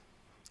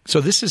 So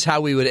this is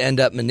how we would end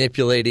up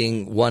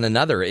manipulating one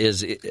another.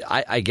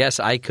 I guess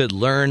I could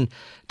learn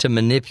to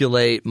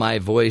manipulate my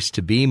voice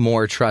to be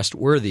more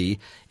trustworthy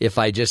if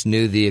I just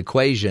knew the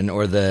equation,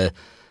 or the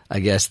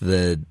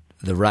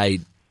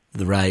right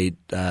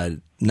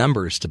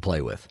numbers to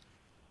play with.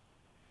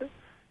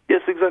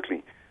 Yes,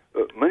 exactly.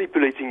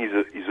 Manipulating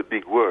is a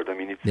big word. I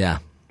mean, it's a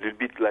little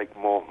bit like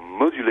more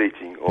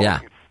modulating or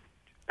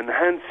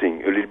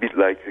enhancing, a little bit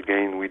like,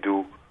 again, we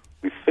do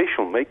with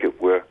facial makeup,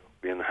 where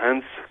we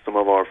enhance some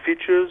of our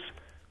features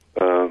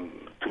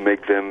to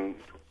make them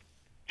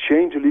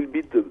change a little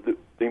bit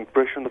the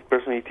impression of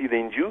personality they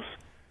induce.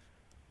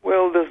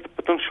 Well, there's the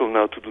potential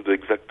now to do the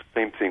exact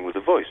same thing with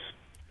the voice,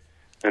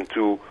 and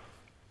to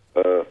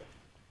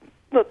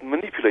not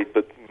manipulate,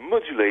 but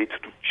modulate,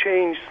 to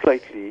change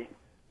slightly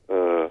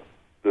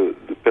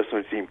the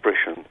personality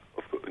impression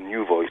of a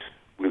new voice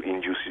will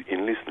induce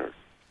in listeners.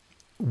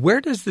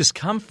 Where does this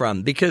come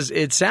from? Because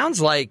it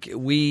sounds like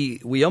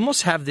we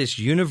almost have this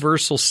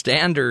universal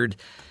standard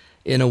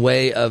in a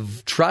way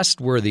of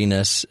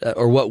trustworthiness,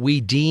 or what we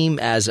deem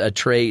as a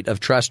trait of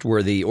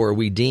trustworthy, or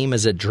we deem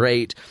as a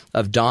trait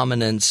of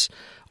dominance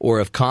or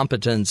of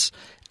competence.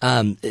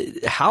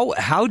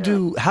 How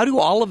do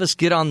all of us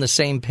get on the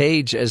same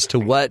page as to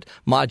what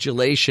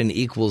modulation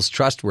equals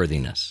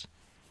trustworthiness?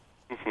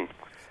 Mm-hmm.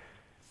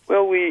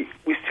 Well, we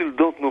still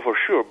don't know for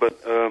sure, but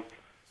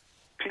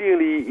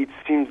clearly it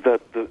seems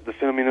that the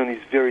phenomenon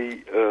is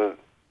very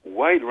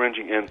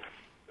wide-ranging and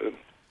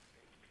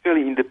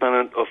fairly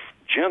independent of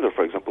gender.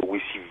 For example, we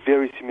see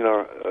very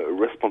similar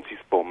responses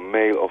for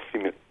male or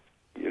female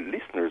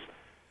listeners,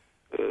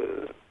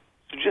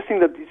 suggesting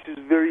that this is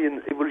very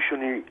an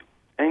evolutionary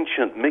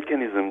ancient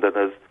mechanism that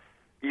has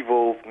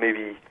evolved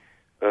maybe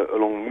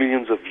along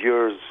millions of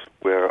years,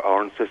 where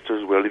our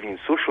ancestors were living in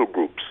social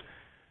groups,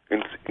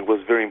 and it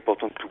was very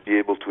important to be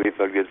able to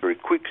evaluate very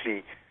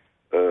quickly,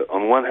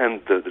 on one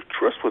hand, the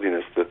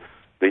trustworthiness,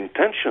 the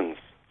intentions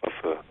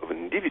of an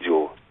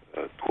individual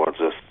towards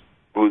us,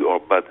 good or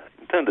bad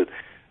intended,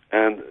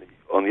 and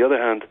on the other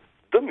hand,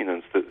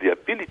 dominance, the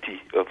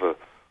ability of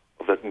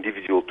that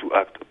individual to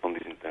act upon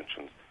these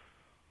intentions.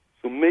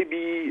 So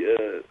maybe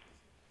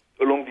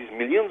along these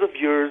millions of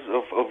years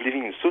of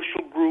living in a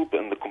social group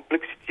and the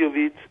complexity of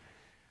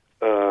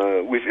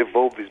it, we've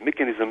evolved these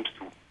mechanisms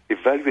to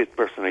evaluate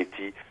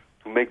personality,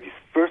 to make these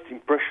first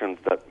impressions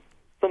that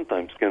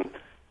sometimes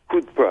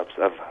could perhaps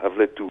have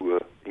led to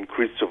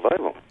increased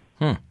survival.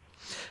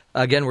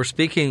 Again, we're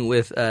speaking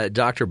with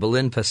Dr.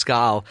 Belin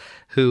Pascal,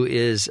 who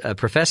is a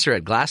professor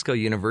at Glasgow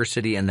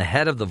University and the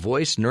head of the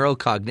Voice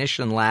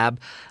Neurocognition Lab,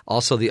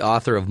 also the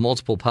author of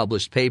multiple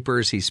published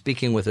papers. He's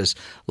speaking with us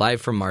live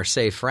from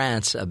Marseille,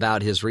 France,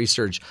 about his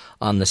research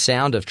on the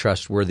sound of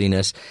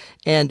trustworthiness.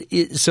 And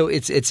so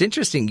it's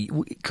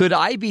interesting. Could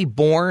I be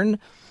born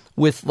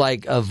with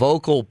like a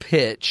vocal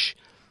pitch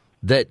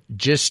that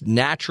just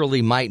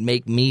naturally might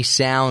make me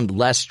sound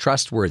less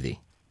trustworthy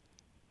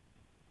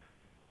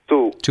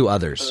to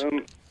others?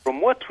 From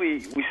what we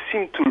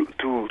seem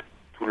to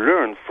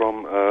learn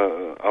from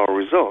our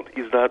result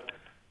is that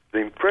the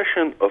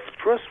impression of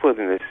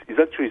trustworthiness is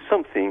actually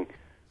something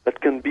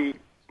that can be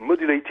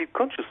modulated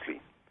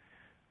consciously.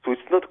 So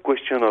it's not a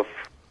question of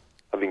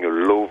having a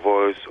low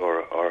voice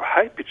or a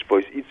high-pitched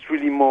voice. It's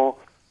really more,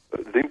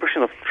 the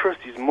impression of trust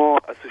is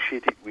more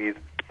associated with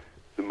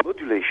the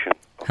modulation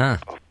of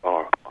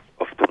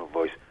tone of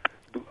voice.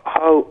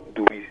 How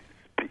do we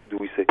speak? Do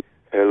we say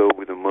hello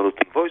with a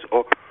monotone voice,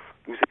 or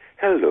do we say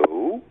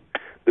hello?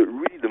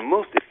 Really the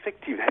most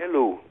effective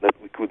hello that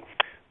we could,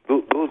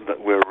 those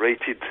that were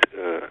rated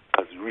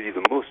as really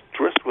the most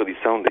trustworthy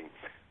sounding,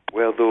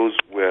 were those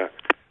where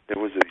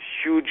there was a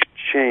huge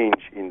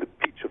change in the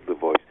pitch of the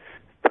voice,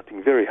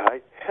 starting very high,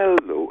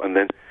 hello, and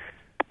then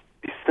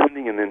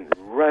descending and then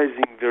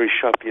rising very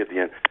sharply at the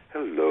end,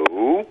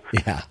 hello.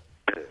 Yeah.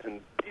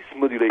 And this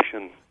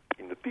modulation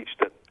in the pitch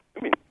that,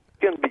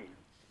 can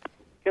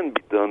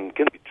be done,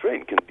 can be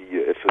trained, can be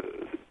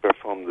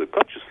performed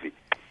consciously.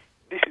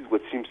 This is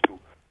what seems to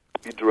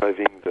be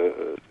driving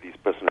these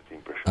personality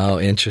impressions. Oh,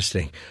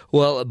 interesting.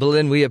 Well,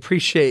 Belin, we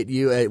appreciate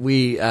you.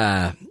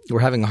 We're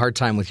having a hard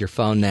time with your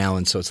phone now,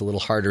 and so it's a little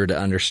harder to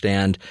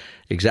understand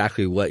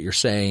exactly what you're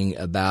saying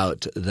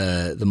about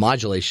the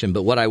modulation.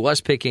 But what I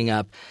was picking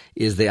up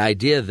is the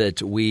idea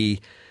that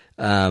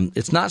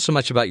it's not so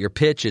much about your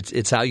pitch;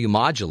 it's how you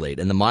modulate,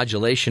 and the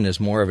modulation is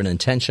more of an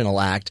intentional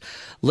act.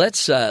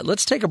 Let's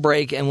take a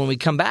break, and when we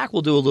come back,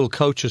 we'll do a little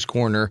Coach's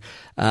Corner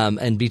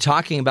and be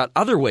talking about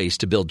other ways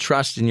to build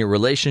trust in your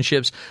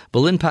relationships.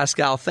 Belin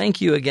Pascal, thank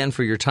you again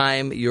for your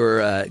time,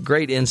 your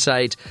great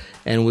insight,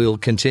 and we'll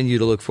continue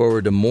to look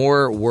forward to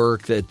more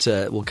work that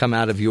will come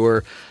out of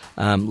your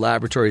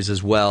laboratories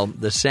as well.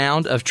 The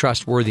sound of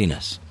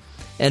trustworthiness,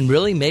 and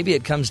really, maybe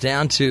it comes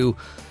down to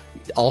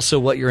also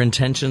what your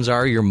intentions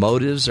are, your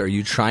motives. Are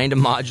you trying to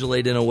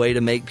modulate in a way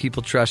to make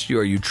people trust you?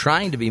 Are you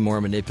trying to be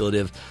more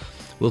manipulative?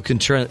 We'll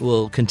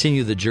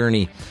continue the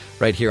journey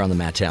right here on The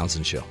Matt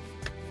Townsend Show.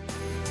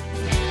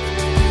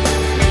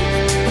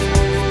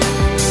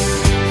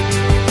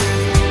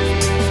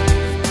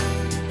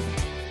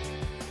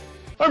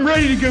 I'm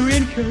ready to go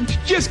in, Coach.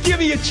 Just give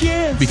me a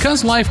chance.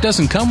 Because life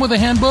doesn't come with a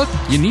handbook,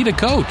 you need a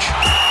coach.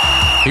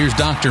 Here's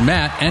Dr.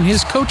 Matt and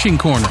his Coaching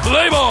Corner.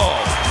 Play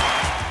ball!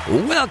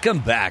 Welcome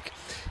back.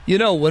 You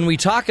know, when we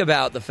talk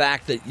about the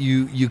fact that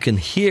you can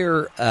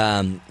hear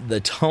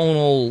the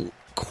tonal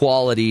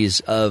qualities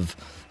of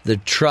the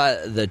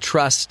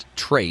trust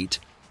trait,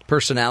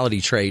 personality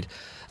trait,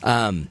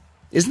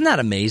 Isn't that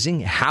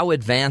amazing how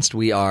advanced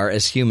we are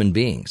as human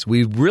beings?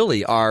 We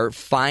really are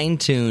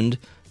fine-tuned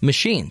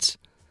machines.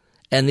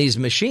 And these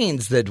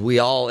machines that we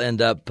all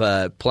end up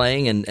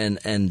playing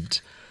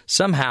and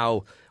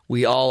somehow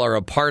we all are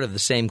a part of the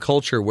same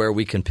culture where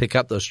we can pick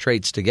up those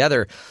traits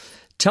together.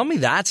 Tell me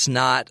that's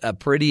not a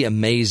pretty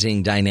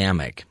amazing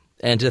dynamic.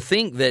 And to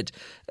think that,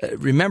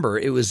 remember,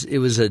 it was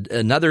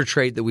another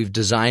trait that we've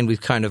designed,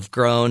 we've kind of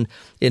grown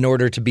in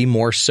order to be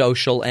more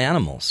social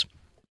animals,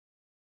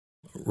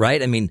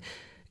 right? I mean,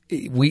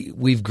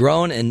 we've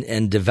grown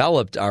and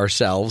developed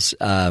ourselves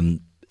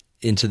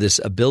into this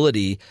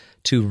ability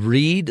to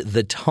read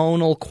the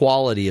tonal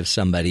quality of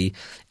somebody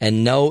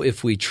and know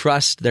if we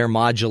trust their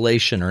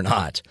modulation or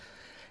not.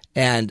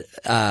 And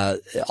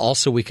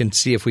also we can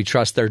see if we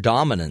trust their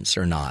dominance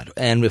or not,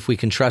 and if we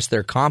can trust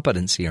their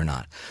competency or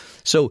not.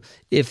 So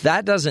if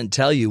that doesn't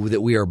tell you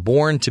that we are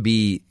born to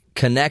be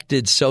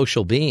connected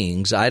social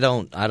beings, I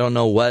don't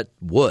know what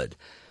would.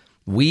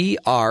 We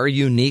are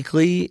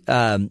uniquely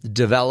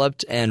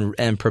developed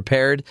and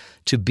prepared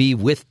to be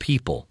with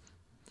people.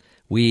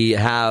 We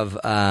have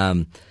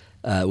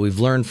we've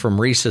learned from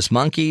rhesus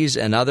monkeys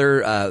and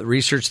other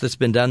research that's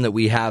been done that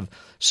we have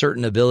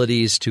certain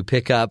abilities to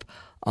pick up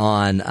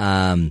on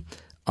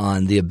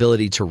the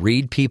ability to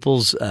read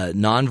people's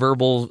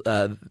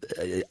nonverbal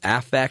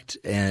affect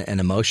and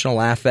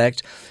emotional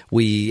affect.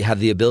 We have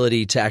the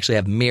ability to actually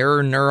have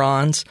mirror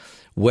neurons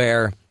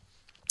where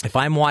if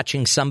I'm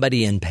watching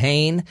somebody in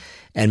pain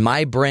and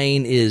my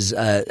brain is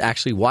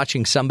actually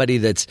watching somebody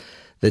that's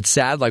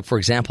sad, like, for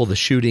example, the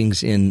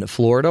shootings in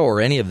Florida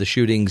or any of the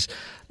shootings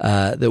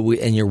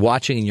and you're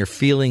watching and you're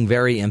feeling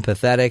very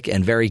empathetic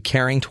and very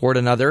caring toward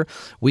another,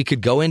 we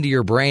could go into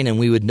your brain and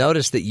we would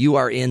notice that you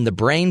are in the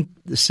brain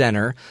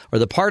center or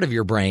the part of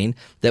your brain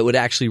that would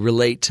actually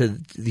relate to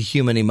the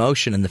human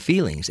emotion and the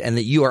feelings, and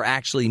that you are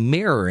actually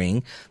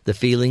mirroring the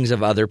feelings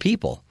of other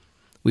people.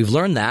 We've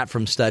learned that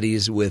from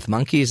studies with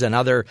monkeys and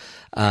other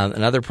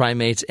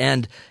primates,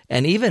 and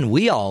even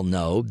we all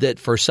know that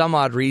for some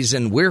odd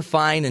reason we're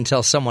fine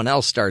until someone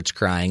else starts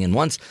crying, and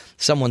once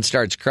someone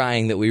starts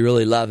crying that we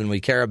really love and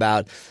we care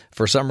about,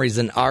 for some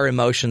reason our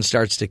emotion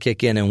starts to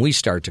kick in and we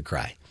start to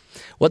cry.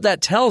 What that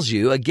tells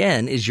you,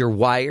 again, is you're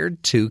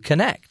wired to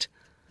connect.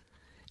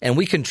 And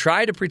we can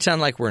try to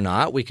pretend like we're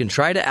not. We can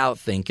try to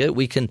outthink it.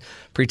 We can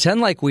pretend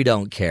like we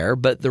don't care,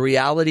 but the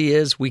reality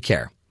is we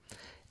care.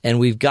 And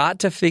we've got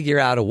to figure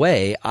out a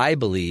way, I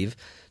believe,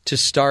 to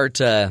start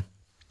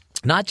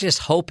not just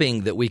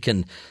hoping that we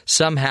can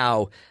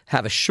somehow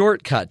have a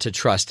shortcut to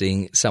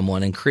trusting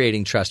someone and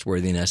creating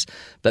trustworthiness,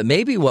 but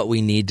maybe what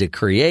we need to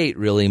create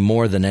really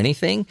more than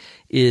anything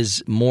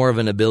is more of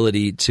an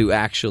ability to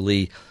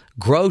actually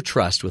grow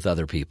trust with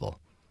other people.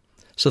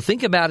 So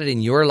think about it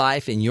in your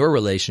life, in your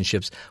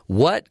relationships.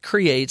 What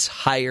creates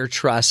higher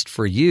trust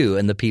for you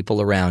and the people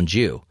around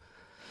you?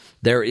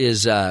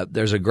 There's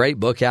a great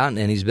book out,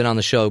 and he's been on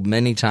the show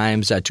many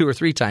times, 2 or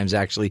 3 times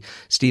actually,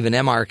 Stephen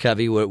M.R.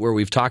 Covey, where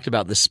we've talked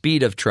about the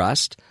speed of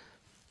trust.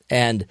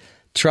 And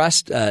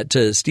trust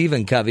to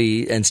Stephen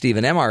Covey and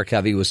Stephen M.R.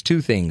 Covey was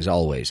 2 things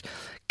always.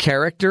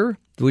 Character,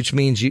 which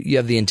means you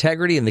have the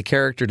integrity and the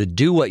character to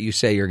do what you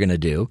say you're going to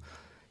do.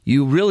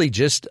 You really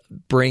just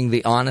bring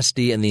the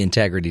honesty and the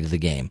integrity to the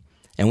game.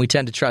 And we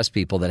tend to trust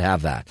people that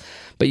have that.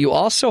 But you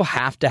also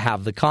have to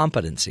have the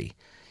competency.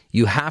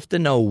 You have to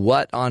know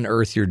what on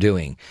earth you're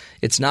doing.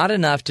 It's not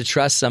enough to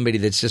trust somebody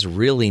that's just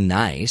really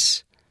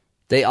nice.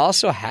 They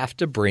also have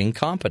to bring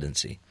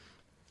competency.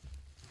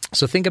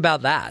 So think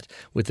about that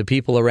with the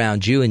people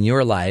around you in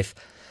your life.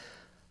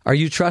 Are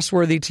you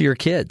trustworthy to your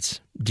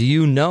kids? Do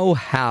you know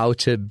how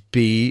to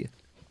be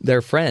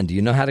their friend? Do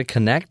you know how to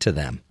connect to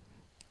them?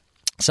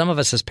 Some of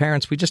us as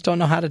parents, we just don't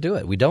know how to do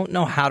it. We don't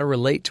know how to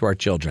relate to our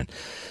children.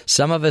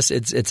 Some of us,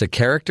 it's a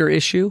character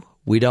issue.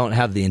 We don't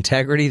have the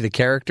integrity, the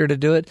character to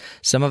do it.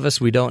 Some of us,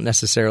 we don't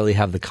necessarily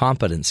have the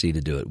competency to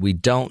do it. We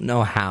don't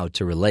know how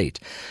to relate.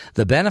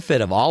 The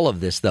benefit of all of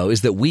this, though,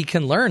 is that we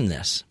can learn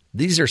this.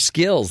 These are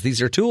skills.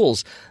 These are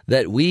tools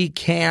that we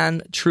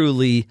can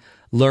truly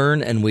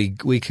learn and we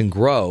can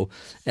grow.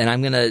 And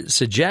I'm going to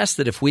suggest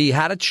that if we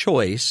had a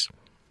choice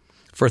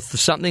for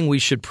something we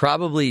should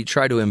probably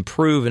try to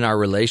improve in our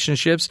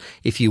relationships,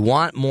 if you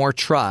want more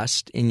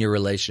trust in your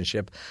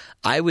relationship,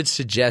 I would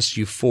suggest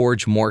you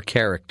forge more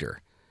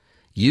character.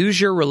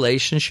 Use your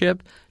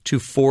relationship to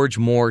forge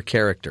more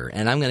character.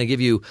 And I'm going to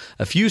give you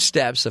a few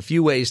steps, a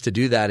few ways to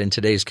do that in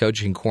today's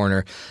Coaching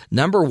Corner.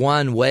 Number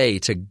one way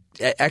to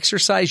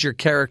exercise your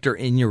character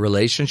in your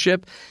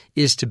relationship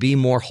is to be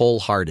more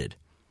wholehearted.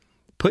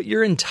 Put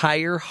your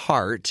entire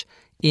heart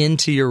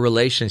into your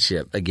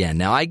relationship again.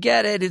 Now, I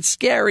get it. It's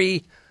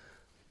scary.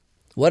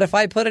 What if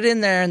I put it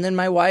in there and then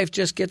my wife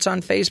just gets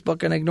on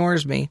Facebook and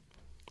ignores me?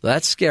 Well,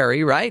 that's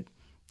scary, right?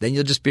 Then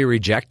you'll just be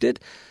rejected.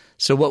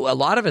 So what a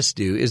lot of us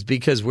do is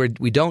because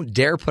we don't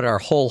dare put our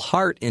whole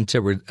heart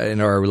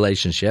in our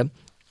relationship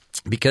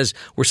because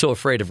we're so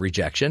afraid of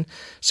rejection.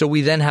 So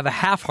we then have a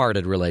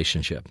half-hearted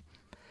relationship.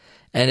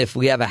 And if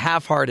we have a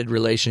half-hearted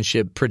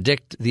relationship,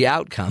 predict the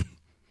outcome.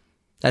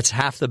 That's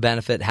half the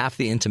benefit, half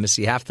the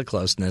intimacy, half the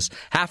closeness,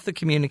 half the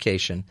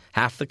communication,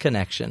 half the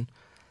connection,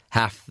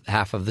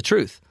 half of the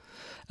truth.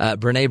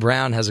 Brene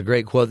Brown has a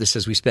great quote that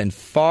says, we spend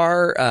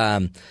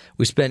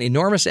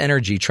enormous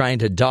energy trying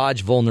to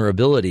dodge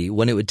vulnerability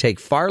when it would take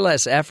far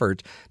less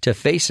effort to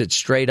face it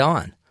straight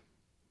on.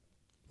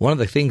 One of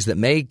the things that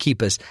may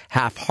keep us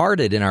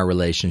half-hearted in our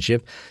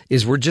relationship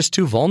is we're just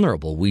too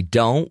vulnerable. We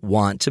don't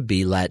want to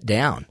be let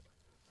down.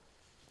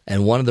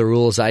 And one of the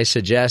rules I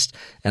suggest,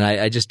 and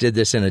I just did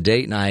this in a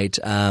date night,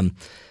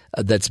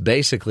 that's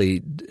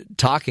basically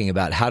talking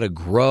about how to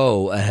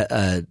grow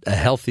a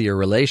healthier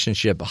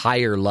relationship,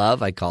 higher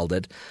love, I called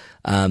it,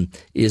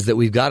 is that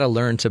we've got to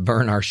learn to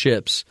burn our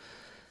ships.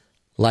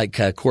 Like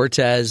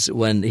Cortez,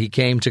 when he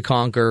came to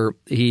conquer,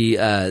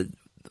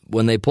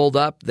 when they pulled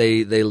up,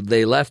 they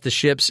left the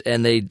ships,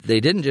 and they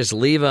didn't just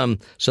leave them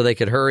so they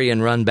could hurry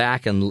and run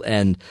back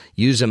and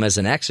use them as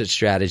an exit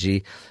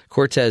strategy.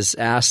 Cortez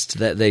asked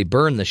that they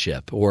burn the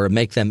ship or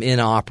make them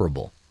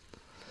inoperable.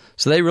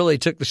 So they really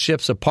took the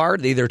ships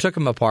apart. They either took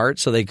them apart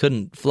so they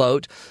couldn't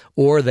float,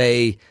 or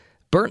they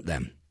burnt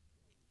them.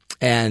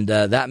 And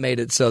that made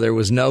it so there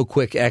was no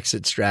quick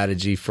exit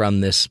strategy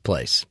from this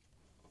place.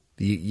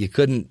 You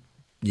couldn't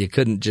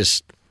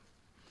just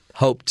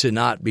hope to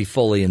not be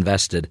fully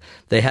invested.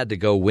 They had to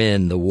go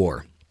win the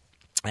war.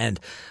 And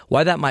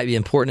why that might be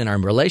important in our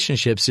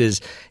relationships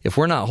is if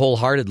we're not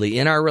wholeheartedly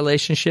in our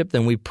relationship,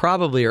 then we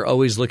probably are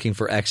always looking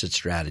for exit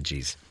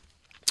strategies.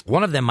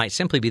 One of them might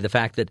simply be the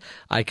fact that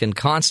I can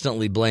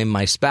constantly blame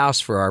my spouse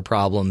for our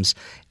problems,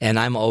 and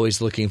I'm always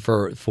looking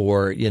for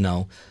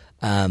they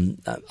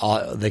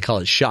call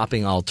it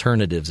shopping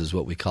alternatives is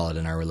what we call it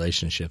in our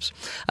relationships.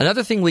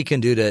 Another thing we can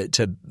do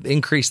to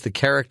increase the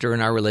character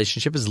in our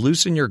relationship is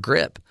loosen your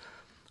grip.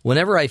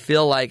 Whenever I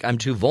feel like I'm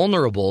too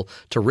vulnerable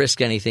to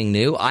risk anything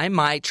new, I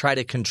might try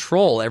to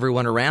control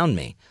everyone around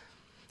me.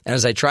 And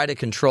as I try to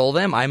control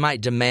them, I might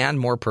demand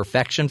more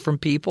perfection from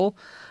people.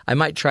 I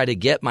might try to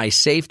get my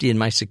safety and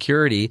my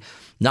security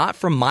not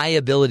from my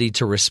ability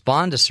to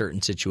respond to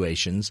certain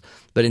situations,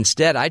 but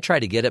instead I try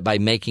to get it by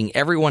making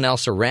everyone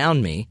else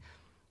around me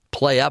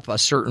play up a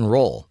certain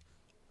role.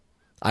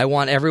 I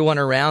want everyone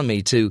around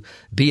me to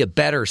be a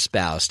better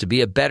spouse, to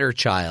be a better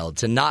child,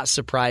 to not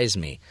surprise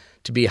me,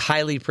 to be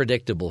highly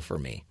predictable for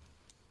me.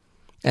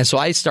 And so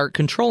I start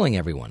controlling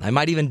everyone. I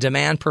might even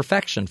demand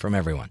perfection from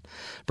everyone.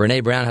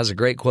 Brene Brown has a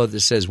great quote that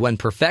says, when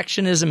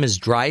perfectionism is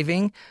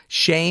driving,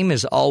 shame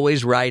is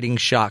always riding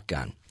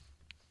shotgun.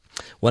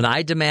 When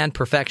I demand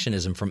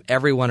perfectionism from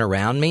everyone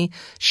around me,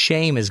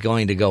 shame is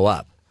going to go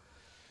up.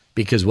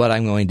 Because what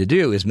I'm going to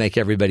do is make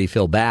everybody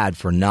feel bad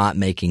for not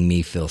making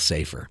me feel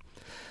safer.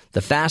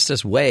 The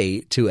fastest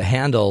way to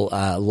handle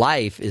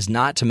life is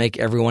not to make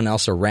everyone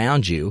else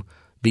around you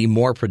be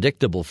more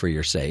predictable for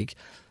your sake,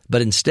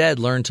 but instead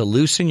learn to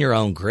loosen your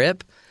own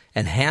grip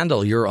and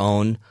handle your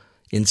own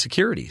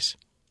insecurities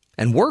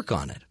and work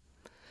on it.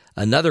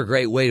 Another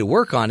great way to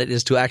work on it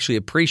is to actually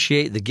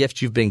appreciate the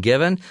gift you've been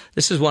given.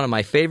 This is one of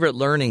my favorite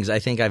learnings I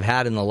think I've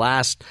had in the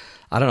last,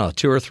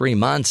 2 or 3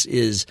 months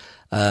is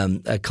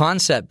a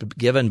concept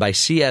given by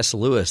C.S.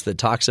 Lewis that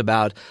talks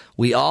about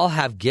we all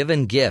have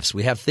given gifts.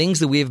 We have things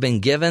that we have been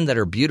given that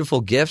are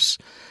beautiful gifts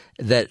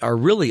that are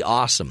really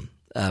awesome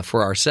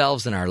for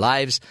ourselves and our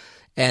lives.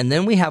 And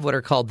then we have what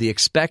are called the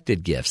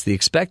expected gifts. The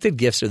expected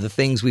gifts are the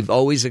things we've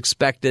always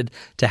expected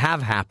to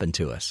have happen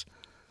to us.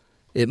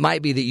 It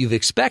might be that you've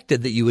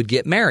expected that you would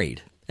get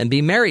married and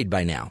be married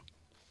by now.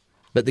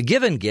 But the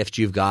given gift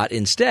you've got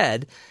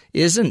instead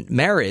isn't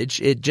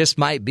marriage. It just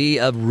might be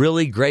a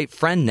really great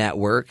friend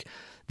network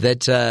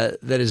that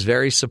is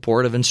very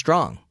supportive and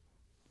strong.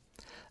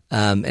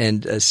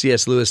 And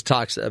C.S. Lewis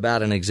talks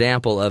about an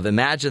example of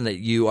imagine that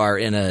you are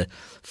in a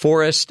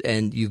forest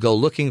and you go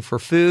looking for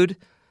food.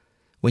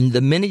 When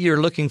the minute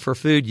you're looking for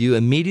food, you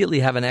immediately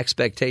have an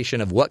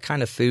expectation of what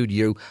kind of food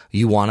you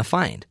want to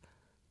find,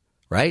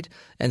 right?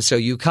 And so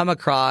you come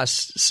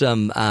across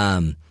some,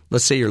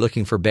 let's say you're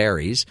looking for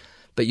berries,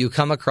 but you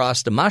come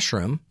across the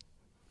mushroom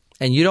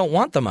and you don't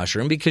want the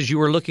mushroom because you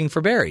were looking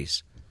for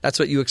berries. That's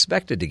what you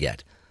expected to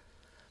get.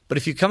 But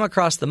if you come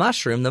across the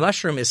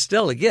mushroom is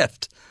still a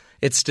gift.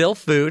 It's still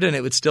food and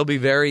it would still be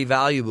very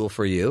valuable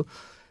for you,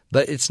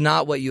 but it's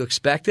not what you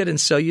expected, and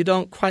so you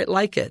don't quite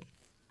like it.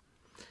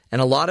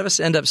 And a lot of us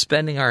end up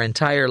spending our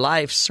entire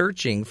life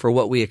searching for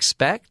what we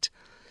expect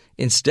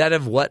instead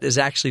of what has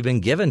actually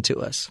been given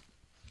to us.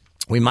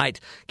 We might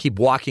keep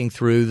walking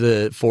through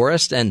the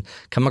forest and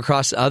come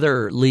across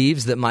other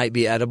leaves that might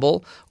be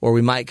edible, or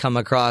we might come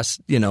across,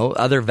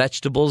 other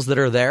vegetables that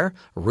are there,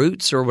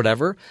 roots or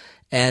whatever,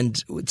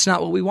 and it's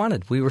not what we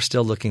wanted. We were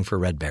still looking for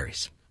red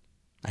berries.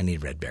 I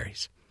need red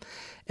berries.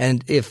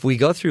 And if we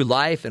go through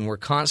life and we're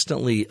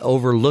constantly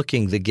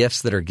overlooking the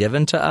gifts that are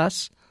given to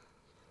us,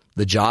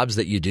 the jobs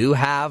that you do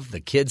have, the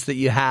kids that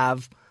you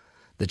have,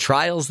 the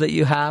trials that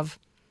you have,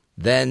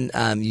 then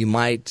you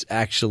might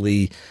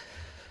actually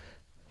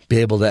be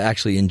able to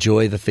actually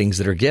enjoy the things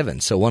that are given.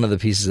 So one of the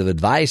pieces of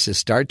advice is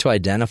start to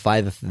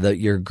identify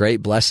your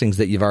great blessings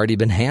that you've already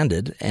been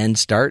handed and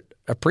start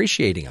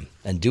appreciating them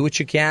and do what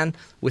you can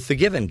with the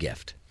given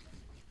gift.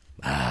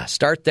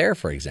 Start there,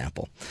 for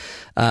example.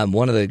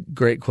 One of the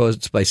great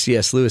quotes by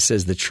C.S. Lewis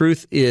says, "The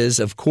truth is,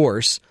 of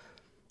course,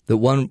 that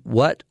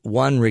what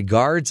one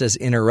regards as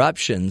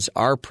interruptions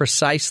are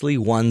precisely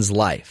one's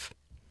life."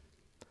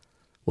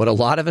 What a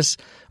lot of us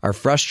are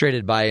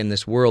frustrated by in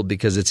this world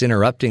because it's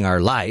interrupting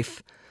our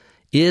life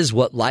is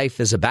what life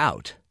is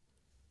about,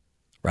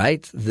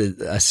 right?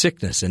 A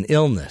sickness, an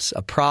illness,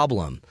 a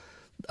problem,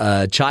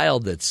 a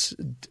child that's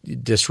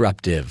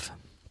disruptive.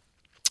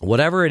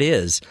 Whatever it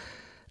is,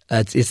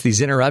 it's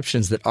these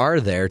interruptions that are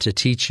there to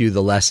teach you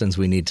the lessons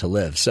we need to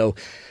live. So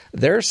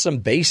there are some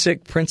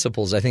basic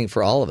principles, I think,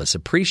 for all of us.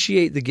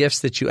 Appreciate the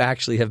gifts that you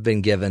actually have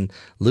been given.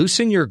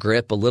 Loosen your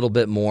grip a little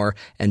bit more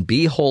and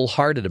be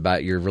wholehearted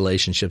about your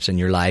relationships in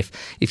your life.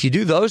 If you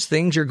do those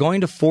things, you're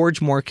going to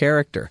forge more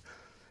character.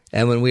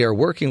 And when we are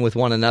working with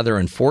one another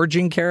and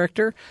forging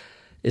character,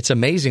 it's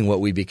amazing what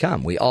we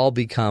become. We all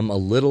become a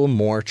little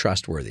more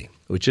trustworthy,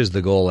 which is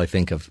the goal, I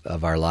think,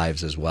 of our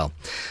lives as well.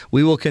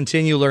 We will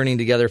continue learning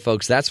together,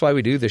 folks. That's why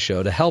we do the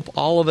show, to help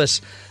all of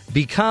us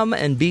become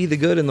and be the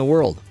good in the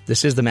world.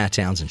 This is the Matt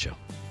Townsend Show.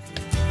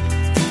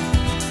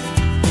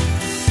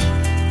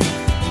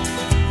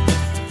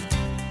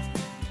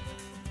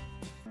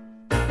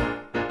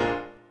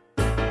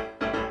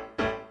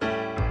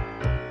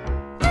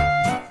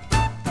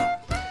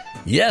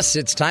 Yes,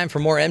 it's time for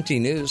more empty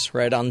news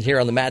right on here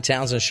on the Matt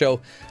Townsend Show.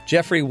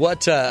 Jeffrey,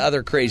 what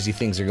other crazy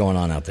things are going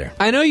on out there?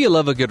 I know you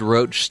love a good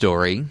roach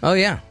story. Oh,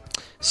 yeah.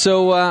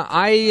 So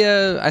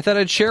I thought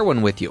I'd share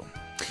one with you.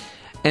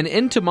 An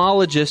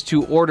entomologist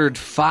who ordered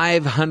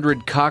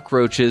 500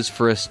 cockroaches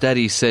for a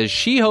study says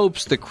she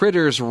hopes the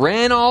critters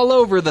ran all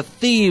over the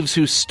thieves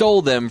who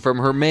stole them from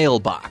her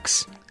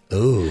mailbox.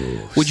 Ooh,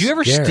 would you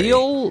ever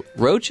steal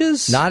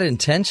roaches? Not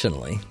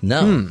intentionally,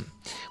 no.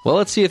 Well,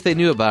 let's see if they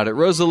knew about it.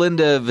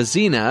 Rosalinda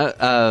Vizina,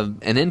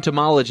 an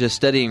entomologist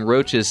studying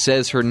roaches,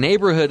 says her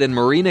neighborhood in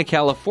Marina,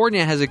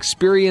 California has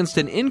experienced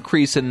an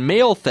increase in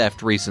mail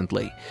theft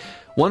recently.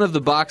 One of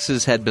the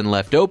boxes had been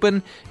left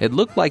open. It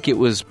looked like it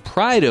was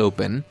pried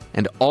open,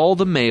 and all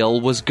the mail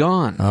was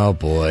gone. Oh,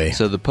 boy.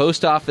 So the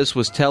post office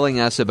was telling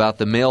us about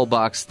the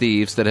mailbox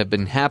thieves that have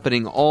been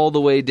happening all the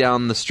way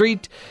down the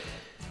street.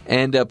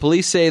 And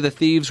police say the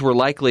thieves were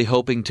likely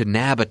hoping to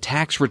nab a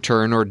tax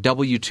return or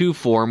W-2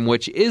 form,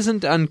 which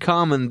isn't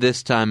uncommon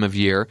this time of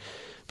year.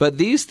 But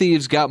these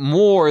thieves got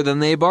more than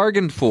they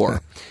bargained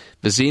for.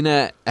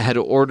 Vizina had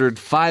ordered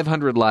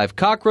 500 live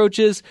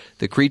cockroaches.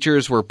 The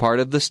creatures were part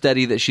of the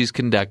study that she's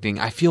conducting.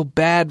 I feel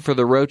bad for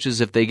the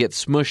roaches if they get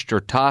smushed or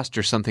tossed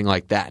or something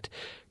like that.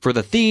 For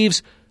the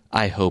thieves,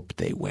 I hope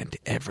they went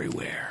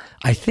everywhere.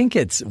 I think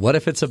what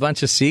if it's a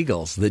bunch of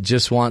seagulls that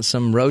just want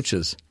some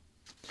roaches?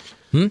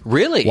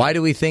 Really? Why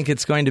do we think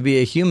it's going to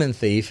be a human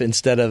thief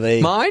instead of a...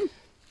 Mine?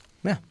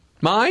 Yeah.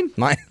 Mine?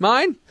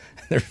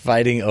 They're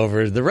fighting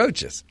over the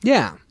roaches.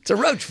 Yeah. It's a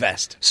roach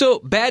fest. So,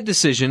 bad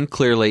decision,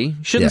 clearly.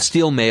 Shouldn't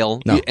steal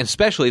mail. No. And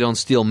especially don't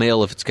steal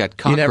mail if it's got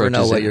cockroaches You never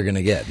know what in you're it. going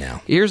to get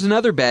now. Here's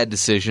another bad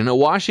decision. A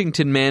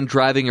Washington man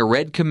driving a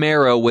red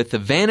Camaro with a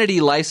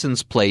vanity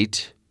license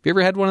plate. Have you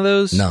ever had one of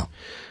those? No.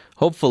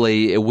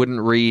 Hopefully, it wouldn't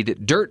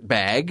read dirt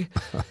bag.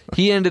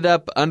 He ended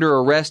up under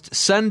arrest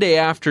Sunday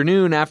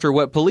afternoon after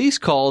what police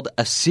called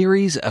a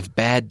series of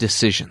bad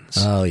decisions.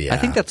 Oh, yeah. I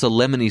think that's a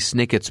Lemony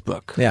Snicket's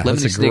book. Yeah,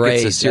 Lemony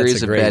Snicket's a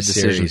series of bad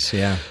decisions. Series,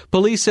 yeah.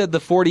 Police said the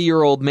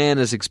 40-year-old man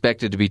is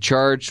expected to be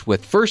charged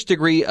with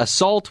first-degree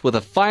assault with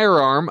a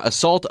firearm,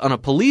 assault on a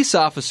police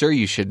officer.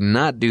 You should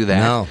not do that.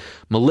 No.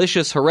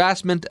 Malicious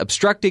harassment,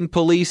 obstructing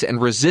police, and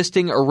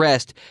resisting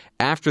arrest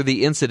after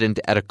the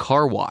incident at a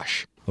car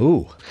wash.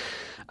 Ooh.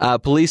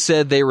 Police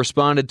said they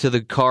responded to the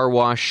car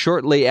wash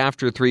shortly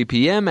after 3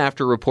 p.m.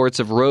 after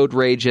reports of road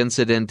rage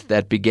incident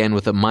that began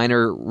with a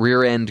minor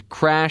rear-end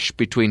crash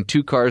between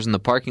two cars in the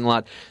parking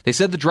lot. They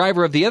said the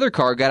driver of the other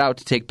car got out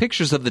to take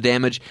pictures of the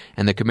damage,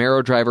 and the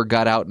Camaro driver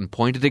got out and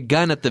pointed a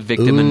gun at the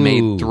victim and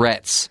made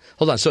threats.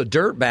 Hold on. So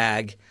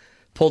Dirtbag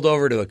pulled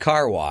over to a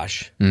car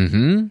wash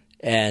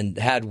and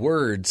had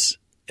words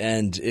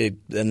and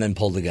then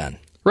pulled a gun.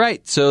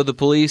 Right. So the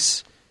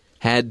police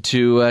had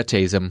to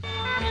tase him.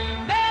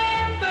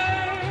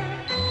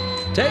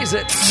 Tase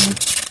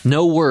it.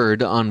 No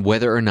word on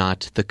whether or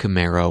not the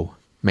Camaro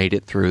made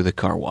it through the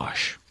car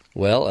wash.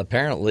 Well,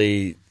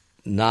 apparently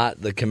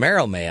not. The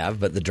Camaro may have,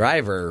 but the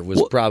driver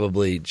was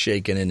probably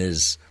shaking in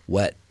his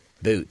wet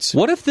boots.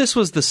 What if this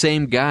was the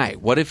same guy?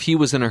 What if he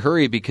was in a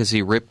hurry because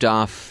he ripped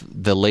off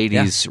the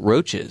lady's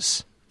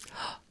roaches?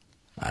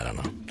 I don't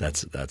know.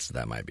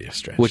 That might be a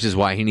stretch. Which is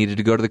why he needed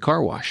to go to the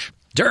car wash.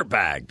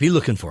 Dirtbag. Be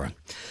looking for him.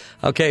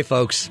 Okay,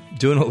 folks,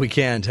 doing what we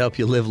can to help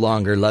you live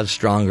longer, love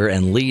stronger,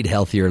 and lead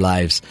healthier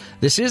lives.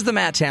 This is the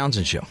Matt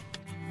Townsend Show.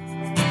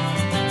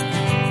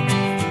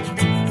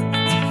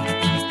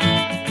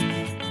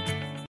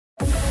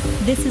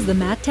 This is the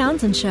Matt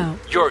Townsend Show.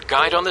 Your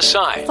guide on the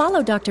side.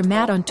 Follow Dr.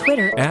 Matt on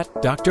Twitter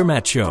At Dr.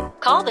 Matt Show.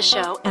 Call the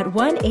show at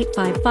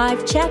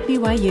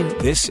 1-855-CHAT-BYU.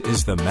 This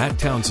is the Matt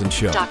Townsend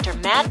Show. Dr.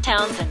 Matt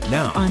Townsend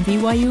Now on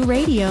BYU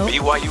Radio.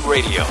 BYU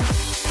Radio.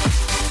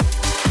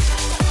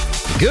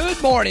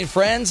 Good morning,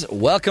 friends.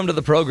 Welcome to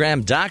the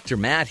program. Dr.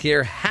 Matt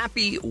here.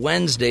 Happy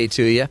Wednesday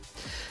to you.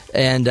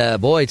 And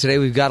boy, today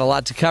we've got a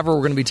lot to cover. We're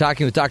going to be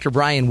talking with Dr.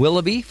 Brian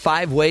Willoughby,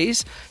 5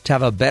 ways to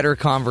have a better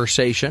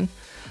conversation.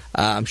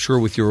 I'm sure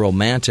with your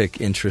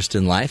romantic interest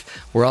in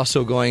life. We're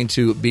also going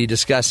to be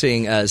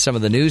discussing some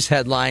of the news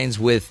headlines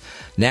with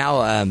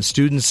now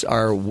students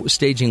are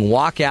staging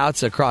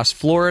walkouts across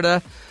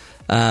Florida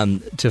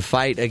to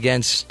fight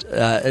against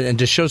and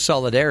to show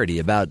solidarity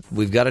about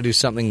we've got to do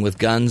something with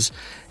guns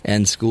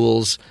and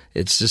schools.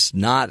 It's just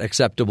not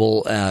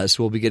acceptable.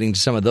 So we'll be getting to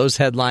some of those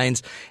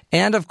headlines.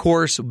 And, of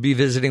course, we'll be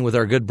visiting with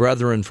our good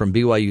brethren from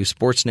BYU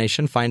Sports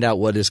Nation, find out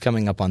what is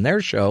coming up on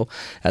their show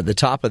at the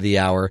top of the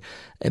hour.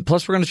 And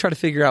plus, we're going to try to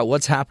figure out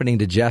what's happening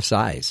to Jeff's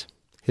eyes.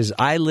 His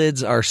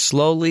eyelids are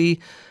slowly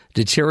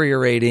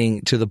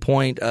deteriorating to the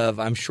point of,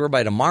 I'm sure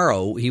by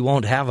tomorrow, he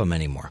won't have them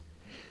anymore.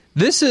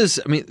 This is,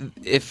 I mean,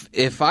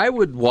 if I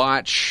would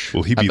watch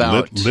Will he be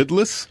about,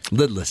 lidless?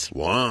 Lidless.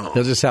 Wow.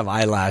 He'll just have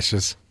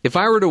eyelashes. If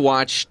I were to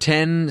watch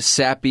 10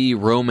 sappy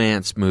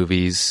romance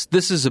movies,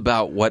 this is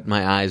about what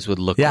my eyes would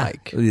look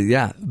like.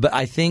 Yeah, but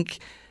I think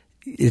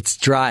it's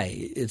dry.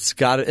 It's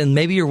got, and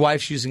maybe your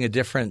wife's using a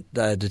different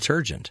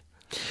detergent.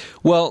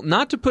 Well,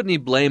 not to put any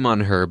blame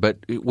on her, but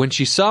when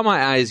she saw my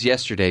eyes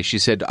yesterday, she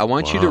said, I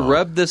want you to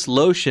rub this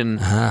lotion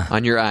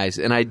on your eyes.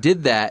 And I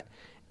did that,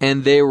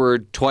 and they were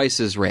twice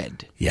as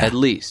red, at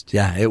least.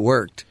 Yeah, it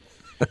worked.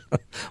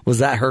 Was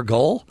that her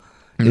goal?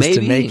 Maybe.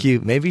 To make you,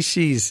 maybe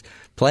she's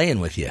playing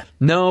with you.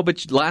 No,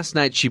 but last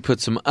night she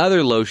put some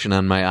other lotion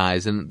on my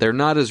eyes, and they're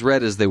not as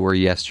red as they were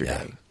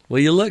yesterday. Yeah.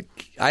 Well,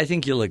 I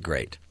think you look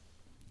great.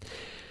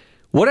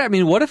 What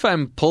if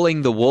I'm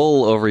pulling the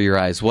wool over your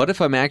eyes? What if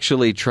I'm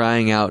actually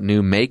trying out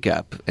new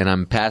makeup and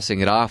I'm passing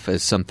it off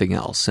as something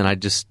else? And I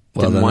just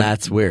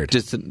that's weird.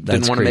 Just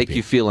didn't want to make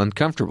you feel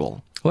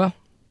uncomfortable. Well,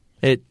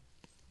 it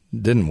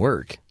didn't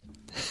work.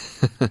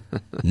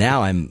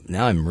 Now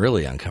I'm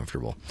really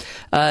uncomfortable.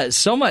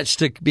 So much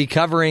to be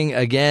covering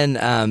again.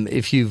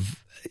 If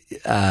you've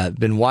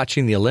been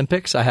watching the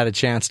Olympics, I had a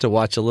chance to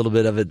watch a little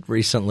bit of it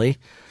recently.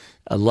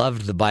 I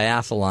loved the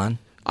biathlon.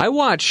 I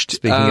watched.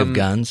 Speaking of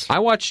guns, I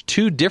watched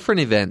 2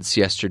 different events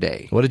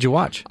yesterday. What did you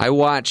watch? I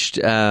watched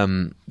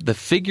the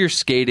figure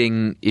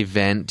skating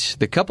event,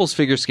 the couples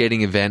figure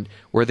skating event,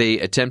 where they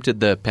attempted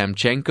the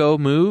Pamchenko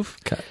move.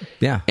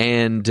 Yeah,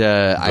 and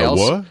I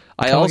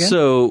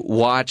also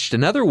watched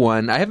another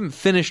one. I haven't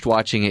finished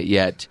watching it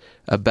yet.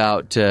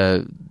 About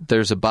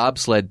there's a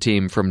bobsled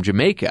team from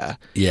Jamaica.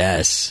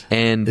 Yes,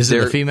 and is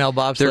it the female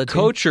bobsled their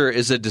coacher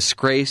is a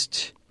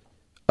disgraced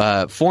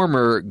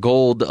former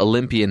gold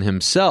Olympian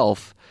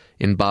himself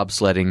in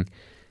bobsledding,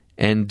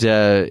 and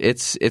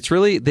it's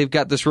really, they've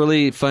got this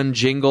really fun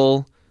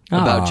jingle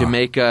about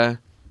Jamaica.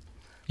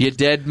 You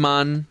dead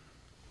man,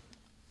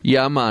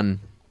 yeah man.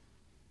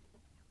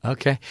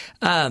 Okay,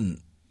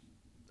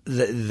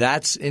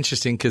 that's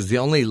interesting because the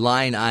only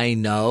line I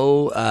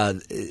know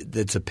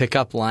that's a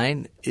pickup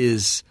line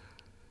is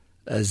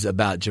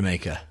about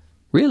Jamaica.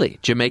 Really,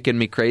 Jamaican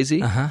me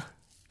crazy?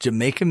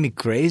 Jamaican me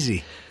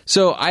crazy.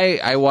 So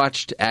I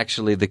watched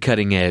actually the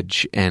Cutting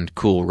Edge and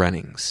Cool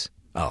Runnings.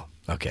 Oh,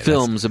 okay.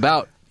 Films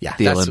about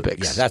the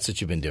Olympics. Yeah, that's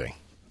what you've been doing.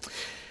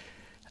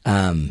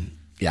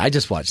 I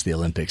just watched the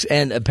Olympics.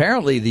 And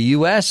apparently the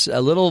U.S.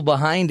 a little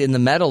behind in the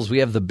medals. We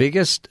have the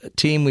biggest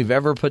team we've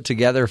ever put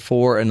together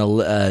for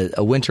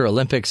a Winter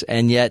Olympics,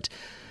 and yet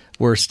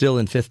we're still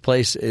in 5th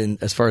place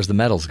as far as the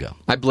medals go.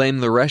 I blame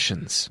the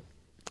Russians.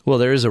 Well,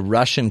 there is a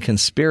Russian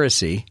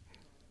conspiracy.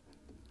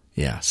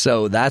 Yeah,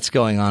 so that's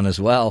going on as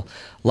well.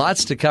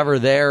 Lots to cover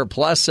there.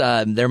 Plus,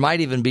 there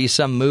might even be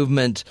some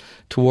movement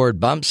toward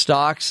bump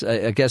stocks.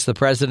 I guess the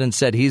president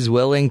said he's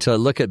willing to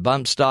look at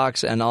bump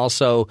stocks and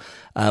also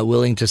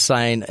willing to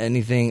sign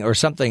anything or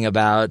something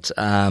about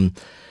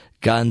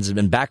guns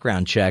and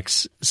background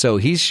checks. So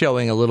he's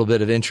showing a little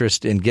bit of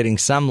interest in getting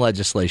some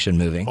legislation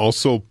moving.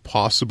 Also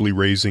possibly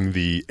raising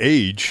the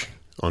age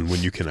on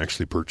when you can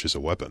actually purchase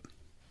a weapon.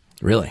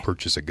 Really?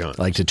 Purchase a gun.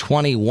 Like to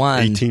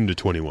 21. 18 to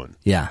 21.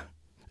 Yeah.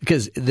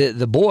 Because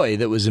the boy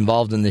that was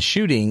involved in the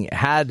shooting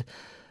had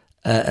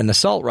an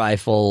assault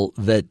rifle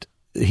that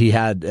he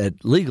had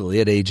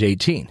legally at age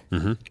 18.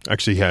 Mm-hmm.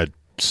 Actually, he had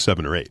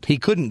 7 or 8. He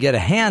couldn't get a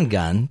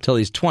handgun till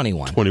he's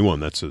 21.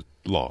 21, that's a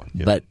law.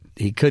 Yeah. But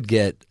he could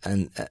get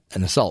an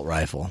assault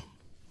rifle.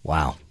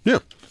 Wow. Yeah.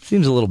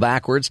 Seems a little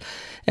backwards.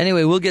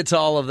 Anyway, we'll get to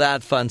all of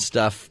that fun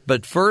stuff.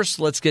 But first,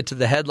 let's get to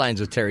the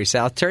headlines with Terry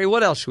South. Terry,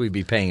 what else should we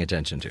be paying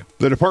attention to?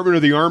 The Department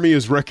of the Army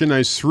has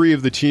recognized 3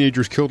 of the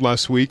teenagers killed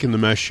last week in the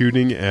mass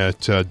shooting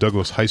at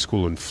Douglas High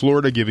School in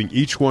Florida, giving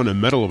each one a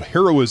Medal of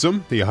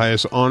Heroism, the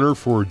highest honor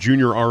for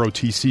junior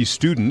ROTC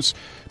students.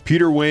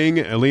 Peter Wang,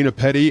 Elena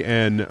Petty,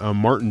 and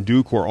Martin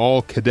Duke were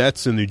all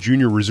cadets in the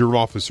Junior Reserve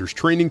Officers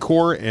Training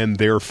Corps, and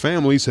their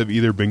families have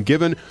either been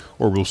given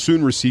or will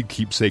soon receive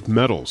keepsake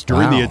medals.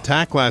 During the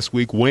attack last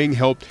week, Wang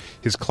helped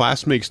his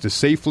classmates to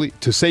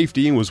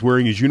safety and was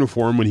wearing his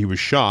uniform when he was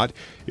shot.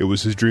 It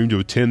was his dream to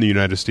attend the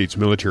United States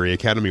Military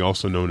Academy,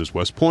 also known as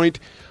West Point.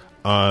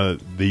 The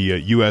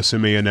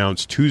USMA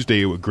announced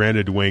Tuesday it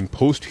granted Wang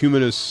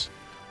posthumous...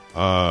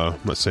 I'm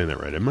not saying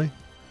that right, am I?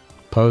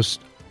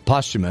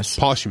 Posthumous.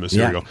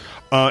 There you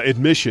go.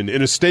 Admission.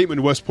 In a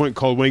statement, West Point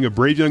called Wang a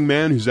brave young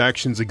man whose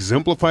actions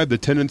exemplified the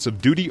tenets of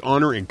duty,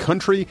 honor, and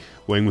country.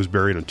 Wang was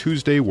buried on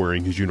Tuesday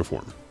wearing his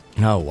uniform.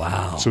 Oh,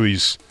 wow. So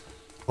he's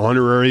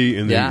honorary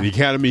in the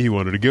academy he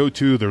wanted to go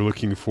to. They're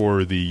looking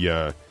for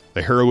the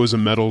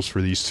heroism medals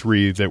for these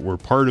 3 that were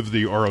part of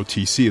the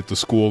ROTC at the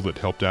school that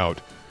helped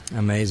out.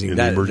 Amazing. In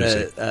the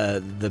emergency.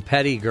 The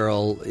Petty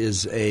girl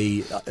is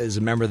a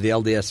member of the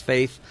LDS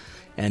faith.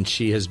 And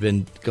she has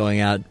been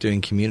going out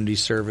doing community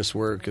service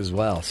work as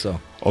well.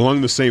 So,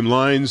 along the same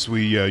lines,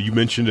 you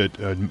mentioned it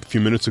a few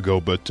minutes ago,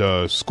 but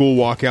school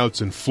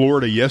walkouts in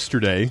Florida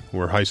yesterday,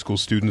 where high school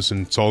students,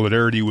 in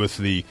solidarity with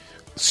the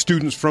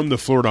students from the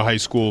Florida high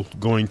school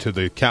going to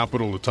the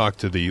Capitol to talk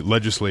to the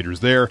legislators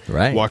there,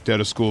 walked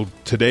out of school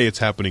today. It's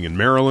happening in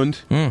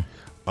Maryland.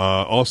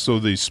 Also,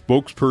 the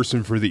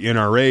spokesperson for the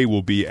NRA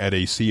will be at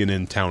a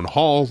CNN town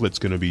hall that's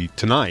going to be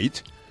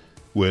tonight,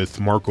 with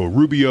Marco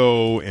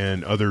Rubio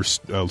and other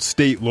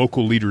state,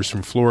 local leaders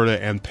from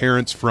Florida and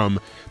parents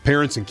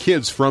and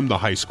kids from the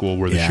high school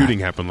where the shooting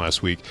happened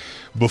last week.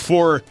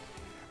 Before,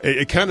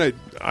 it kind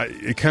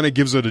of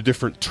gives it a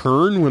different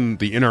turn when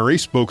the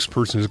NRA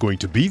spokesperson is going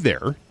to be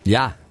there,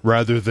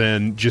 rather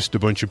than just a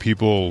bunch of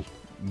people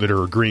that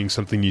are agreeing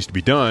something needs to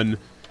be done.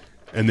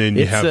 And then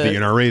you have the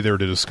NRA there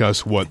to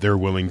discuss what they're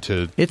willing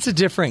to. It's a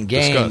different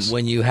game discuss.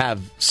 When you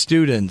have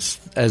students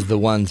as the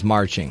ones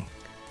marching.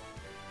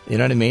 You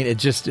know what I mean?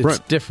 It's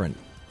different.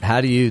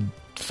 How do you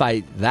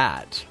fight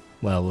that?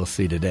 Well, we'll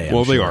see today.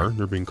 I'm sure. They are.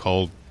 They're being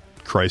called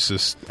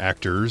crisis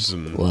actors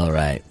and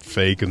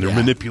fake, and they're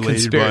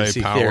manipulated by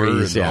power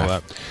theories, and all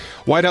that.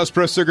 White House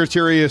Press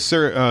Secretary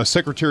Sarah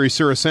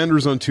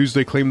Sanders on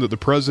Tuesday claimed that the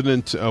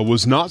president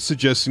was not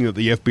suggesting that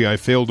the FBI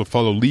failed to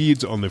follow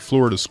leads on the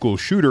Florida school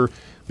shooter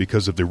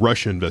because of the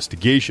Russia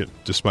investigation,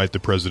 despite the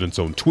president's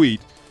own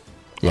tweet.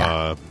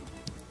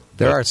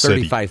 There are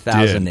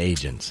 35,000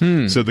 agents.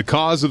 So the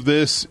cause of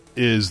this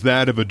is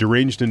that of a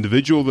deranged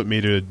individual that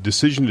made a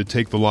decision to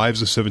take the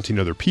lives of 17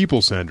 other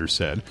people, Sanders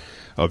said,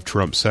 of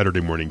Trump's Saturday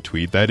morning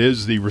tweet. That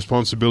is the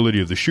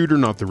responsibility of the shooter,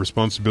 not the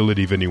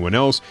responsibility of anyone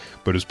else.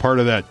 But as part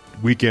of that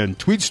weekend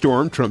tweet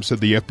storm, Trump said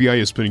the FBI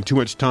is spending too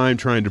much time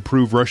trying to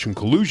prove Russian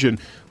collusion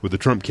with the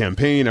Trump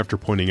campaign after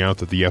pointing out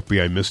that the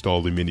FBI missed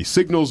all the many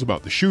signals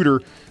about the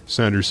shooter.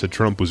 Sanders said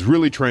Trump was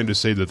really trying to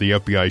say that the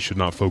FBI should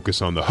not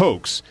focus on the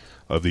hoax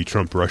of the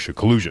Trump-Russia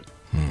collusion,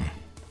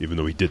 even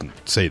though he didn't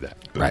say that.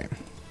 Right.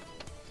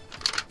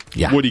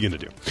 What are you going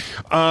to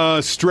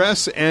do?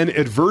 Stress and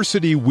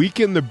adversity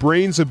weaken the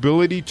brain's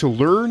ability to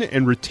learn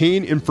and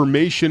retain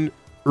information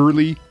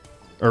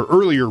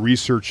earlier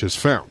research has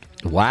found.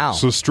 Wow.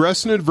 So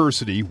stress and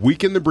adversity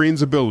weaken the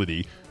brain's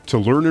ability to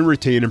learn and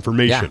retain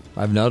information.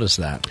 Yeah, I've noticed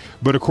that.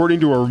 But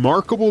according to a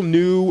remarkable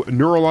new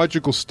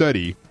neurological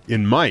study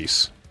in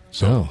mice...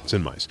 it's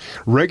in mice.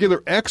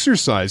 Regular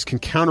exercise can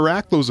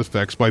counteract those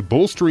effects by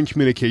bolstering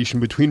communication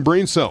between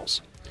brain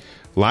cells.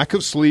 Lack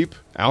of sleep,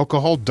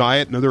 alcohol,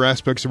 diet, and other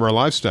aspects of our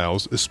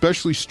lifestyles,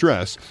 especially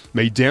stress,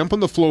 may dampen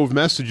the flow of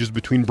messages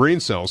between brain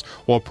cells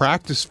while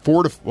practice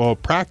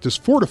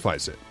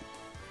fortifies it.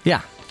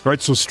 Yeah. Right,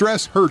 so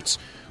stress hurts,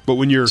 but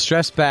when you're...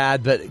 Stress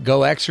bad, but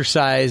go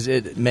exercise,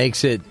 it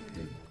makes it...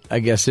 I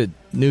guess it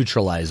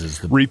neutralizes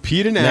the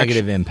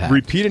negative impact.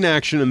 Repeat an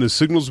action and the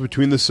signals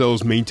between the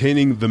cells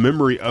maintaining the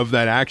memory of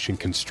that action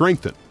can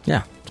strengthen.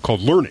 Yeah. It's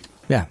called learning.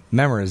 Yeah,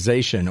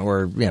 memorization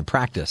or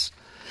practice.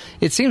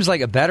 It seems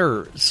like a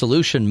better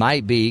solution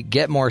might be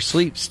get more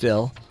sleep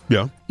still.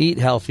 Yeah. Eat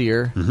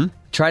healthier.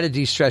 Try to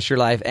de-stress your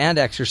life and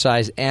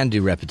exercise and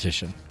do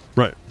repetition.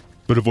 Right.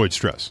 But avoid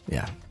stress.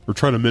 Yeah. Or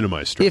try to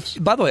minimize stress.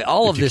 By the way,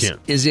 all of this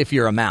is if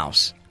you're a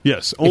mouse.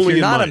 Yes. Only if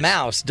you're not a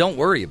mouse, don't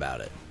worry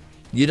about it.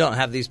 You don't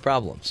have these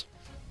problems.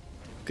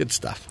 Good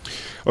stuff.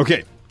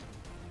 Okay.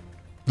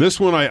 This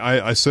one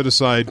I set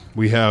aside.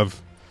 We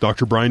have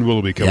Dr. Brian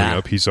Willoughby coming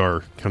up. He's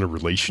our kind of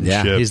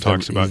relationship. He's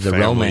talks about the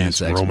families,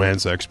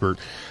 romance expert.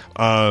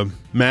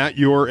 Matt,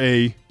 you're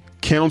a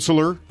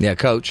counselor. Yeah,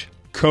 coach.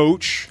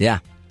 Yeah.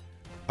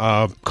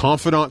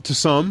 Confidant to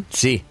some.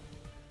 See.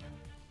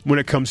 When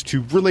it comes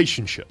to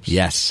relationships.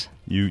 Yes.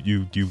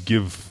 You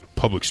give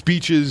public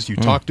speeches. You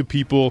talk to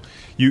people.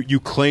 You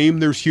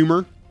claim there's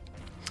humor.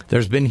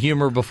 There's been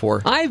humor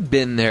before. I've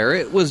been there.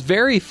 It was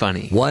very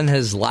funny. One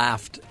has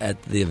laughed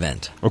at the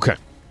event. Okay.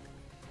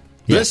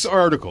 Yes. This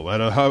article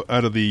out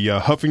of the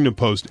Huffington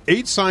Post,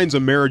 8 signs a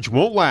marriage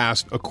won't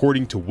last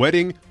according to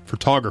wedding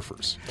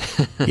photographers.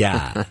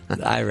 Yeah,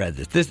 I read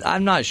this.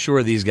 I'm not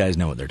sure these guys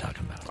know what they're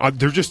talking about.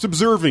 They're just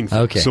observing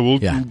things. Okay, So we'll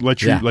yeah,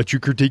 let you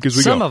critique as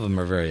we Some go. of them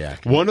are very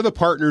accurate. One of the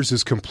partners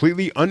is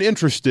completely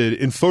uninterested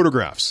in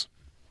photographs.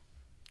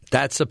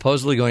 That's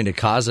supposedly going to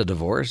cause a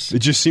divorce? It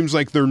just seems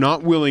like they're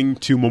not willing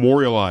to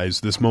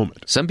memorialize this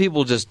moment. Some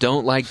people just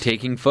don't like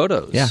taking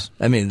photos. Yeah.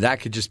 I mean, that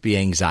could just be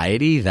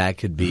anxiety. That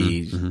could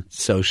be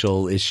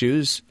social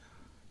issues.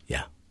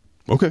 Yeah.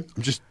 Okay.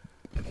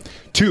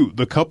 2,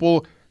 the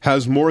couple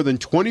has more than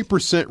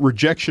 20%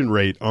 rejection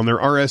rate on their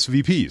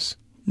RSVPs.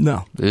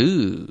 No.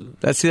 Ooh.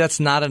 That's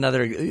not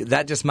another.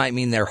 That just might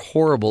mean they're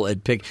horrible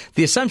at pick.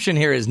 The assumption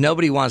here is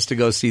nobody wants to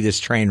go see this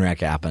train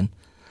wreck happen.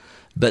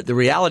 But the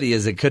reality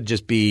is it could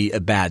just be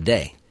a bad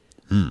day.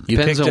 You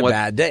picked a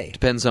bad day.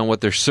 Depends on what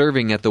they're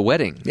serving at the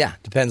wedding. Yeah,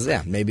 depends.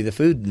 Yeah, maybe the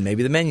food,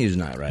 maybe the menu's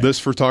not right. This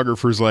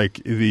photographer's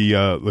like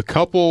the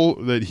couple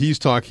that he's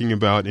talking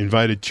about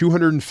invited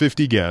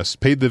 250 guests,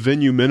 paid the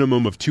venue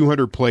minimum of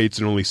 200 plates,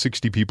 and only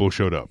 60 people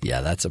showed up.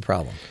 Yeah, that's a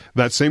problem.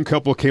 That same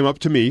couple came up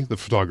to me, the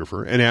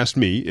photographer, and asked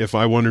me if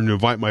I wanted to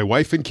invite my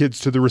wife and kids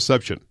to the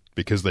reception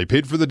because they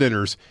paid for the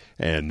dinners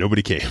and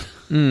nobody came.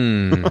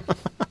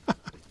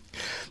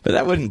 But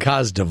that wouldn't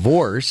cause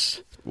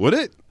divorce. Would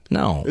it?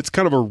 No. It's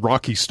kind of a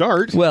rocky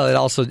start.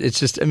 Well, it's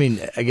just, I mean,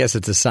 I guess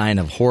it's a sign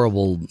of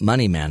horrible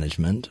money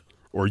management.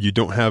 Or you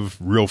don't have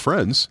real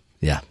friends.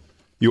 Yeah.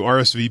 You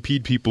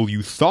RSVP'd people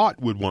you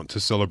thought would want to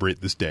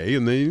celebrate this day,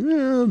 and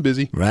I'm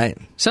busy. Right.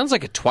 Sounds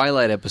like a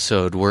Twilight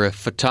episode where a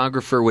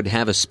photographer would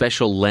have a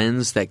special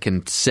lens that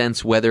can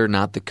sense whether or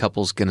not the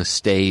couple's going to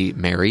stay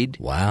married.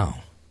 Wow.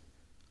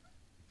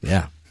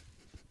 Yeah.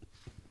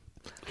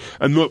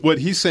 And what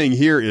he's saying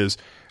here is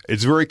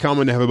it's very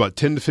common to have about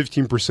 10 to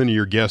 15% of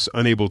your guests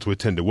unable to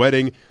attend a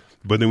wedding.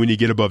 But then when you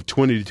get above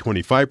 20 to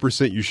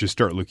 25%, you should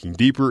start looking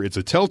deeper. It's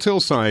a telltale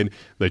sign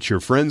that your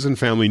friends and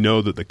family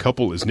know that the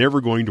couple is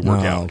never going to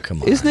work out.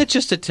 Come on. Isn't it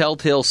just a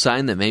telltale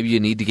sign that maybe you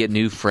need to get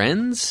new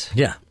friends?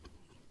 Yeah.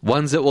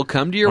 Ones that will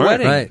come to your Right,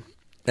 wedding. Right.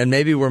 And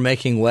maybe we're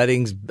making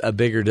weddings a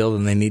bigger deal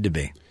than they need to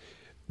be.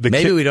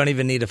 Maybe we don't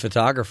even need a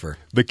photographer.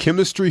 The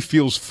chemistry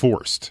feels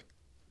forced.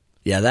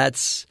 Yeah,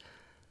 that's...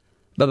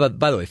 But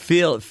by the way,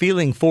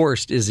 feeling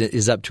forced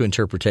is up to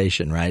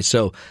interpretation, right?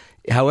 So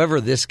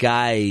however this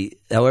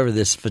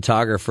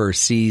photographer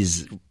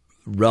sees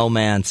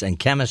romance and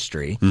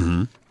chemistry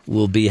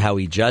will be how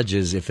he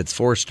judges if it's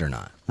forced or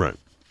not. Right.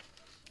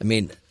 I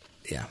mean,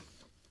 yeah.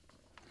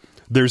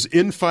 There's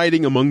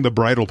infighting among the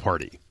bridal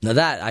party. Now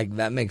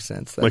that makes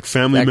sense. Like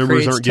family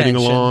members aren't getting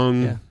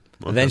along. Yeah.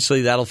 Okay.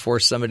 Eventually that'll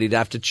force somebody to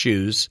have to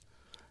choose.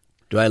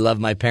 Do I love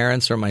my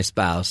parents or my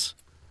spouse?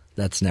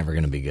 That's never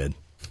going to be good.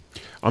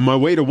 On my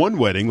way to one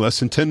wedding, less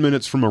than 10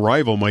 minutes from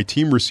arrival, my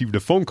team received a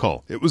phone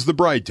call. It was the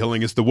bride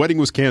telling us the wedding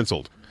was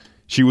canceled.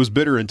 She was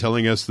bitter and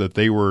telling us that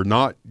they were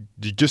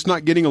just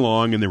not getting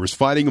along, and there was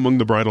fighting among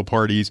the bridal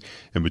parties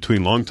and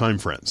between longtime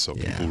friends. So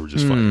people were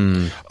just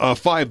fighting.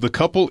 5, the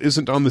couple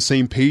isn't on the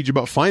same page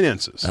about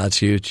finances. That's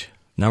huge.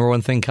 Number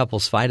one thing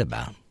couples fight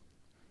about.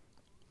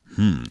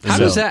 How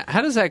does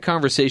that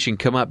conversation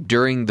come up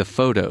during the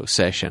photo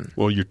session?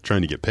 Well, you're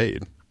trying to get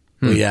paid.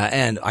 Well, yeah,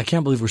 and I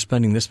can't believe we're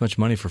spending this much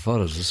money for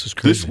photos. This is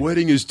crazy. This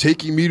wedding is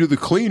taking me to the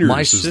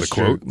cleaners, is the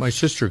quote. My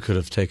sister could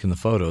have taken the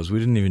photos. We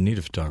didn't even need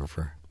a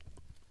photographer.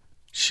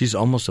 She's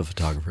almost a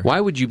photographer. Why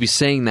would you be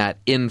saying that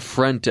in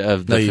front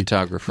of the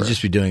photographer? You'd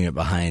just be doing it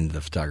behind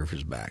the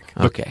photographer's back.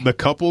 Okay. The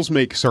couples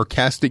make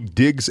sarcastic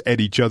digs at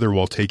each other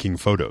while taking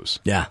photos.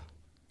 Yeah.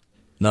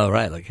 No,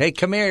 right. Like, hey,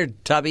 come here,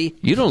 Tubby.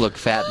 You don't look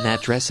fat in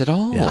that dress at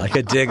all. Yeah, like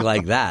a dig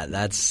like that.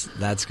 That's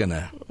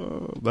gonna.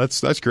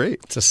 That's great.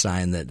 It's a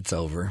sign that it's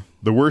over.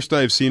 The worst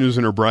I've seen is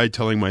in a bride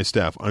telling my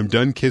staff, "I'm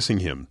done kissing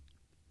him."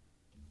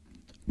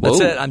 That's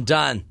it. I'm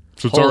done.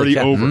 So it's already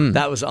over.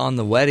 That was on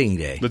the wedding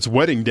day. That's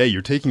wedding day.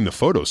 You're taking the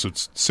photo, so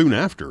it's soon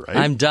after, right?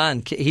 I'm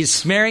done. He's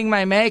smearing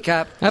my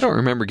makeup. I don't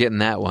remember getting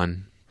that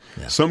one.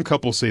 Yeah. Some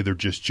couples say they're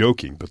just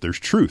joking, but there's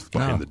truth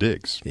behind the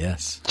digs.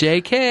 Yes.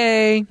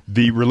 JK.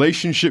 The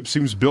relationship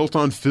seems built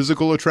on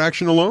physical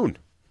attraction alone.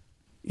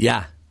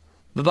 Yeah.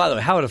 But by the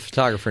way, how would a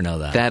photographer know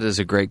that? That is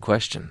a great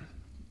question.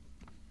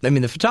 I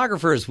mean, the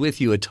photographer is with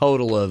you a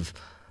total of,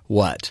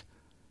 what,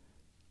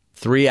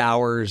 3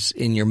 hours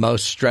in your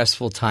most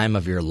stressful time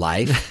of your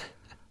life?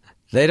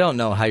 They don't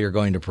know how you're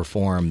going to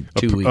perform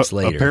 2 weeks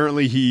later.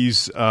 Apparently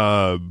he's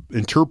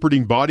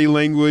interpreting body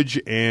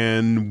language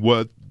and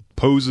what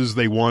poses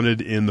they wanted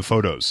in the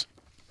photos.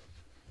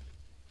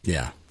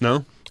 Yeah.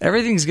 No?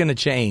 Everything's going to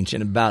change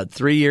in about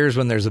 3 years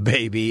when there's a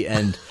baby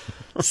and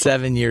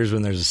 7 years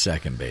when there's a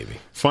second baby.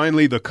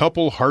 Finally, the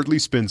couple hardly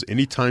spends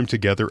any time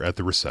together at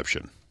the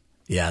reception.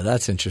 Yeah,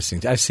 that's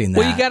interesting. I've seen that.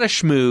 Well, you got to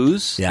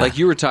schmooze, like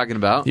you were talking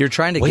about. You're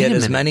trying to get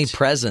as many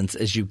presents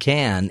as you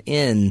can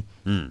in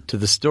to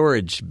the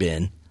storage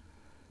bin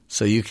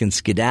so you can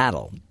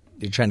skedaddle.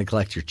 You're trying to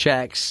collect your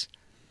checks,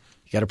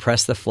 You got to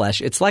press the flesh.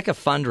 It's like a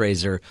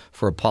fundraiser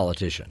for a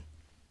politician,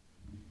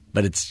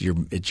 but it's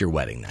your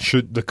wedding night.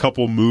 Should the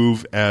couple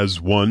move as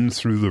one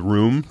through the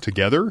room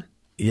together?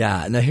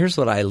 Yeah. Now, here's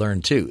what I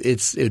learned, too.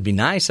 It would be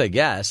nice, I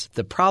guess.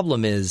 The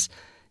problem is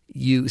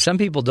some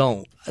people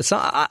don't. So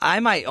I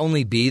might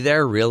only be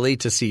there really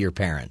to see your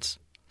parents.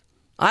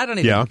 I don't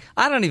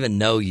even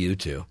know you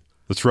two.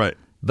 That's right.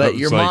 But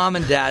your mom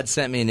and dad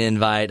sent me an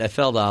invite. I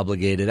felt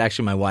obligated.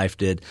 Actually, my wife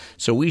did.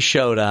 So we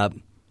showed up.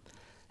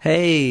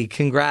 Hey,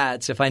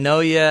 congrats. If I know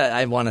you,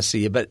 I want to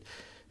see you. But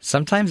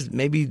sometimes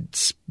maybe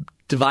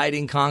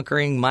dividing,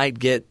 conquering might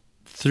get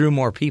through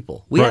more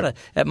people. We had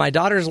at my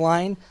daughter's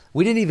line,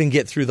 we didn't even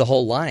get through the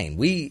whole line.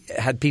 We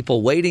had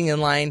people waiting in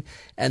line,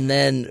 and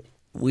then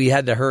we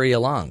had to hurry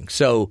along.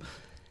 So,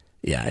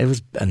 yeah, it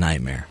was a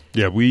nightmare.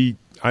 Yeah,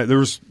 there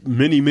was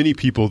many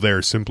people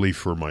there simply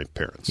for my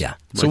parents. Yeah.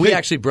 So we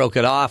actually broke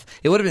it off.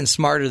 It would have been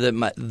smarter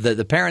that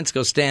the parents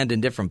go stand in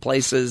different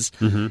places,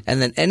 and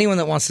then anyone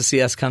that wants to see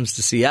us comes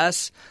to see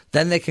us.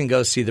 Then they can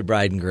go see the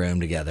bride and groom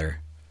together.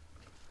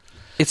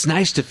 It's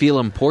nice to feel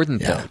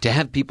important, though, to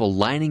have people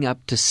lining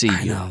up to see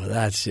you. I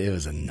know. It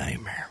was a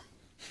nightmare.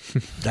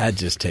 That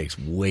just takes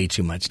way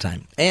too much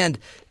time. And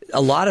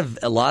a lot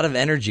of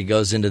energy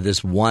goes into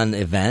this one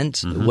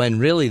event when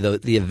really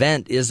the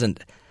event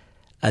isn't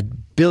a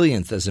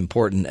billionth as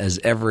important as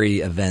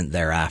every event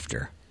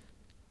thereafter.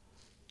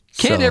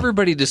 Can't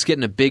everybody just get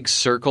in a big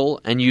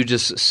circle and you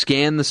just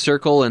scan the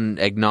circle and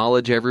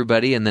acknowledge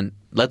everybody and then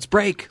let's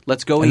break,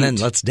 let's go eat. And then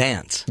let's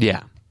dance.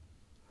 Yeah.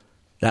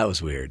 That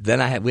was weird.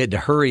 Then we had to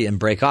hurry and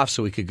break off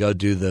so we could go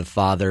do the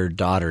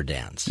father-daughter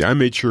dance. Yeah, I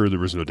made sure there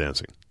was no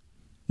dancing.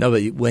 No,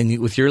 but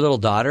with your little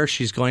daughter,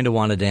 she's going to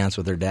want to dance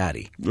with her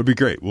daddy. It'll be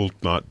great. We'll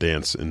not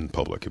dance in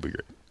public. It'll be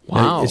great.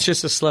 Wow. It's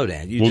just a slow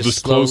dance. We'll just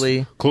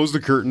slowly close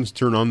the curtains,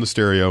 turn on the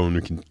stereo, and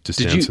we can just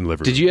dance in the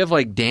living room. Did you have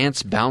like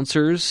dance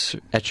bouncers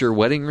at your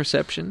wedding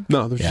reception?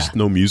 No, there's just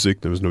no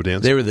music. There was no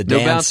dancing. They were the no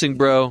bouncing,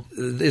 bro.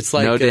 It's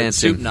like a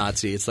soup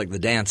Nazi. It's like the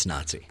dance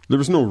Nazi. There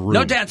was no room.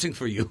 No dancing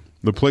for you.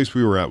 The place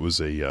we were at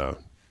was a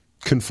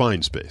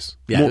confined space.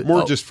 Yeah.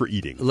 More just for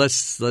eating.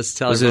 Let's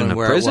tell everyone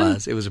where it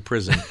was. It was a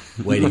prison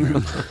waiting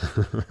room.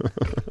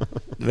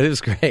 But it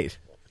was great.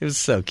 It was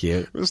so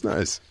cute. It was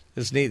nice.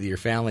 It's neat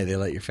that they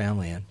let your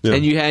family in. Yeah.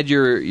 And you had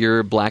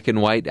your black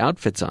and white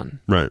outfits on.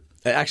 Right.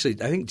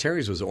 Actually, I think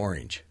Terry's was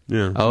orange.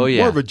 Yeah. Oh,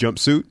 yeah. More of a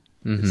jumpsuit.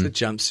 Mm-hmm. It's a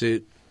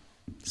jumpsuit.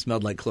 It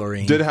smelled like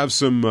chlorine. Did have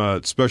some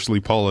specially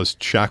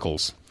polished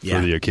shackles for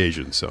the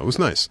occasion, so it was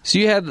nice. So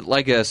you had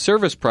like a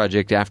service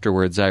project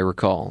afterwards, I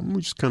recall.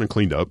 We just kind of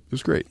cleaned up. It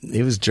was great.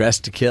 It was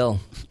dressed to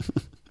kill.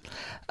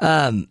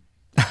 But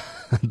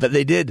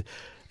they did.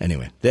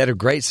 Anyway, they had a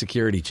great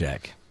security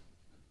check.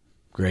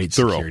 Great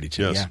security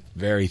check. Yes. Yeah,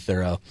 very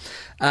thorough.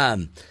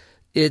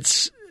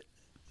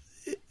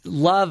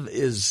 Love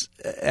is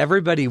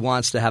everybody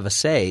wants to have a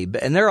say,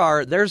 and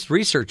there's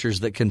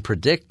researchers that can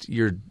predict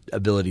your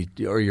ability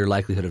or your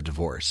likelihood of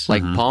divorce.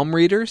 Like palm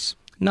readers?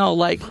 No,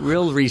 like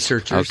real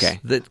researchers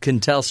that can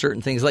tell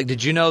certain things. Like,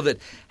 did you know that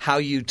how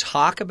you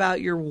talk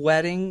about your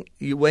wedding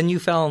when you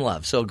fell in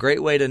love? So a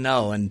great way to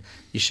know, and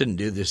you shouldn't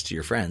do this to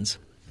your friends.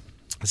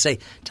 Say,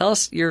 tell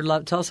us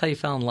how you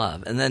fell in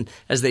love. And then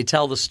as they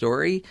tell the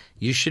story,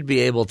 you should be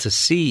able to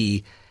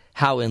see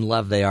how in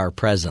love they are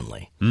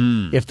presently.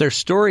 If their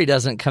story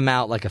doesn't come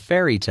out like a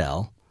fairy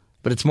tale,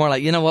 but it's more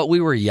like, you know what, we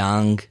were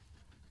young,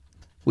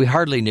 we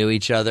hardly knew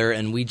each other,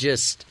 and we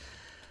just,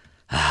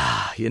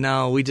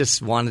 we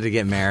just wanted to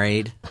get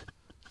married.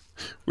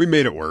 We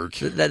made it work.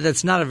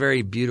 That's not a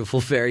very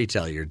beautiful fairy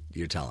tale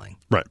you're telling.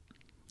 Right.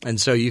 And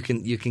so you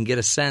can get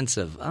a sense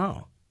of,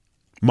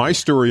 my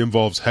story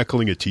involves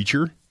heckling a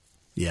teacher.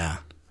 Yeah.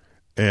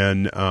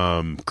 And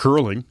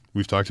curling.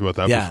 We've talked about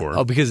that before.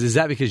 Oh, is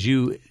that because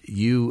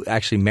you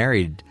actually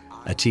married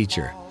a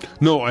teacher?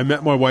 No, I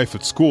met my wife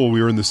at school.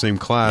 We were in the same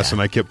class,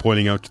 and I kept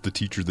pointing out to the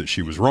teacher that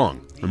she was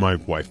wrong. And my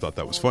wife thought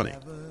that was funny.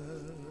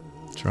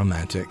 It's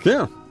romantic.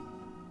 Yeah.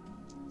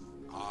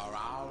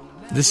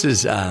 This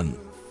is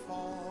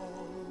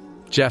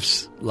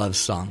Jeff's love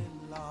song,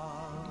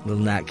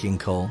 Little Nat King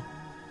Cole.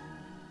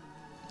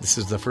 This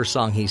is the first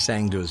song he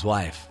sang to his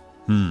wife.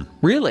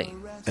 Really?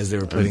 As they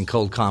were putting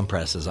cold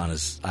compresses on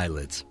his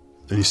eyelids.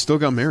 And he still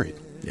got married.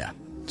 Yeah.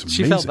 It's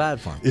She felt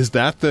bad for him. Is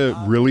that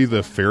really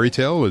the fairy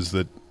tale? Is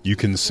that you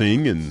can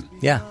sing and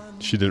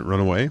she didn't run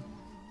away? It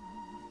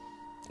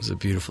was a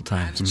beautiful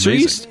time. So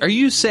are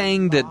you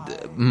saying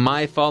that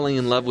my falling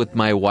in love with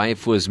my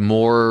wife was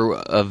more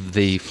of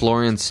the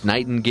Florence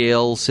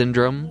Nightingale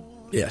syndrome?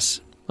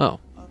 Yes. Oh.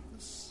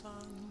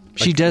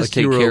 She does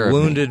take care of me. You were a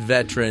wounded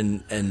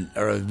veteran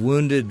or a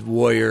wounded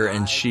warrior,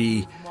 and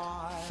she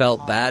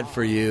felt bad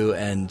for you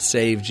and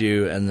saved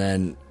you and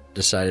then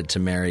decided to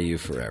marry you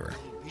forever.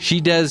 She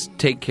does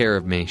take care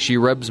of me. She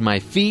rubs my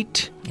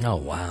feet. Oh,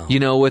 wow. You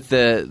know, with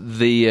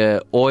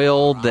the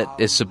oil that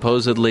is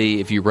supposedly,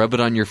 if you rub it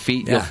on your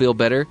feet, you'll feel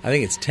better. I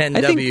think it's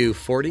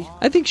 10W40.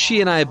 I think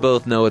she and I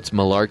both know it's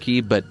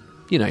malarkey, but,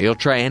 you'll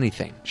try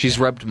anything. She's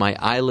rubbed my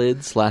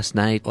eyelids last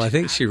night. Well, I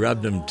think she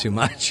rubbed them too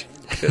much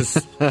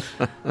because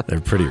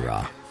they're pretty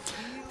raw.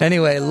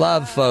 Anyway,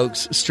 love,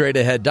 folks. Straight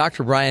ahead,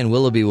 Dr. Brian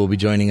Willoughby will be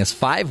joining us.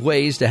 5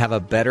 ways to have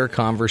a better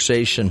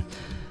conversation.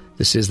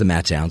 This is the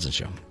Matt Townsend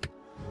Show.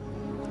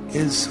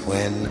 Is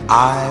when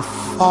I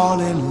fall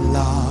in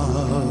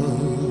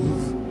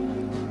love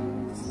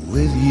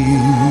with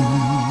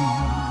you.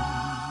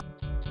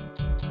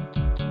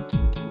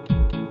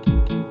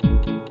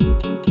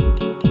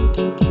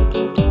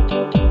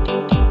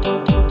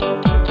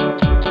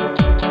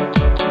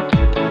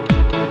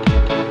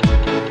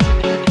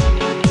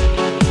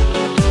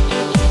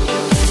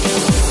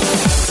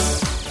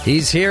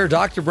 He's here,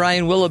 Dr.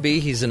 Brian Willoughby.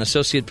 He's an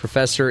associate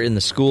professor in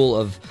the School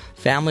of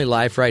Family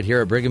Life right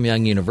here at Brigham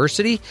Young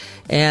University,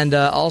 and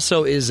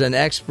also is an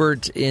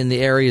expert in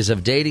the areas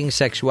of dating,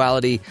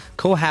 sexuality,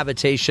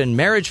 cohabitation,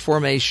 marriage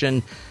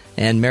formation,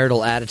 and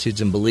marital attitudes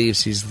and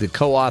beliefs. He's the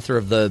co-author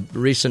of the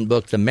recent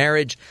book, The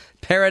Marriage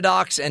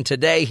Paradox, and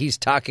today he's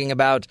talking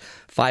about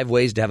 5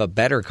 ways to have a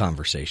better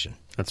conversation.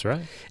 That's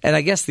right. And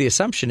I guess the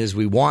assumption is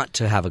we want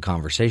to have a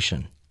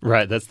conversation.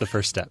 Right, that's the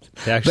first step.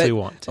 They actually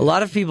want to. A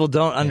lot of people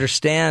don't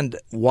understand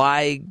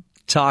why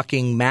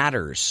talking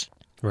matters.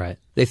 Right.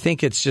 They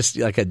think it's just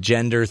like a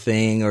gender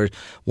thing, or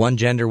one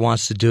gender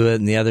wants to do it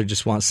and the other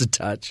just wants to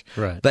touch.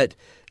 Right. But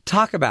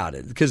talk about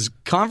it, because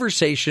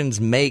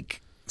conversations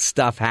make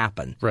stuff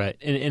happen. Right.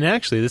 And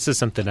actually, this is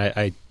something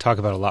I talk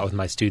about a lot with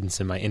my students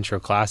in my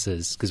intro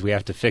classes, because we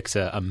have to fix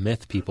a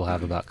myth people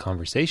have about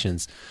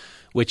conversations,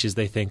 which is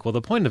they think, well,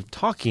 the point of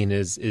talking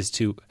is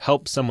to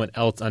help someone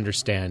else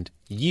understand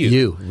you.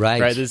 You,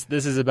 right. Right.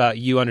 This is about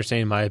you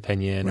understanding my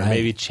opinion, right, or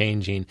maybe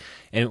changing.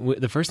 And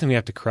the first thing we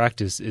have to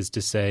correct is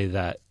to say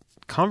that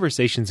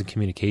conversations and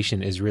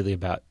communication is really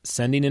about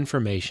sending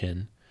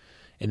information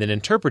and then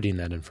interpreting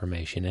that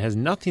information. It has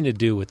nothing to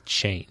do with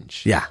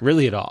change. Yeah.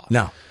 Really at all.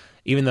 No.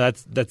 Even though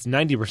that's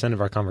 90%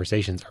 of our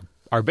conversations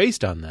are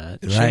based on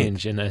that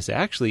change. Right. And I say,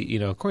 actually,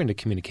 according to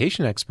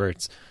communication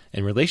experts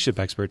and relationship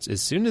experts,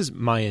 as soon as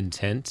my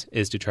intent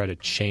is to try to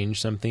change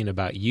something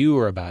about you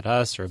or about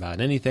us or about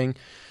anything,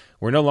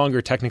 we're no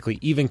longer technically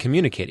even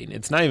communicating.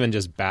 It's not even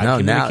just bad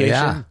communication.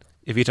 Yeah.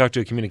 If you talk to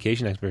a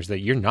communication expert, that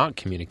you're not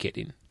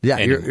communicating. Yeah,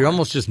 you're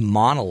almost just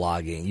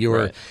monologuing.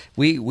 Right.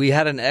 We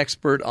had an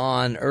expert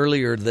on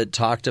earlier that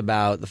talked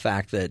about the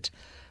fact that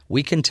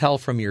we can tell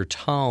from your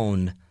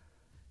tone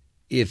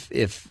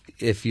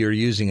if you're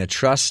using a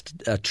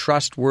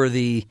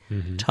trustworthy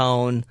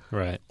tone,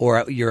 right,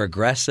 or your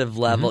aggressive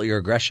level, your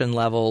aggression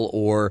level,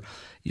 or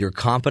your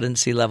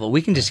competency level.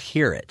 We can just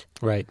hear it.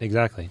 Right,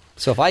 exactly.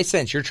 So if I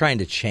sense you're trying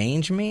to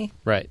change me,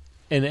 right.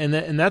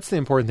 And that's the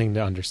important thing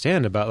to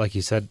understand about, like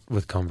you said,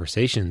 with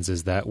conversations,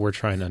 is that we're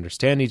trying to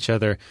understand each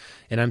other.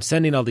 And I'm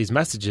sending all these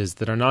messages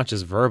that are not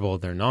just verbal,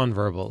 they're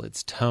nonverbal.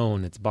 It's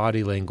tone, it's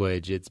body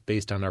language, it's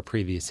based on our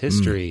previous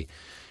history.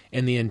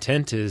 And the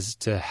intent is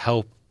to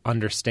help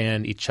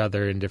understand each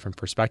other in different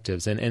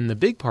perspectives. And the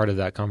big part of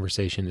that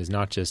conversation is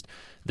not just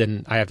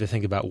then I have to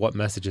think about what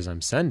messages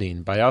I'm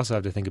sending, but I also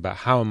have to think about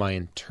how am I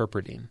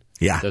interpreting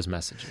those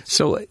messages.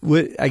 So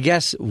I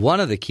guess one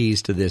of the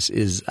keys to this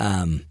is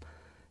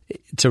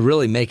to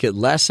really make it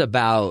less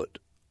about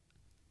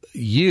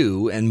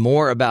you and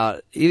more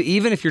about,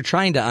 even if you're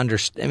trying to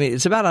understand, I mean,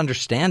 it's about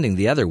understanding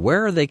the other.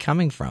 Where are they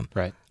coming from?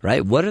 Right.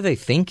 Right? What are they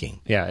thinking?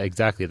 Yeah,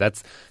 exactly.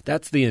 That's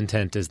the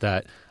intent, is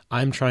that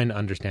I'm trying to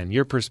understand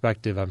your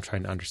perspective. I'm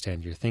trying to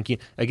understand your thinking.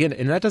 Again,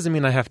 and that doesn't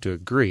mean I have to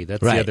agree.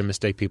 That's the other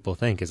mistake people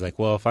think, is like,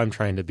 well, if I'm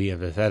trying to be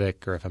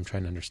empathetic or if I'm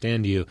trying to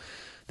understand you,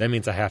 that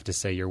means I have to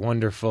say you're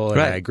wonderful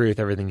and I agree with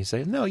everything you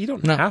say. No, you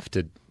don't have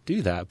to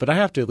do that, but I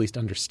have to at least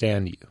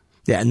understand you.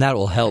 Yeah, and that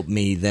will help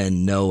me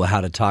then know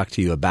how to talk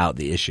to you about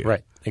the issue.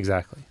 Right,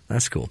 exactly.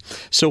 That's cool.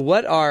 So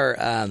what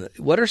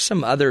are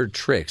some other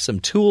tricks, some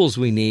tools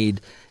we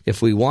need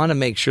if we want to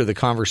make sure the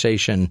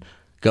conversation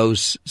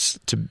goes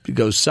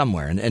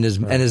somewhere and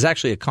is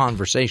actually a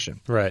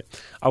conversation? Right.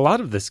 A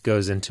lot of this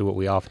goes into what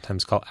we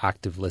oftentimes call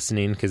active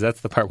listening, because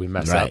that's the part we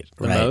mess up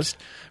the most.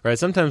 Right.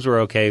 Sometimes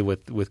we're okay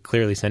with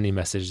clearly sending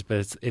messages,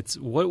 but it's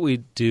what we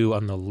do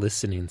on the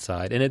listening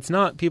side. And it's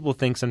not, people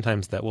think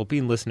sometimes that, well,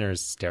 being listeners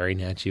is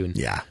staring at you and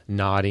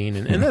nodding,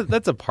 and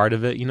that's a part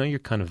of it. You're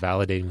kind of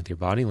validating with your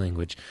body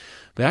language.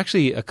 But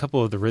actually, a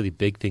couple of the really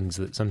big things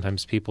that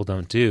sometimes people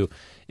don't do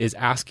is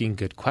asking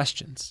good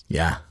questions.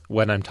 Yeah.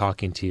 When I'm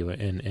talking to you,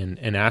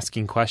 and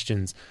asking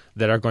questions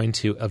that are going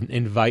to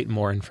invite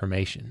more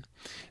information.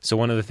 So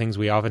one of the things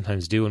we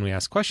oftentimes do when we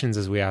ask questions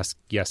is we ask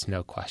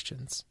yes/no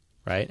questions,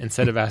 right?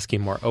 Instead of asking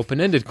more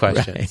open-ended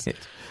questions.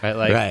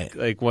 Right?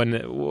 Like one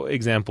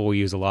example we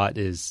use a lot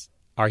is,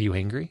 are you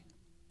angry?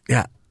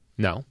 Yeah.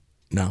 No.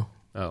 No.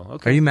 Oh,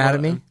 okay. Are you mad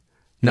at me?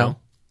 No.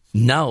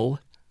 No.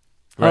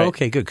 Right. Oh,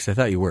 okay, good, because I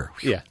thought you were.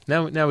 Yeah.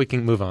 Now we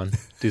can move on,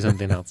 do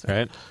something else,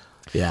 right?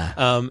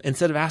 Yeah.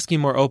 Instead of asking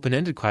more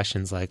open-ended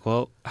questions like,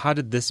 well, how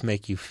did this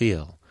make you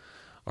feel?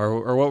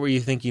 Or what were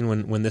you thinking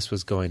when this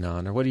was going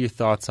on? Or what are your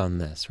thoughts on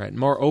this, right?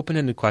 More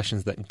open-ended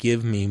questions that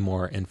give me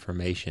more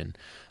information.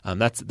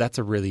 That's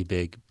a really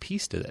big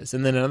piece to this.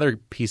 And then another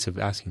piece of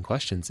asking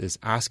questions is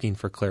asking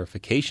for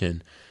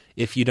clarification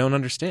if you don't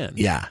understand.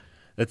 Yeah.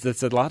 That's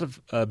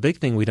a big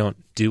thing we don't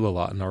do a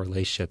lot in our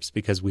relationships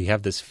because we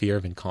have this fear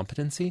of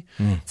incompetency.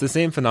 It's the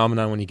same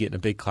phenomenon when you get in a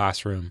big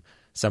classroom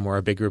somewhere,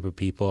 a big group of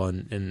people,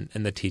 and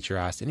the teacher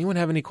asks, anyone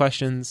have any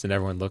questions? And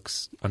everyone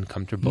looks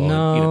uncomfortable.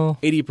 No.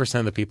 And, 80%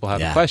 of the people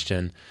have a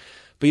question,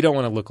 but you don't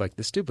want to look like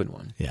the stupid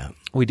one. Yeah.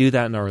 We do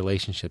that in our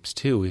relationships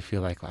too. We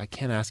feel like, well, I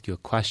can't ask you a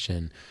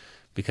question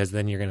because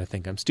then you're going to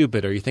think I'm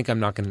stupid, or you think I'm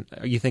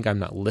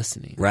not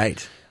listening.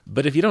 Right.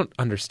 But if you don't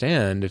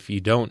understand, if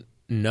you don't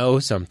know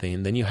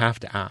something, then you have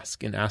to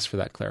ask for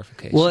that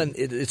clarification. Well, and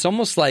it's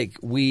almost like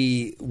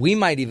we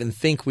might even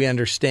think we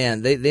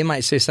understand. They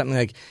might say something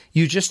like,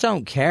 "You just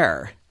don't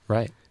care,"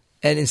 right?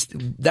 And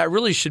that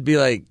really should be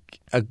like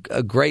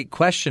a great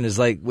question. Is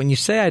like, when you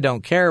say "I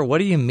don't care," what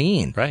do you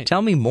mean? Right.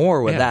 Tell me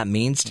more what that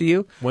means to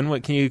you.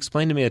 Can you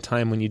explain to me a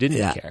time when you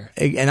didn't care?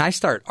 And I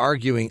start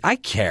arguing, I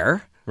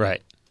care,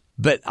 right?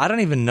 But I don't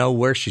even know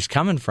where she's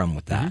coming from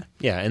with that.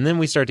 Yeah, and then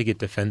we start to get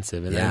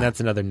defensive. And then that's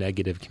another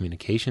negative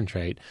communication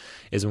trait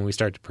is when we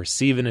start to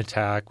perceive an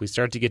attack, we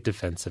start to get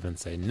defensive and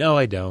say, no,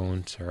 I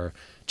don't, or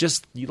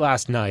just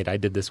last night I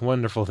did this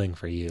wonderful thing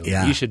for you.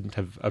 Yeah. You should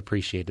have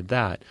appreciated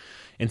that.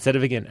 Instead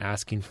of, again,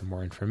 asking for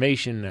more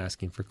information,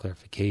 asking for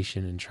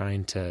clarification, and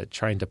trying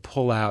to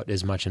pull out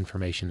as much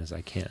information as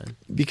I can.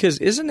 Because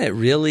isn't it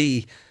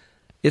really...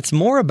 It's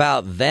more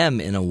about them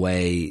in a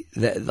way,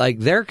 that like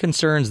their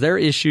concerns, their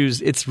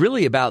issues. It's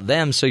really about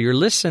them. So you're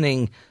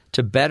listening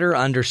to better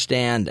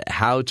understand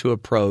how to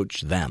approach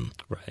them.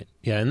 Right.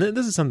 Yeah. And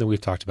this is something we've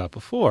talked about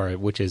before,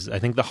 which is I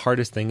think the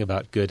hardest thing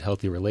about good,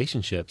 healthy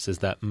relationships is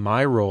that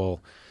my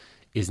role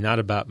is not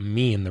about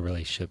me in the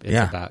relationship.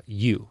 It's about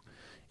you.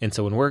 And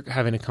so when we're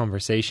having a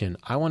conversation,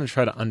 I want to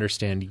try to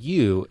understand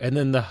you. And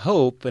then the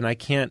hope, and I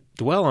can't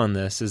dwell on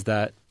this, is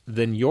that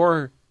then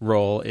your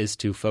role is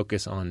to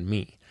focus on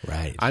me.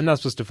 Right. I'm not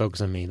supposed to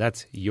focus on me.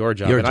 That's your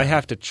job. I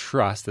have to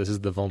trust, this is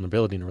the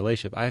vulnerability in a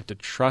relationship, I have to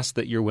trust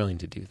that you're willing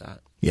to do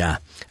that. Yeah.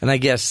 And I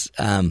guess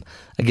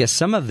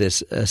some of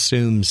this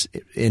assumes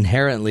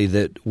inherently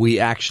that we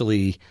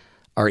actually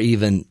are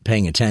even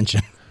paying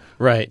attention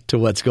right to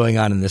what's going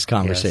on in this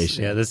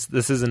conversation. Yes. Yeah,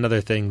 this is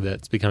another thing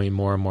that's becoming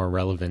more and more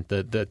relevant.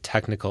 The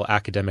technical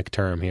academic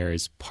term here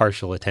is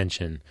partial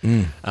attention,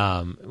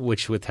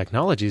 which with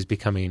technology is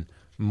becoming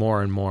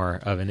more and more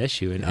of an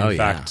issue. And in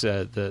fact,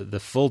 the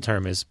full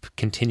term is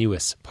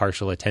continuous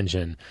partial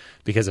attention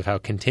because of how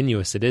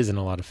continuous it is in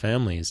a lot of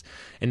families.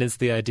 And it's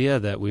the idea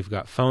that we've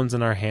got phones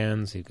in our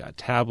hands, we've got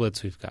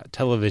tablets, we've got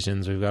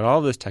televisions, we've got all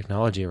this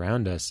technology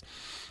around us.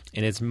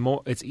 And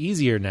it's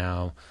easier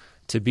now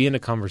to be in a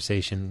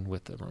conversation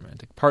with a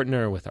romantic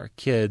partner, with our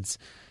kids,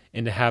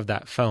 and to have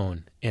that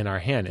phone in our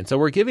hand. And so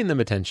we're giving them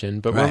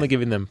attention, but we're only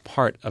giving them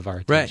part of our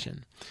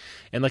attention. Right.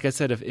 And like I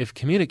said, if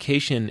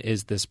communication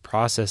is this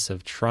process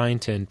of trying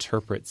to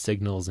interpret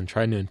signals and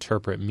trying to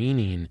interpret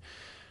meaning,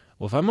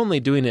 well, if I'm only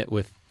doing it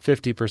with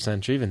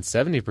 50% or even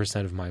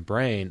 70% of my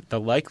brain, the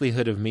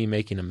likelihood of me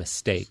making a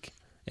mistake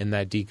in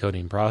that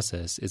decoding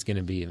process is going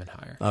to be even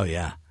higher. Oh,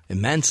 yeah.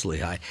 Immensely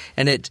high.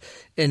 And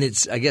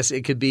it's I guess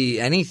it could be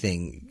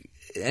anything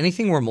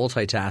we're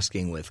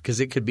multitasking with, because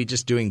it could be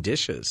just doing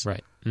dishes.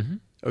 Right. Mm-hmm.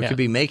 Or it could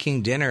be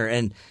making dinner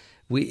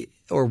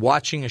or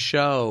watching a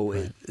show.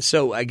 Right.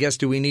 So I guess,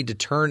 do we need to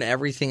turn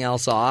everything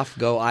else off,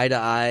 go eye to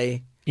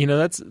eye? You know,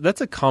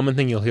 that's a common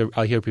thing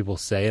I'll hear people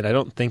say, and I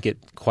don't think it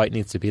quite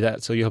needs to be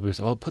that. So you'll hear people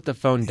say, well, put the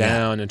phone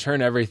down and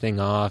turn everything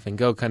off and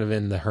go kind of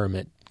in the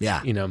hermit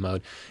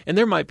mode. And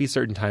there might be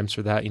certain times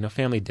for that. You know,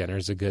 family dinner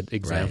is a good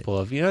example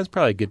of, it's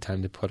probably a good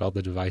time to put all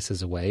the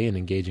devices away and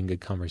engage in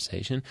good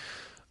conversation.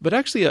 But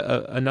actually,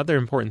 another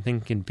important thing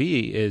can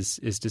be is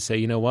to say,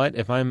 you know what,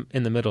 if I'm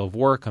in the middle of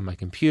work on my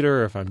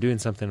computer, or if I'm doing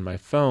something on my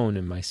phone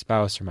and my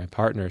spouse or my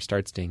partner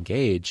starts to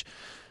engage,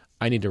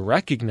 I need to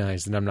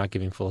recognize that I'm not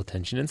giving full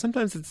attention. And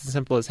sometimes it's as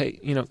simple as, hey,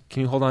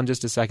 can you hold on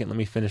just a second? Let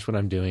me finish what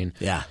I'm doing.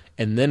 Yeah.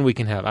 And then we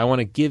can I want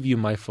to give you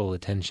my full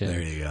attention.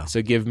 There you go.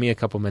 So give me a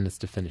couple minutes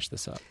to finish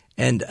this up.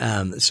 And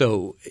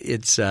so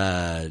it's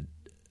John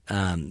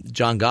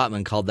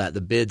Gottman called that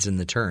the bids and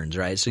the turns,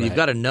 right? So you've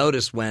got to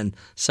notice when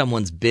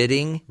someone's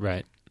bidding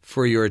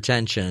for your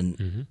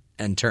attention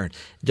and turn.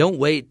 Don't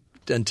wait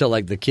until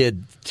like the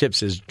kid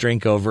tips his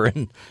drink over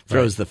and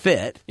throws the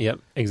fit. Yep,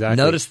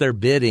 exactly. Notice they're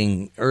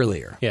bidding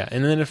earlier. Yeah,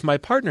 and then if my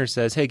partner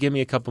says, hey, give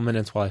me a couple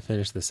minutes while I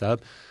finish this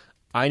up,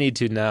 I need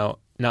to now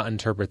not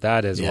interpret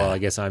that as, well, I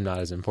guess I'm not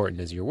as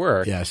important as your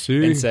work. Yeah,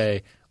 see? And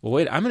say, well,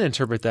 wait, I'm going to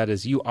interpret that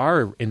as you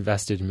are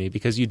invested in me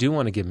because you do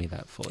want to give me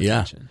that full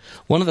attention.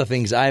 One of the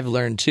things I've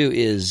learned too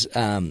is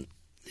a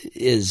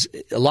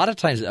lot of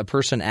times a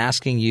person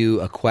asking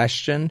you a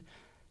question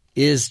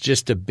is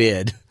just a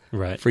bid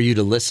for you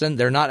to listen.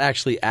 They're not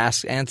actually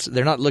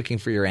they're not looking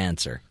for your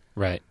answer.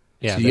 Right.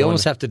 Yeah. So you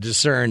almost have to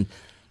discern.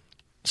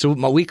 So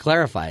we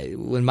clarify.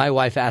 When my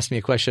wife asks me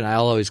a question,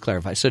 I'll always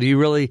clarify. So do you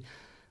really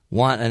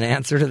want an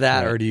answer to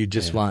that, or do you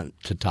just want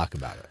to talk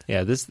about it?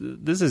 Yeah, this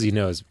as you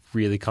know is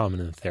really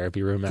common in the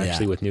therapy room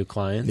actually with new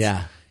clients.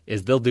 Yeah.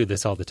 Is they'll do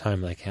this all the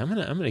time. Like, hey, I'm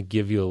gonna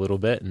give you a little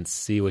bit and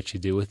see what you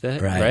do with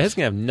it. Right. It's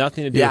gonna have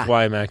nothing to do with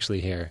why I'm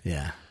actually here.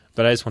 Yeah.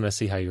 but I just want to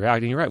see how you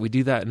react. And you're right, we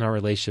do that in our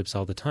relationships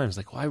all the time. It's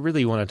like, well, I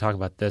really want to talk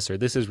about this, or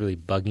this is really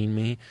bugging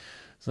me.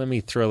 So let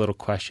me throw a little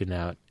question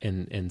out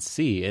and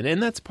see.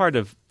 And that's part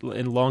of,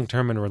 in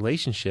long-term in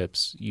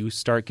relationships, you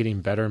start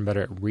getting better and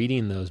better at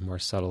reading those more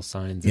subtle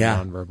signs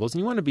and nonverbals. And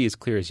you want to be as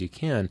clear as you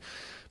can.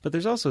 But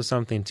there's also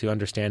something to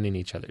understanding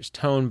each other's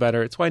tone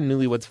better. It's why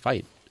newlyweds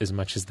fight as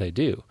much as they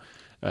do.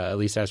 At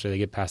least after they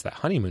get past that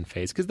honeymoon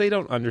phase, because they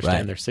don't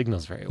understand their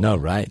signals very well. No,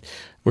 right.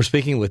 We're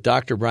speaking with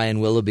Dr. Brian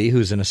Willoughby,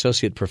 who's an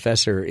associate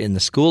professor in the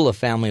School of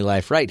Family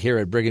Life right here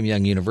at Brigham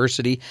Young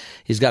University.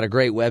 He's got a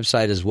great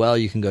website as well.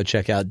 You can go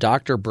check out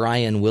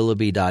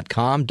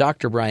drbrianwilloughby.com,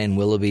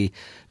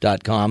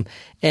 drbrianwilloughby.com.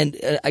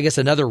 And I guess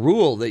another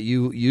rule that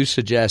you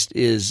suggest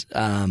is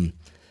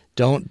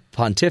don't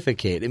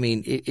pontificate. I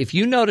mean, if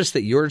you notice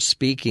that you're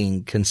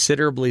speaking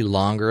considerably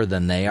longer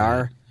than they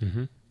are,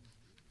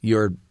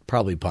 you're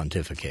probably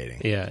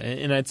pontificating. Yeah,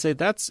 and I'd say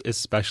that's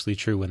especially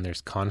true when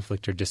there's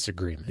conflict or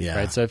disagreement,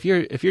 right? So if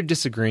you're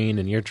disagreeing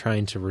and you're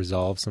trying to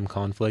resolve some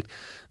conflict,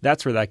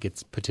 that's where that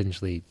gets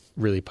potentially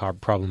really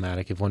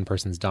problematic if one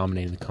person's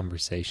dominating the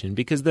conversation,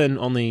 because then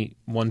only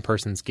one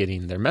person's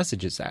getting their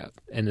messages out,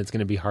 and it's going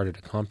to be harder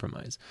to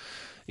compromise.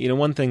 You know,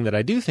 one thing that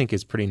I do think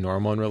is pretty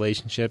normal in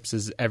relationships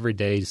is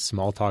everyday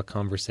small talk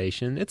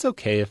conversation. It's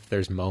okay if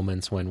there's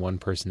moments when one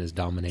person is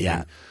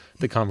dominating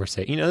the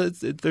conversation. You know,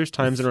 there's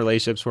times in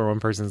relationships where one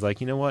person's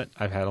like, you know what,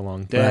 I've had a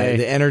long day. Right.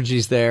 The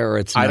energy's there, or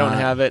it's I don't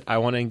have it. I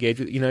want to engage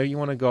with, you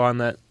want to go on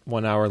that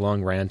 1 hour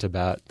long rant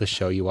about the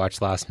show you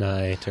watched last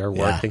night or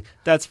work thing.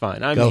 That's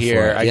fine. I'm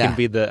here. I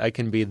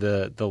can be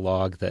the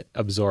log that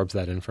absorbs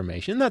that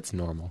information. That's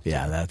normal.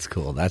 Yeah, that's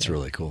cool. That's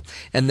really cool.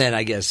 And then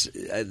I guess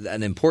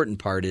an important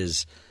part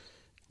is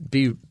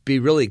be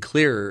really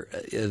clear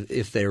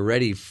if they're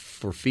ready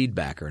for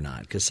feedback or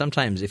not. Because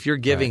sometimes if you're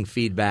giving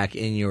feedback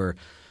in your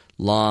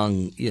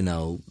long,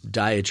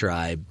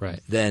 diatribe,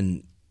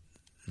 then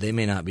they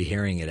may not be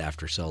hearing it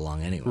after so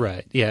long anyway.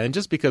 Right. Yeah. And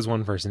just because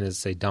one person is,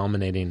 say,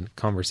 dominating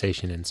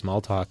conversation in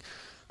small talk,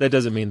 that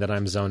doesn't mean that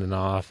I'm zoning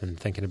off and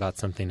thinking about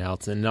something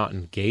else and not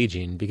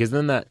engaging, because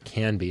then that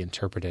can be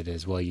interpreted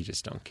as, well, you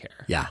just don't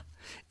care. Yeah.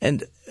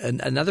 And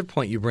another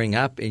point you bring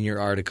up in your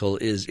article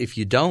is if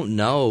you don't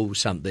know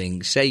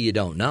something, say you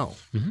don't know.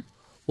 Mm-hmm.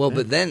 Well,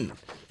 but then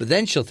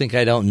she'll think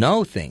I don't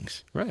know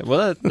things. Right.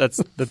 Well, that's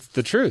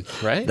the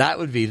truth, right? That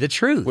would be the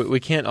truth. We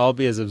can't all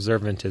be as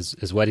observant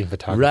as wedding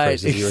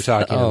photographers as you were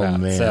talking about. Oh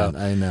man, so,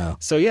 I know.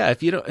 So yeah,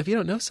 if you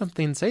don't know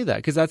something, say that,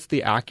 because that's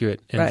the accurate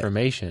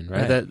information,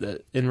 right?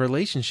 That in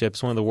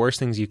relationships, one of the worst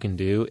things you can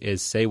do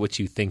is say what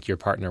you think your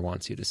partner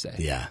wants you to say.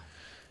 Yeah.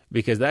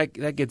 Because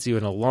that gets you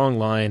in a long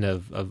line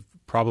of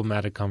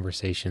problematic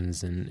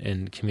conversations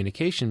and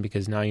communication,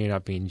 because now you're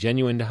not being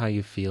genuine to how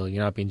you feel,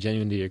 you're not being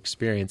genuine to your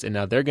experience, and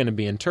now they're going to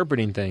be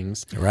interpreting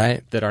things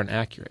that aren't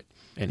accurate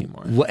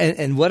anymore.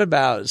 And what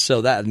about,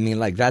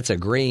 that's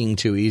agreeing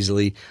too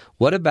easily.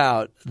 What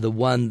about the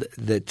one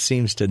that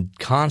seems to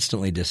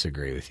constantly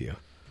disagree with you?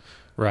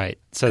 Right.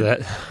 So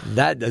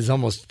that is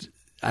almost,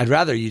 I'd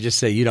rather you just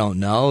say you don't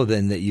know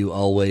than that you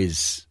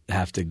always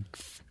have to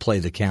play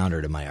the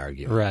counter to my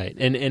argument. Right.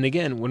 And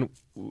again,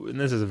 and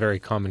this is a very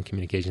common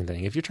communication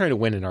thing. If you're trying to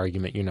win an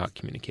argument, you're not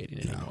communicating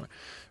anymore.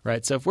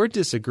 Right? So if we're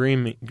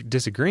disagreeing,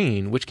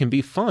 which can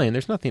be fine,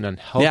 there's nothing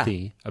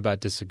unhealthy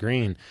about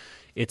disagreeing.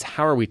 It's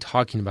how are we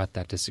talking about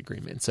that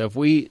disagreement? So if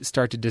we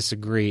start to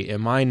disagree,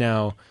 am I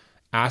now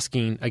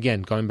asking,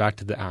 again, going back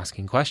to the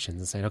asking questions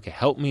and saying, okay,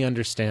 help me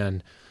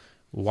understand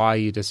why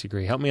you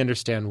disagree. Help me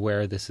understand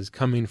where this is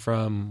coming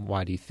from.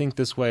 Why do you think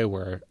this way?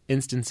 Where are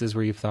instances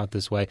where you've thought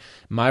this way?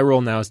 My role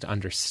now is to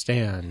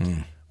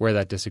understand where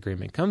that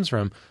disagreement comes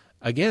from.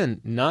 Again,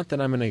 not that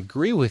I'm going to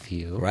agree with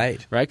you.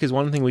 Right. Because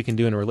one thing we can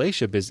do in a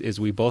relationship is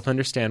we both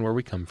understand where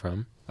we come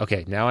from.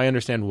 Okay, now I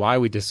understand why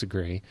we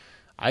disagree.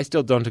 I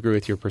still don't agree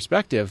with your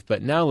perspective,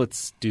 but now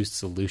let's do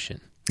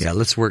solution. Yeah,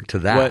 let's work to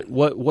that.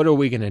 What are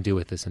we going to do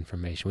with this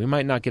information? We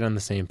might not get on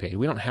the same page.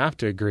 We don't have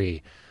to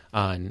agree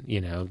on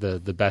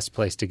the best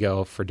place to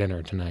go for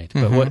dinner tonight,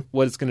 but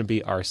what is going to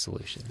be our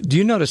solution? Do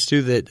you notice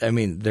too that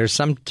there's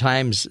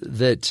sometimes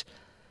that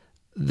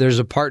there's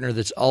a partner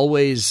that's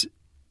always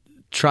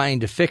trying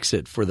to fix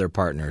it for their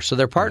partner, so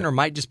their partner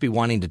might just be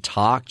wanting to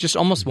talk, just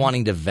almost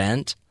wanting to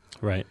vent,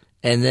 right?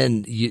 And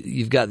then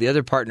you've got the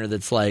other partner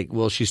that's like,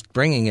 well, she's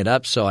bringing it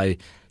up, so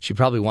she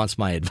probably wants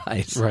my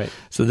advice, right?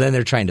 So then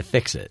they're trying to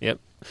fix it. Yep.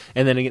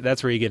 And then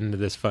that's where you get into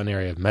this fun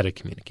area of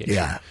meta-communication.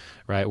 Yeah.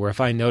 Right? Where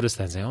if I notice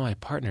that and say, oh, my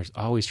partner's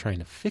always trying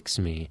to fix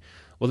me,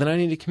 well, then I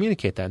need to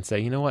communicate that and say,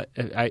 you know what,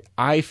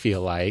 I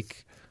feel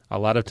like a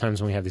lot of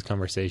times when we have these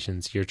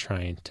conversations, you're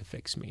trying to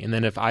fix me. And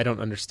then if I don't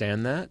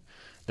understand that,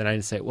 then I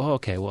need to say, well,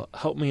 okay,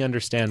 help me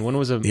understand. When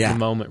was a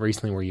moment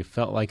recently where you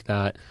felt like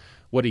that?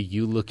 What are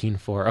you looking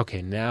for?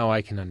 Okay, now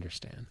I can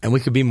understand. And we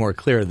could be more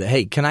clear that,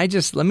 hey,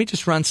 let me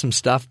just run some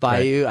stuff by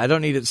you. I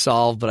don't need it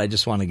solved, but I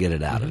just want to get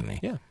it out of me.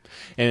 Yeah.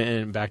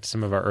 And back to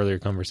some of our earlier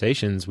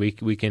conversations, we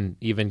can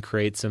even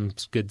create some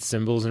good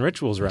symbols and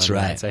rituals around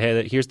that. Say,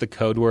 hey, here's the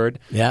code word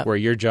where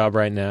your job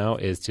right now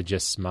is to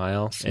just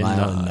smile and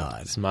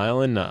nod.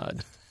 Smile and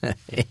nod.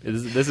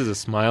 This is a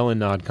smile and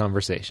nod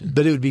conversation.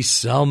 But it would be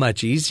so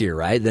much easier,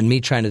 right, than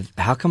me trying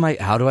to,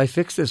 how do I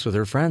fix this with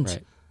her friends?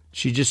 Right.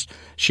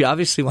 She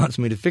obviously wants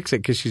me to fix it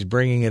because she's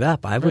bringing it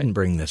up. I wouldn't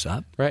bring this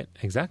up. Right,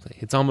 exactly.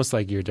 It's almost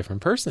like you're a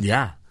different person.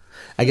 Yeah.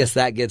 I guess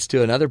that gets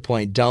to another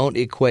point. Don't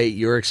equate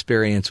your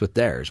experience with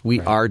theirs. We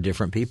are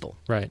different people.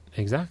 Right,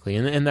 exactly.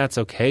 And that's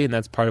okay, and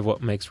that's part of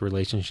what makes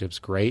relationships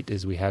great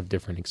is we have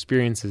different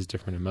experiences,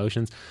 different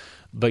emotions.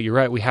 But you're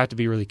right, we have to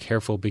be really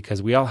careful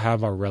because we all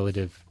have our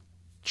relative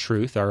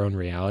truth, our own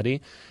reality,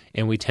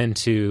 and we tend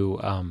to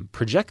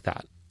project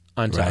that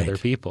onto other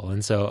people.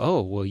 And so,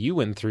 oh, well, you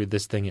went through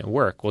this thing at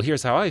work. Well,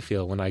 here's how I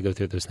feel when I go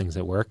through those things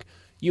at work.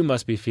 You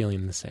must be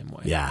feeling the same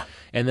way. Yeah.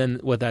 And then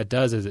what that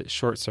does is it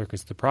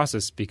short-circuits the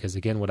process because,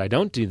 again, what I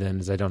don't do then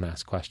is I don't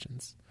ask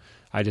questions.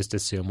 I just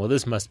assume, well,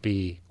 this must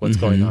be what's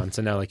going on.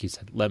 So now, like you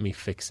said, let me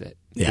fix it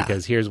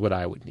because here's what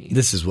I would need.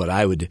 This is what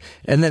I would do.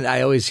 And then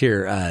I always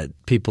hear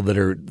people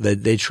that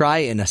they try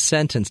in a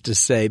sentence to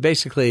say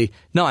basically,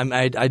 no,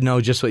 I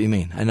know just what you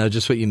mean. I know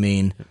just what you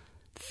mean,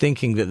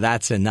 thinking that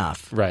that's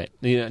enough. Right.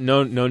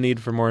 No need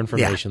for more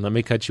information. Let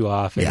me cut you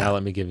off and now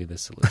let me give you the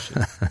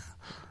solution.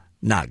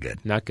 Not good.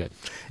 Not good.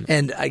 No.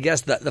 And I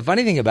guess the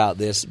funny thing about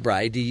this,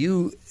 Bri,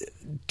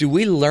 do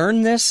we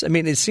learn this? I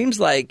mean, it seems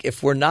like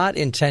if we're not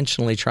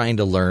intentionally trying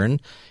to learn,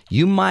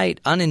 you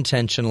might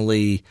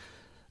unintentionally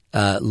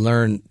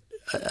learn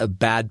a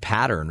bad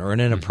pattern or an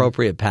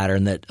inappropriate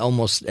pattern that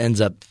almost ends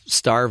up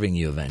starving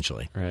you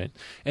eventually. Right.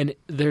 And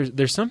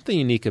there's something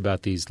unique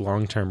about these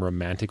long-term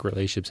romantic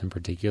relationships in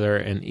particular,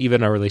 and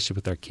even our relationship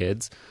with our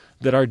kids,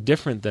 that are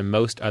different than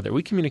most other.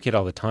 We communicate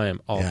all the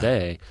time, all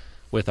day,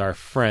 with our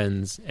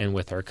friends and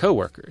with our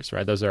coworkers,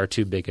 right? Those are our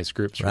two biggest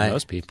groups for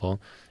most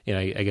people.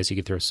 I guess you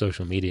could throw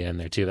social media in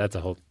there too. That's a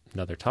whole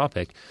another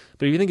topic.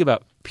 But if you think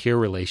about peer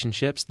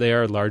relationships, they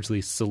are largely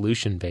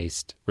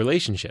solution-based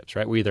relationships,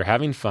 right? We're either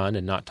having fun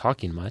and not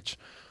talking much,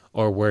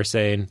 or we're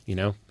saying,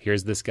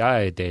 here's this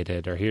guy I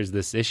dated, or here's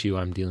this issue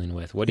I'm dealing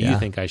with. What do you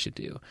think I should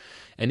do?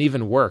 And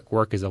even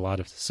work is a lot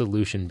of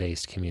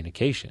solution-based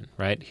communication,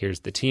 right? Here's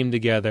the team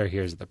together,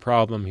 here's the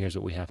problem, here's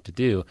what we have to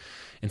do.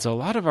 And so a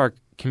lot of our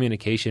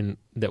communication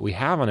that we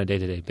have on a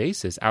day-to-day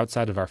basis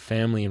outside of our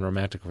family and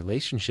romantic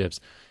relationships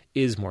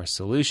is more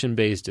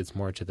solution-based. It's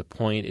more to the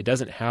point. It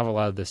doesn't have a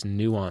lot of this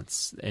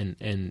nuance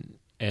and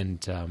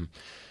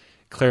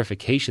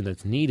clarification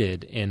that's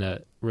needed in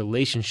a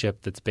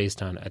relationship that's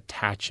based on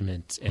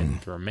attachment and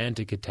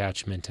romantic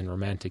attachment and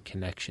romantic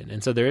connection.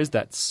 And so there is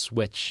that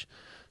switch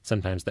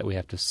sometimes that we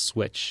have to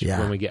switch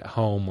when we get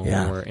home or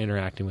when we're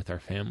interacting with our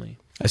family.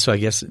 So I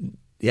guess,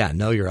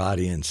 know your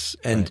audience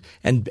and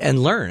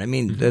learn. I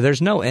mean,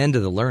 there's no end to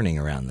the learning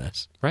around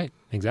this. Right,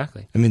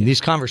 exactly. I mean, these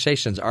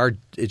conversations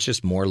it's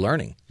just more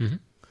learning. Mm-hmm.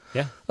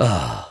 Yeah.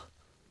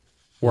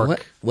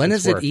 Work. When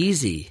is it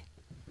easy?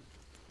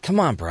 Come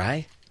on,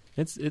 Bri.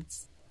 It's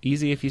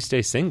easy if you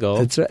stay single.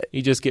 That's right.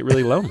 You just get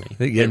really lonely.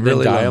 You get and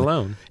really then die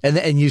lonely.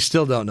 alone. And you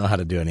still don't know how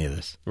to do any of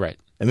this. Right.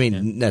 I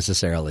mean,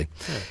 necessarily.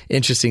 Yeah.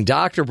 Interesting.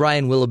 Dr.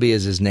 Brian Willoughby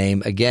is his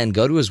name. Again,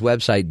 go to his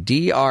website,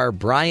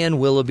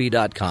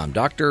 drbrianwilloughby.com.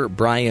 Dr.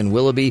 Brian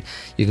Willoughby.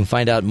 You can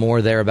find out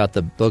more there about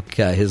the book,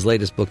 his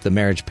latest book, The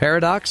Marriage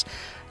Paradox.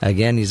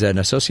 Again, he's an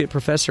associate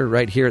professor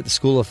right here at the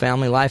School of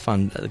Family Life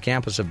on the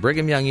campus of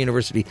Brigham Young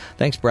University.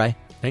 Thanks, Bri.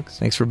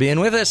 Thanks for being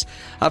with us.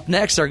 Up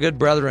next, our good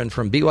brethren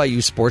from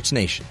BYU Sports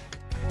Nation.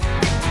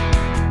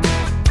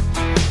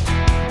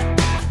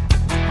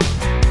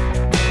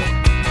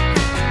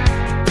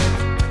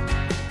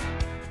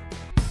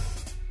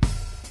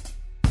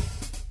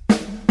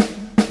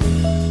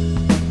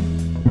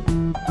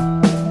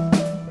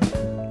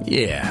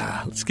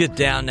 Yeah, let's get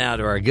down now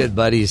to our good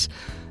buddies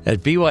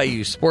at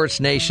BYU Sports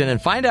Nation and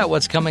find out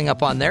what's coming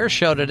up on their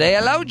show today.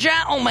 Hello,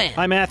 gentlemen.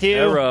 Hi, Matthew.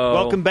 Hello.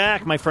 Welcome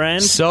back, my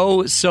friend.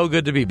 So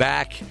good to be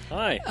back.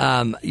 Hi.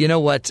 You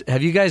know what?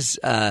 Have you guys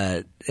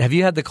have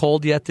you had the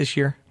cold yet this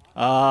year?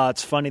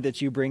 It's funny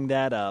that you bring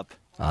that up.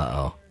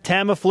 Uh-oh.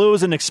 Tamiflu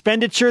is an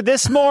expenditure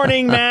this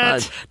morning,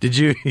 Matt. Did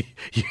you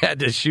had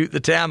to shoot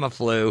the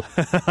Tamiflu.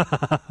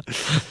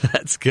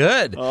 That's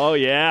good. Oh,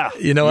 yeah.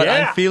 You know what?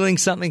 Yeah. I'm feeling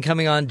something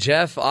coming on.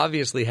 Jeff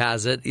obviously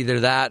has it.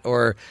 Either that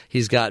or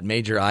he's got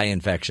major eye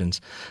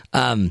infections.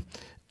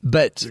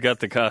 But he's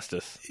got the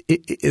Costas.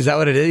 Is that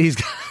what it is?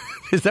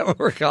 Is that what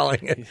we're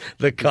calling it?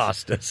 The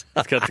Costas.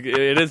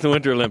 It is the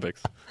Winter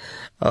Olympics.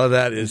 Oh,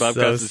 that is Bob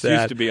so Costas sad.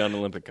 used to be on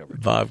Olympic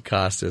coverage. Bob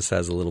Costas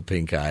has a little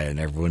pink eye, and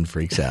everyone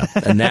freaks out.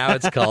 And now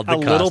it's called the a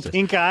Costas. Little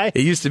pink eye?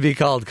 It used to be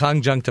called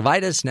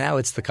conjunctivitis. Now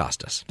it's the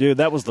Costas. Dude,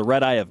 that was the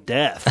red eye of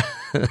death.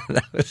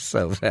 That was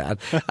so bad.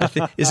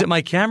 Is it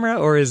my camera,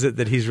 or is it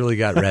that he's really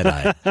got red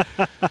eye?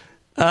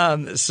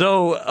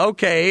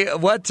 Okay.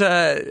 What?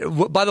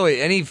 By the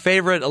way, any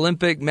favorite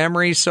Olympic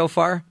memories so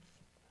far?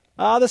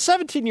 The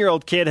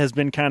 17-year-old kid has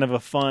been kind of a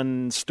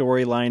fun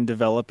storyline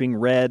developing.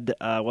 Red,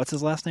 what's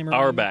his last name?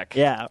 Auerbach.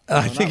 Yeah.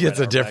 I think it's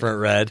a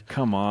different Red.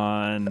 Come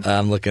on.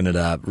 I'm looking it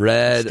up.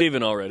 Red.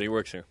 Stephen already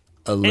works here.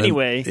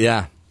 Anyway.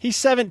 Yeah. He's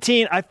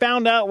 17. I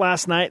found out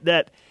last night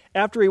that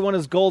after he won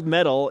his gold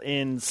medal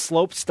in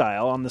slope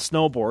style on the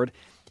snowboard,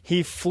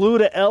 He flew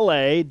to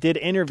L.A., did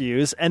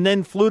interviews, and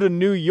then flew to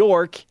New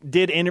York,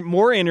 did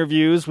more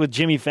interviews with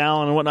Jimmy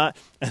Fallon and whatnot,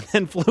 and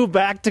then flew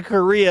back to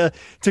Korea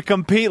to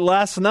compete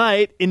last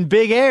night in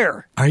big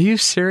air. Are you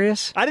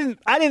serious? I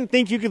didn't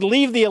think you could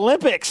leave the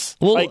Olympics.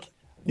 Well,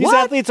 these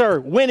athletes are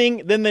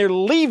winning, then they're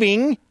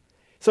leaving.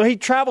 So he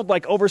traveled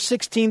like over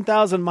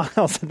 16,000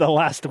 miles in the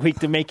last week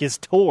to make his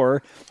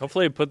tour.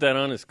 Hopefully he put that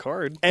on his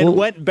card. And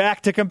went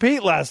back to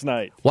compete last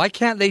night. Why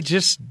can't they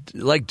just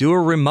do a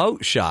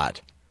remote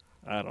shot?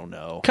 I don't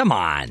know. Come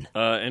on.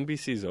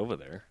 NBC's over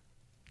there.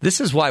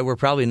 This is why we're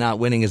probably not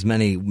winning as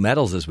many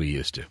medals as we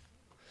used to.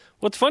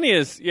 What's funny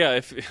is,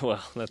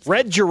 that's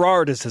Red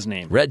Gerard is his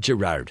name. Red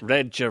Gerard.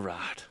 Red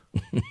Gerard.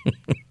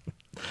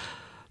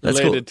 That's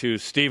related to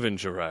Steven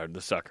Gerrard,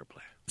 the soccer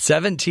player.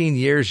 17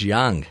 years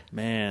young.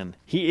 Man,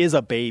 he is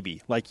a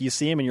baby. Like, you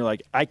see him and you're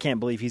like, I can't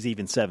believe he's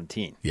even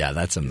 17. Yeah,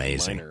 that's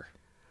amazing. Minor.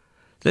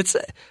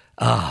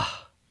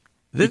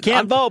 You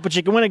can't vote, but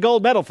you can win a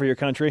gold medal for your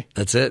country.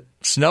 That's it.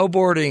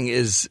 Snowboarding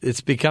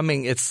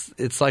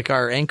it's like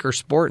our anchor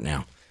sport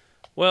now.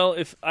 Well,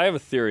 if I have a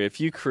theory, if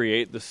you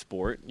create the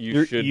sport,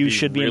 you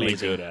should be really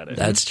amazing. good at it.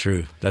 That's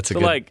true. That's a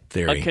good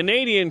theory. A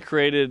Canadian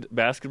created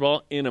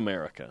basketball in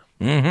America.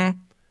 Mm-hmm.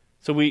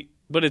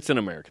 But it's an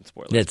American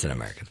sport. It's an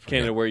American sport.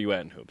 Canada, where are you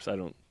at in hoops?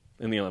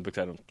 In the Olympics,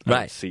 I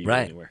don't see you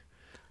anywhere.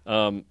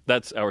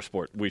 That's our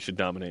sport. We should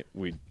dominate.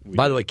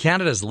 By the way,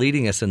 Canada's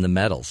leading us in the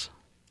medals.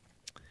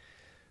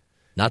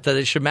 Not that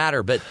it should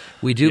matter, but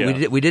we do.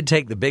 Yeah. We did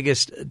take the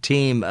biggest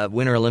team,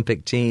 Winter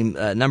Olympic team,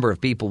 number of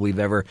people we've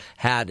ever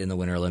had in the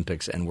Winter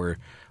Olympics, and we're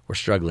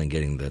struggling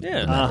getting the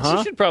medals.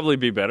 We should probably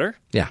be better.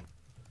 Yeah.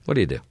 What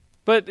do you do?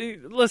 But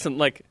listen,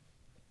 like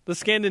the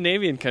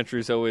Scandinavian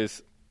countries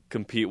always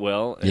compete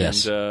well, and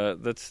yes.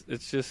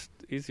 It's just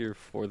easier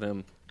for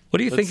them. What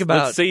do you think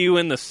about? Let's see you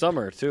in the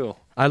summer too.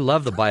 I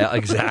love the bio.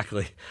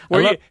 Exactly.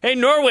 Hey,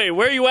 Norway,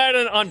 where are you at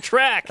on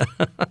track?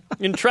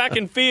 In track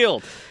and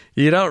field.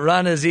 You don't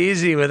run as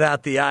easy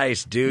without the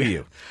ice, do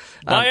you?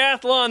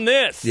 Biathlon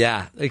this.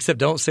 Yeah, except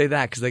don't say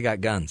that because they got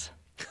guns.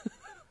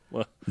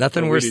 Well,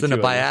 nothing worse than a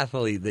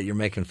biathlete that you're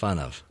making fun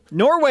of.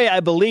 Norway,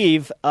 I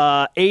believe,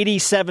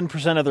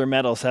 87% of their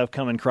medals have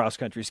come in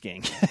cross-country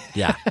skiing.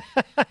 Yeah.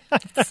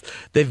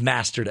 They've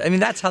mastered it. I mean,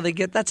 that's how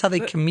they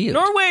commute.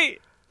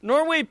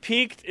 Norway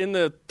peaked in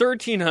the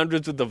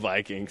 1300s with the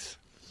Vikings.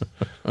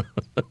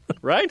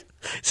 Right?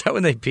 Is that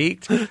when they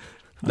peaked?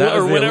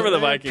 Or whenever the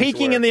Vikings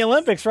peaking were. in the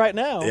Olympics right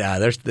now.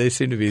 Yeah, they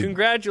seem to be.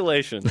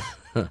 Congratulations.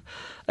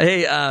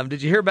 Hey,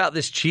 did you hear about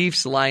this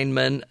Chiefs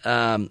lineman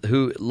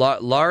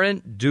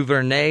Laurent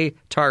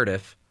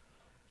Duvernay-Tardif,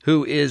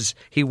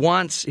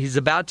 he's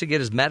about to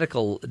get his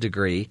medical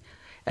degree,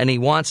 and he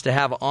wants to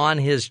have on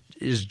his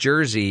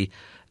jersey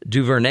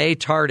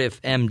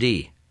Duvernay-Tardif,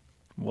 MD.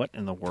 What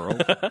in the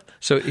world?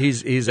 So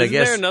he's Isn't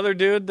there another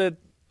dude that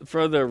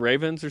for the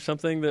Ravens or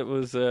something that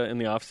was in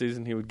the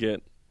offseason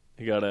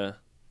he got a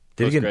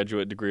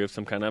postgraduate degree of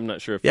some kind. I'm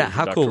not sure if it was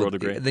a doctoral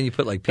degree. Then you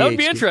put like PhD. That would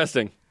be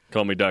interesting.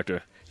 Call me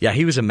doctor. Yeah,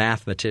 he was a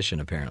mathematician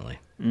apparently.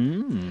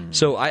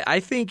 So I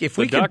think if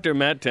we could, Dr.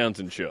 Matt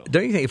Townsend show.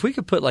 Don't you think if we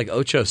could put like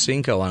Ocho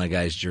Cinco on a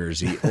guy's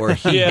jersey or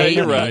he yeah, hate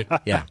you're me, right.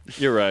 Yeah,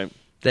 you're right.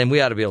 Then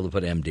we ought to be able to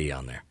put MD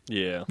on there.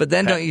 Yeah, but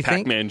then don't you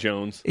think Pac-Man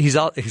Jones? He's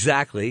all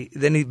exactly.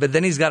 Then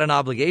he's got an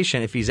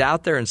obligation. If he's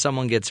out there and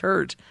someone gets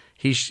hurt,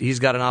 he's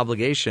got an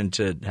obligation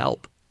to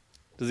help.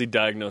 Does he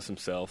diagnose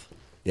himself?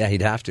 Yeah,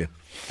 he'd have to.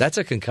 That's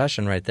a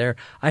concussion right there.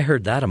 I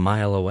heard that a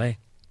mile away.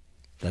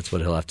 That's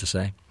what he'll have to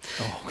say.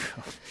 Oh,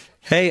 God.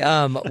 Hey,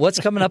 what's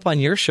coming up on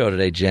your show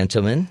today,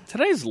 gentlemen?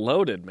 Today's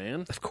loaded,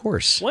 man. Of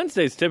course.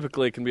 Wednesdays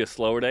typically can be a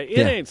slower day.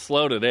 It ain't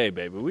slow today,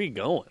 baby. We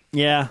going.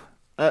 Yeah.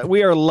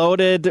 We are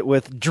loaded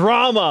with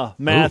drama,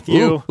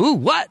 Matthew. Ooh,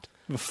 what?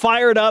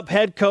 Fired up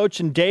head coach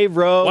and Dave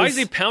Rose. Why is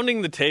he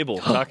pounding the table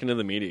talking to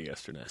the media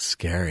yesterday?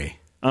 Scary.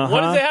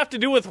 What does it have to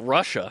do with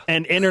Russia?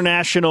 And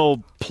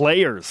international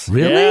players.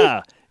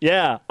 Really?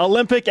 Yeah.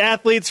 Olympic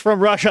athletes from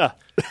Russia.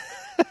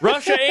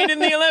 Russia ain't in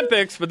the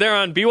Olympics, but they're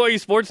on BYU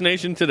Sports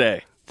Nation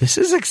today. This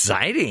is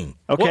exciting.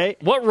 Okay.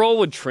 What role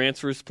would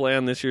transfers play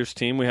on this year's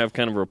team? We have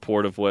kind of a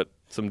report of what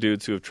some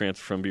dudes who have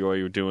transferred from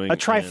BYU are doing. A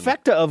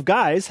trifecta of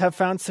guys have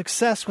found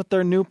success with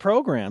their new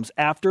programs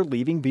after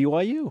leaving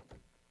BYU.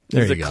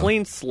 Is a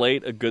clean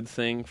slate a good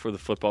thing for the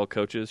football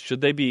coaches? Should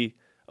they be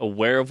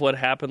aware of what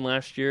happened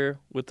last year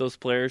with those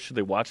players? Should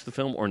they watch the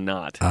film or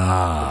not?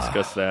 We'll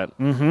discuss that.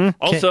 Mm-hmm.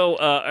 Also,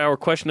 our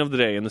question of the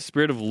day, in the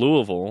spirit of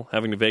Louisville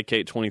having to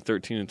vacate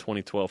 2013 and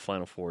 2012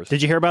 Final Fours.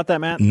 Did you hear about that,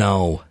 Matt?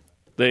 No.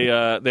 They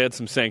had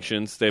some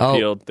sanctions. They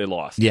appealed. They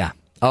lost. Yeah.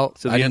 Oh,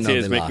 so the NCAA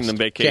is making them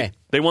vacate. Okay.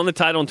 They won the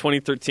title in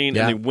 2013,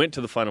 and they went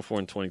to the Final Four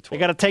in 2012. They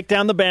got to take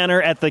down the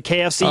banner at the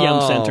KFC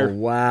Yum Center. Oh,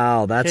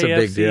 wow. That's a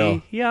big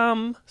deal.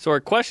 Yum. So our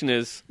question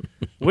is,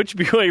 which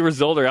BYU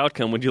result or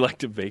outcome would you like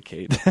to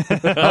vacate?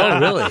 Oh,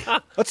 really?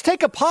 Let's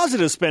take a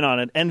positive spin on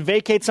it and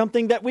vacate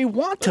something that we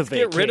want to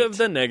vacate. Get rid of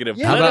the negative.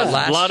 Yeah. How about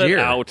last blot year?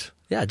 It out.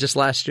 Yeah, just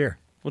last year.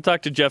 We'll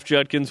talk to Jeff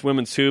Judkins,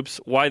 Women's Hoops,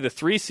 why the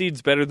 3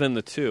 seed's better than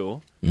the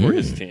 2 for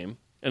his team,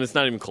 and it's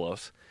not even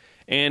close.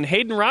 And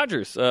Hayden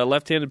Rogers,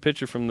 left-handed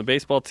pitcher from the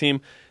baseball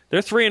team,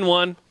 they're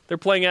 3-1. They're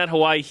playing at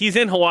Hawaii. He's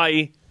in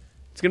Hawaii.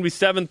 It's going to be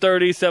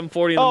 7:30,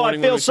 7:40 in the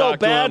morning. I feel so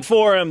bad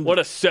for him. What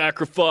a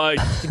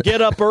sacrifice.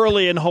 Get up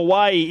early in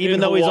Hawaii, even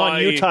though he's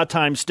on Utah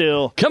time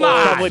still. Come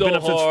on. Probably been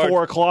up since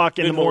 4 o'clock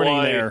in the morning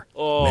Hawaii. there.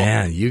 Oh.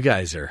 Man,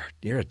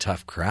 you're a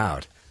tough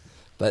crowd.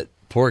 But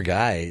poor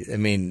guy, I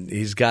mean,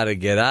 he's got to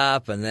get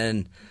up, and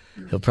then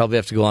he'll probably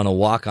have to go on a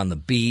walk on the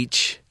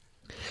beach.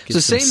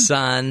 Get some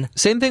sun.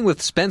 Same thing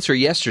with Spencer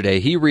yesterday.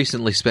 He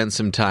recently spent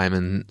some time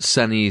in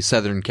sunny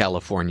Southern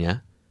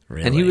California.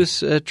 Really? And he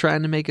was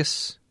trying to make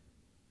us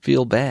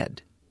feel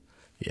bad.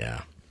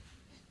 Yeah.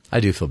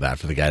 I do feel bad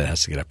for the guy that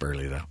has to get up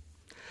early, though.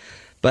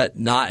 But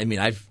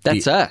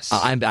that's us.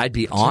 I'd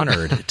be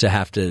honored to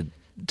have to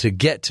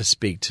get to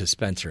speak to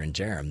Spencer and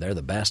Jerem. They're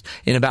the best.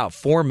 In about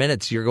 4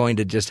 minutes, you're going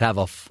to just have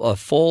a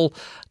full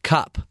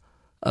cup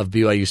of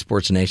BYU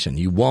Sports Nation.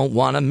 You won't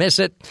want to miss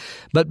it.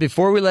 But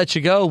before we let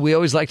you go, we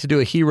always like to do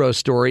a hero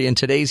story, and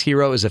today's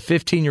hero is a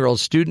 15-year-old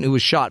student who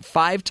was shot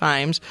 5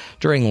 times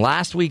during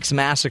last week's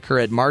massacre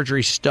at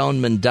Marjorie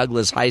Stoneman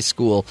Douglas High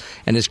School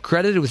and is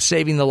credited with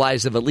saving the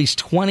lives of at least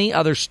 20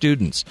 other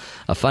students.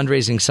 A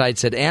fundraising site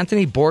said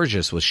Anthony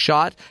Borges was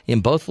shot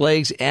in both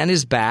legs and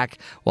his back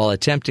while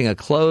attempting to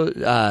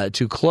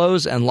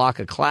close and lock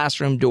a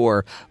classroom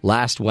door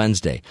last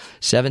Wednesday.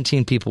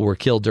 17 people were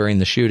killed during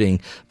the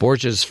shooting.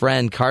 Borges'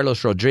 friend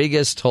Carlos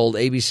Rodriguez told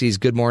ABC's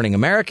Good Morning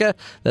America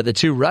that the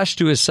two rushed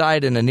to his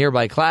side in a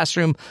nearby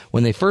classroom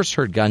when they first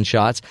heard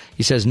gunshots.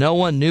 He says no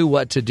one knew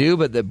what to do,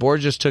 but that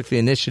Borges took the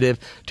initiative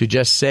to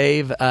just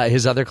save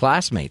his other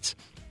classmates.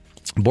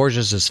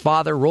 Borges'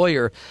 father,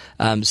 Royer,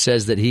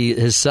 says that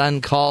his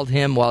son called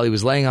him while he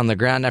was laying on the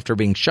ground after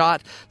being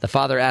shot. The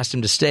father asked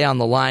him to stay on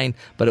the line,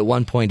 but at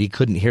one point he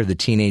couldn't hear the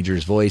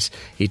teenager's voice.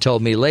 He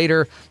told me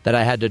later that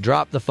I had to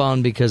drop the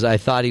phone because I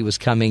thought he was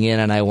coming in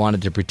and I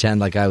wanted to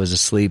pretend like I was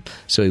asleep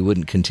so he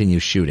wouldn't continue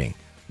shooting.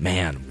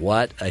 Man,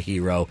 what a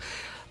hero.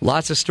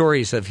 Lots of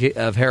stories of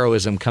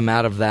heroism come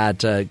out of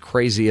that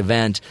crazy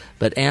event,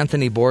 but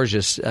Anthony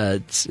Borges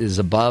is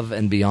above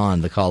and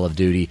beyond the call of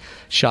duty.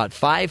 Shot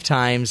 5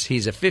 times.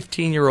 He's a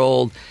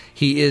 15-year-old.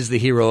 He is the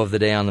hero of the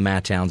day on the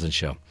Matt Townsend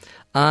Show.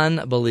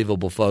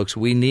 Unbelievable, folks.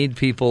 We need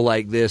people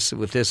like this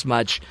with this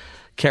much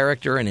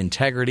character and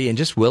integrity and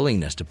just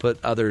willingness to put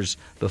others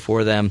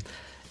before them.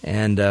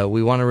 And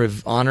we want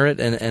to honor it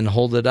and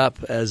hold it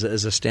up as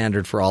a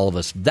standard for all of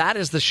us. That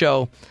is the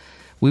show.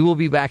 We will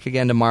be back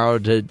again tomorrow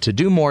to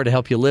do more to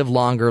help you live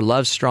longer,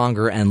 love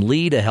stronger, and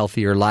lead a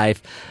healthier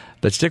life.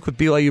 But stick with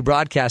BYU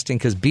Broadcasting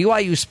because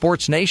BYU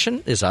Sports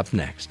Nation is up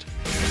next.